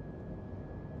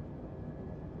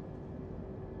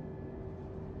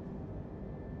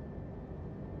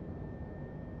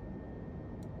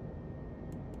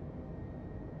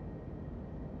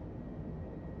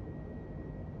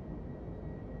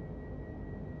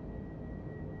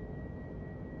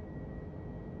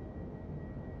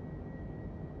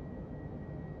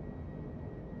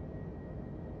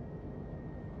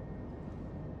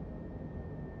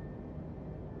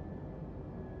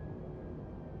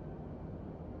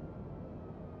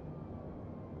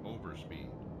 Overspeed,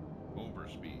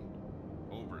 overspeed,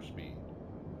 overspeed,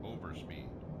 overspeed,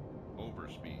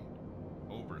 overspeed,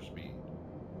 overspeed,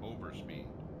 overspeed, overspeed,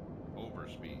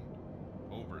 overspeed,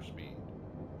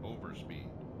 overspeed,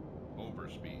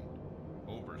 overspeed,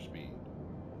 overspeed,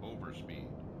 overspeed,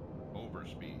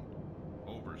 overspeed,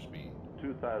 overspeed,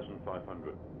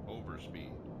 2,500.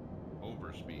 Overspeed,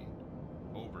 overspeed,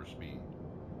 overspeed.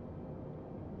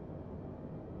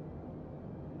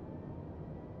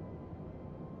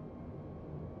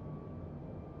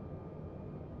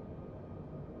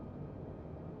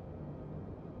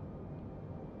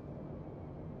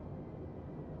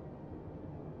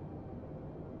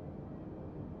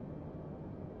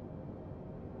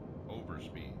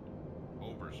 Overspeed,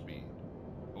 overspeed,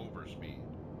 overspeed,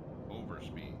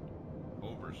 overspeed,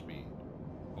 overspeed,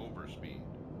 overspeed,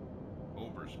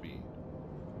 overspeed.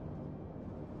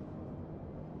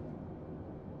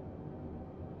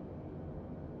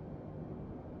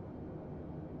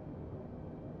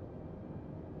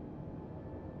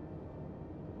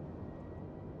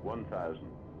 One thousand.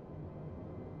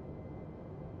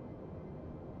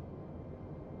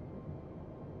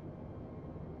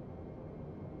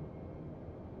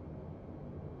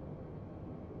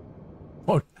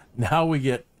 Oh, now we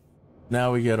get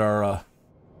our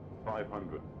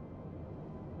 500.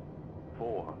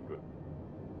 400.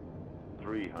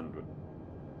 300.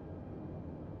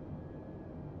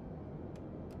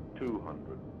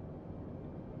 200.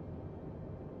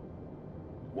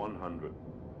 100.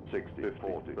 60,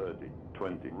 40, 30,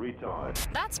 20,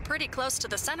 retard. That's pretty close to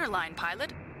the center line,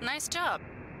 pilot. Nice job.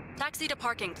 Taxi to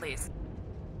parking, please.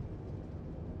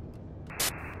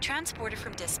 Transporter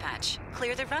from dispatch.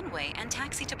 Clear the runway and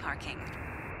taxi to parking.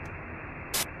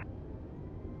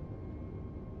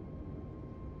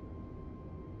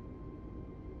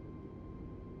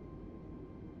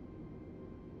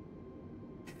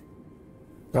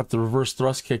 got the reverse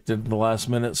thrust kicked in the last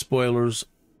minute. Spoilers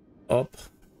up.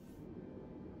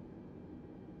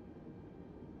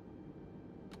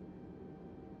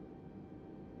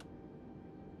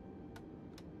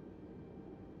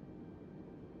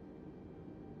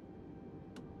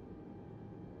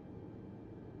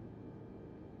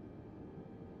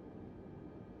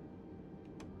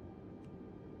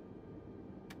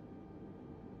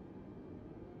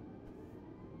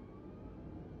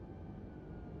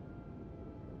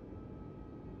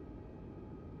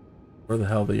 Where the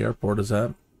hell the airport is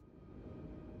at?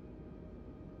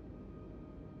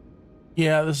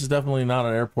 Yeah, this is definitely not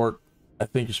an airport I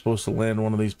think you're supposed to land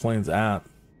one of these planes at.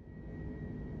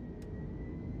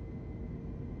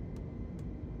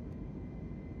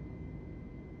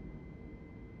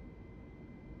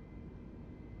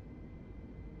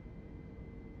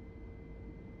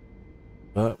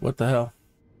 But what the hell?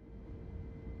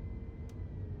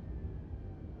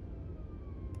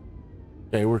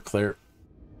 Okay, we're clear.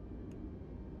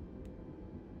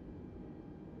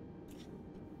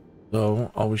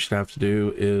 So all we should have to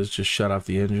do is just shut off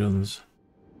the engines.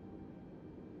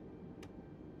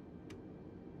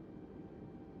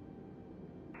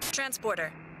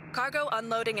 Transporter. Cargo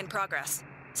unloading in progress.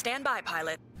 Stand by,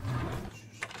 pilot.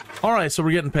 All right, so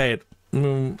we're getting paid.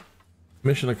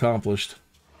 Mission accomplished.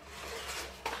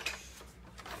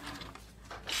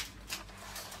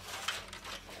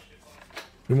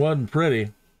 It wasn't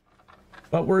pretty,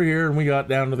 but we're here and we got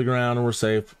down to the ground and we're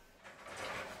safe.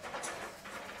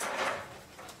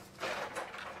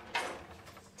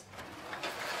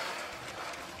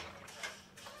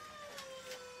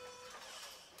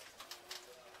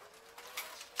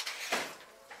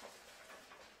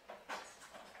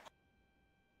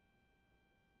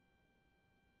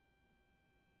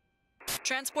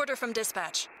 Transporter from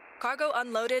dispatch. Cargo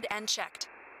unloaded and checked.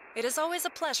 It is always a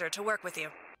pleasure to work with you.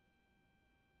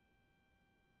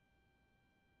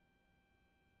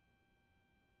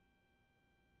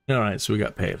 All right, so we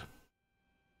got paid.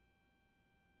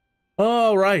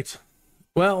 All right.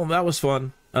 Well, that was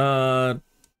fun. Again,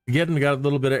 we got a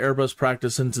little bit of Airbus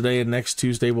practice in today, and next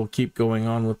Tuesday we'll keep going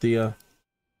on with the,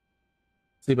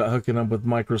 see about hooking up with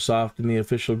Microsoft and the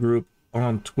official group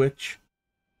on Twitch.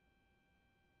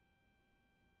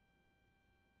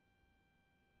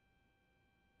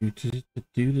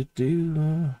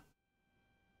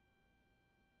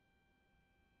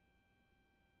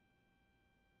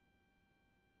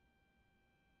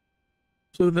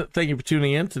 So thank you for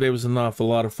tuning in. Today was an awful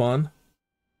lot of fun.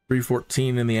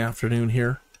 3:14 in the afternoon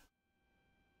here.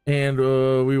 And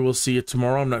we will see you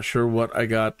tomorrow. I'm not sure what I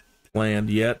got planned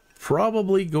yet.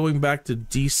 Probably going back to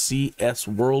DCS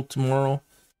World tomorrow.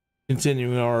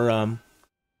 Continuing our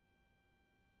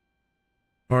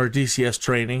DCS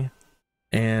training.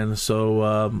 And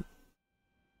so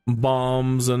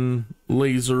bombs and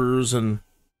lasers and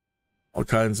all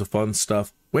kinds of fun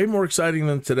stuff. Way more exciting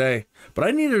than today. But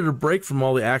I needed a break from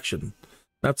all the action.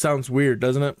 That sounds weird,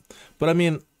 doesn't it? But I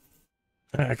mean,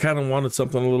 I kind of wanted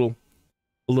something a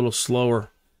little slower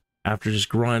after just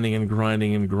grinding and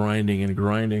grinding and grinding and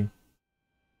grinding.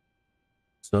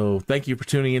 So thank you for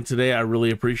tuning in today. I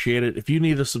really appreciate it. If you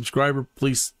need a subscriber,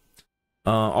 please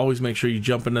always make sure you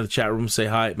jump into the chat room and say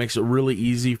hi. It makes it really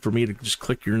easy for me to just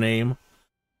click your name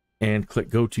and click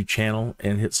go to channel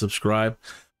and hit subscribe.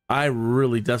 I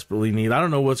really desperately need, I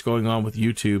don't know what's going on with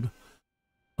YouTube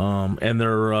and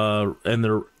their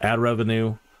ad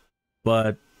revenue,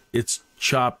 but it's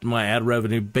chopped my ad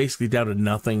revenue basically down to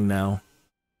nothing now.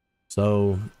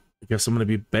 So I guess I'm going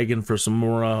to be begging for some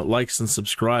more likes and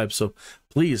subscribe. So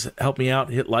please help me out,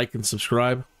 hit like and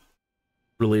subscribe.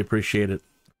 Really appreciate it.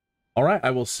 All right,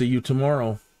 I will see you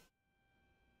tomorrow.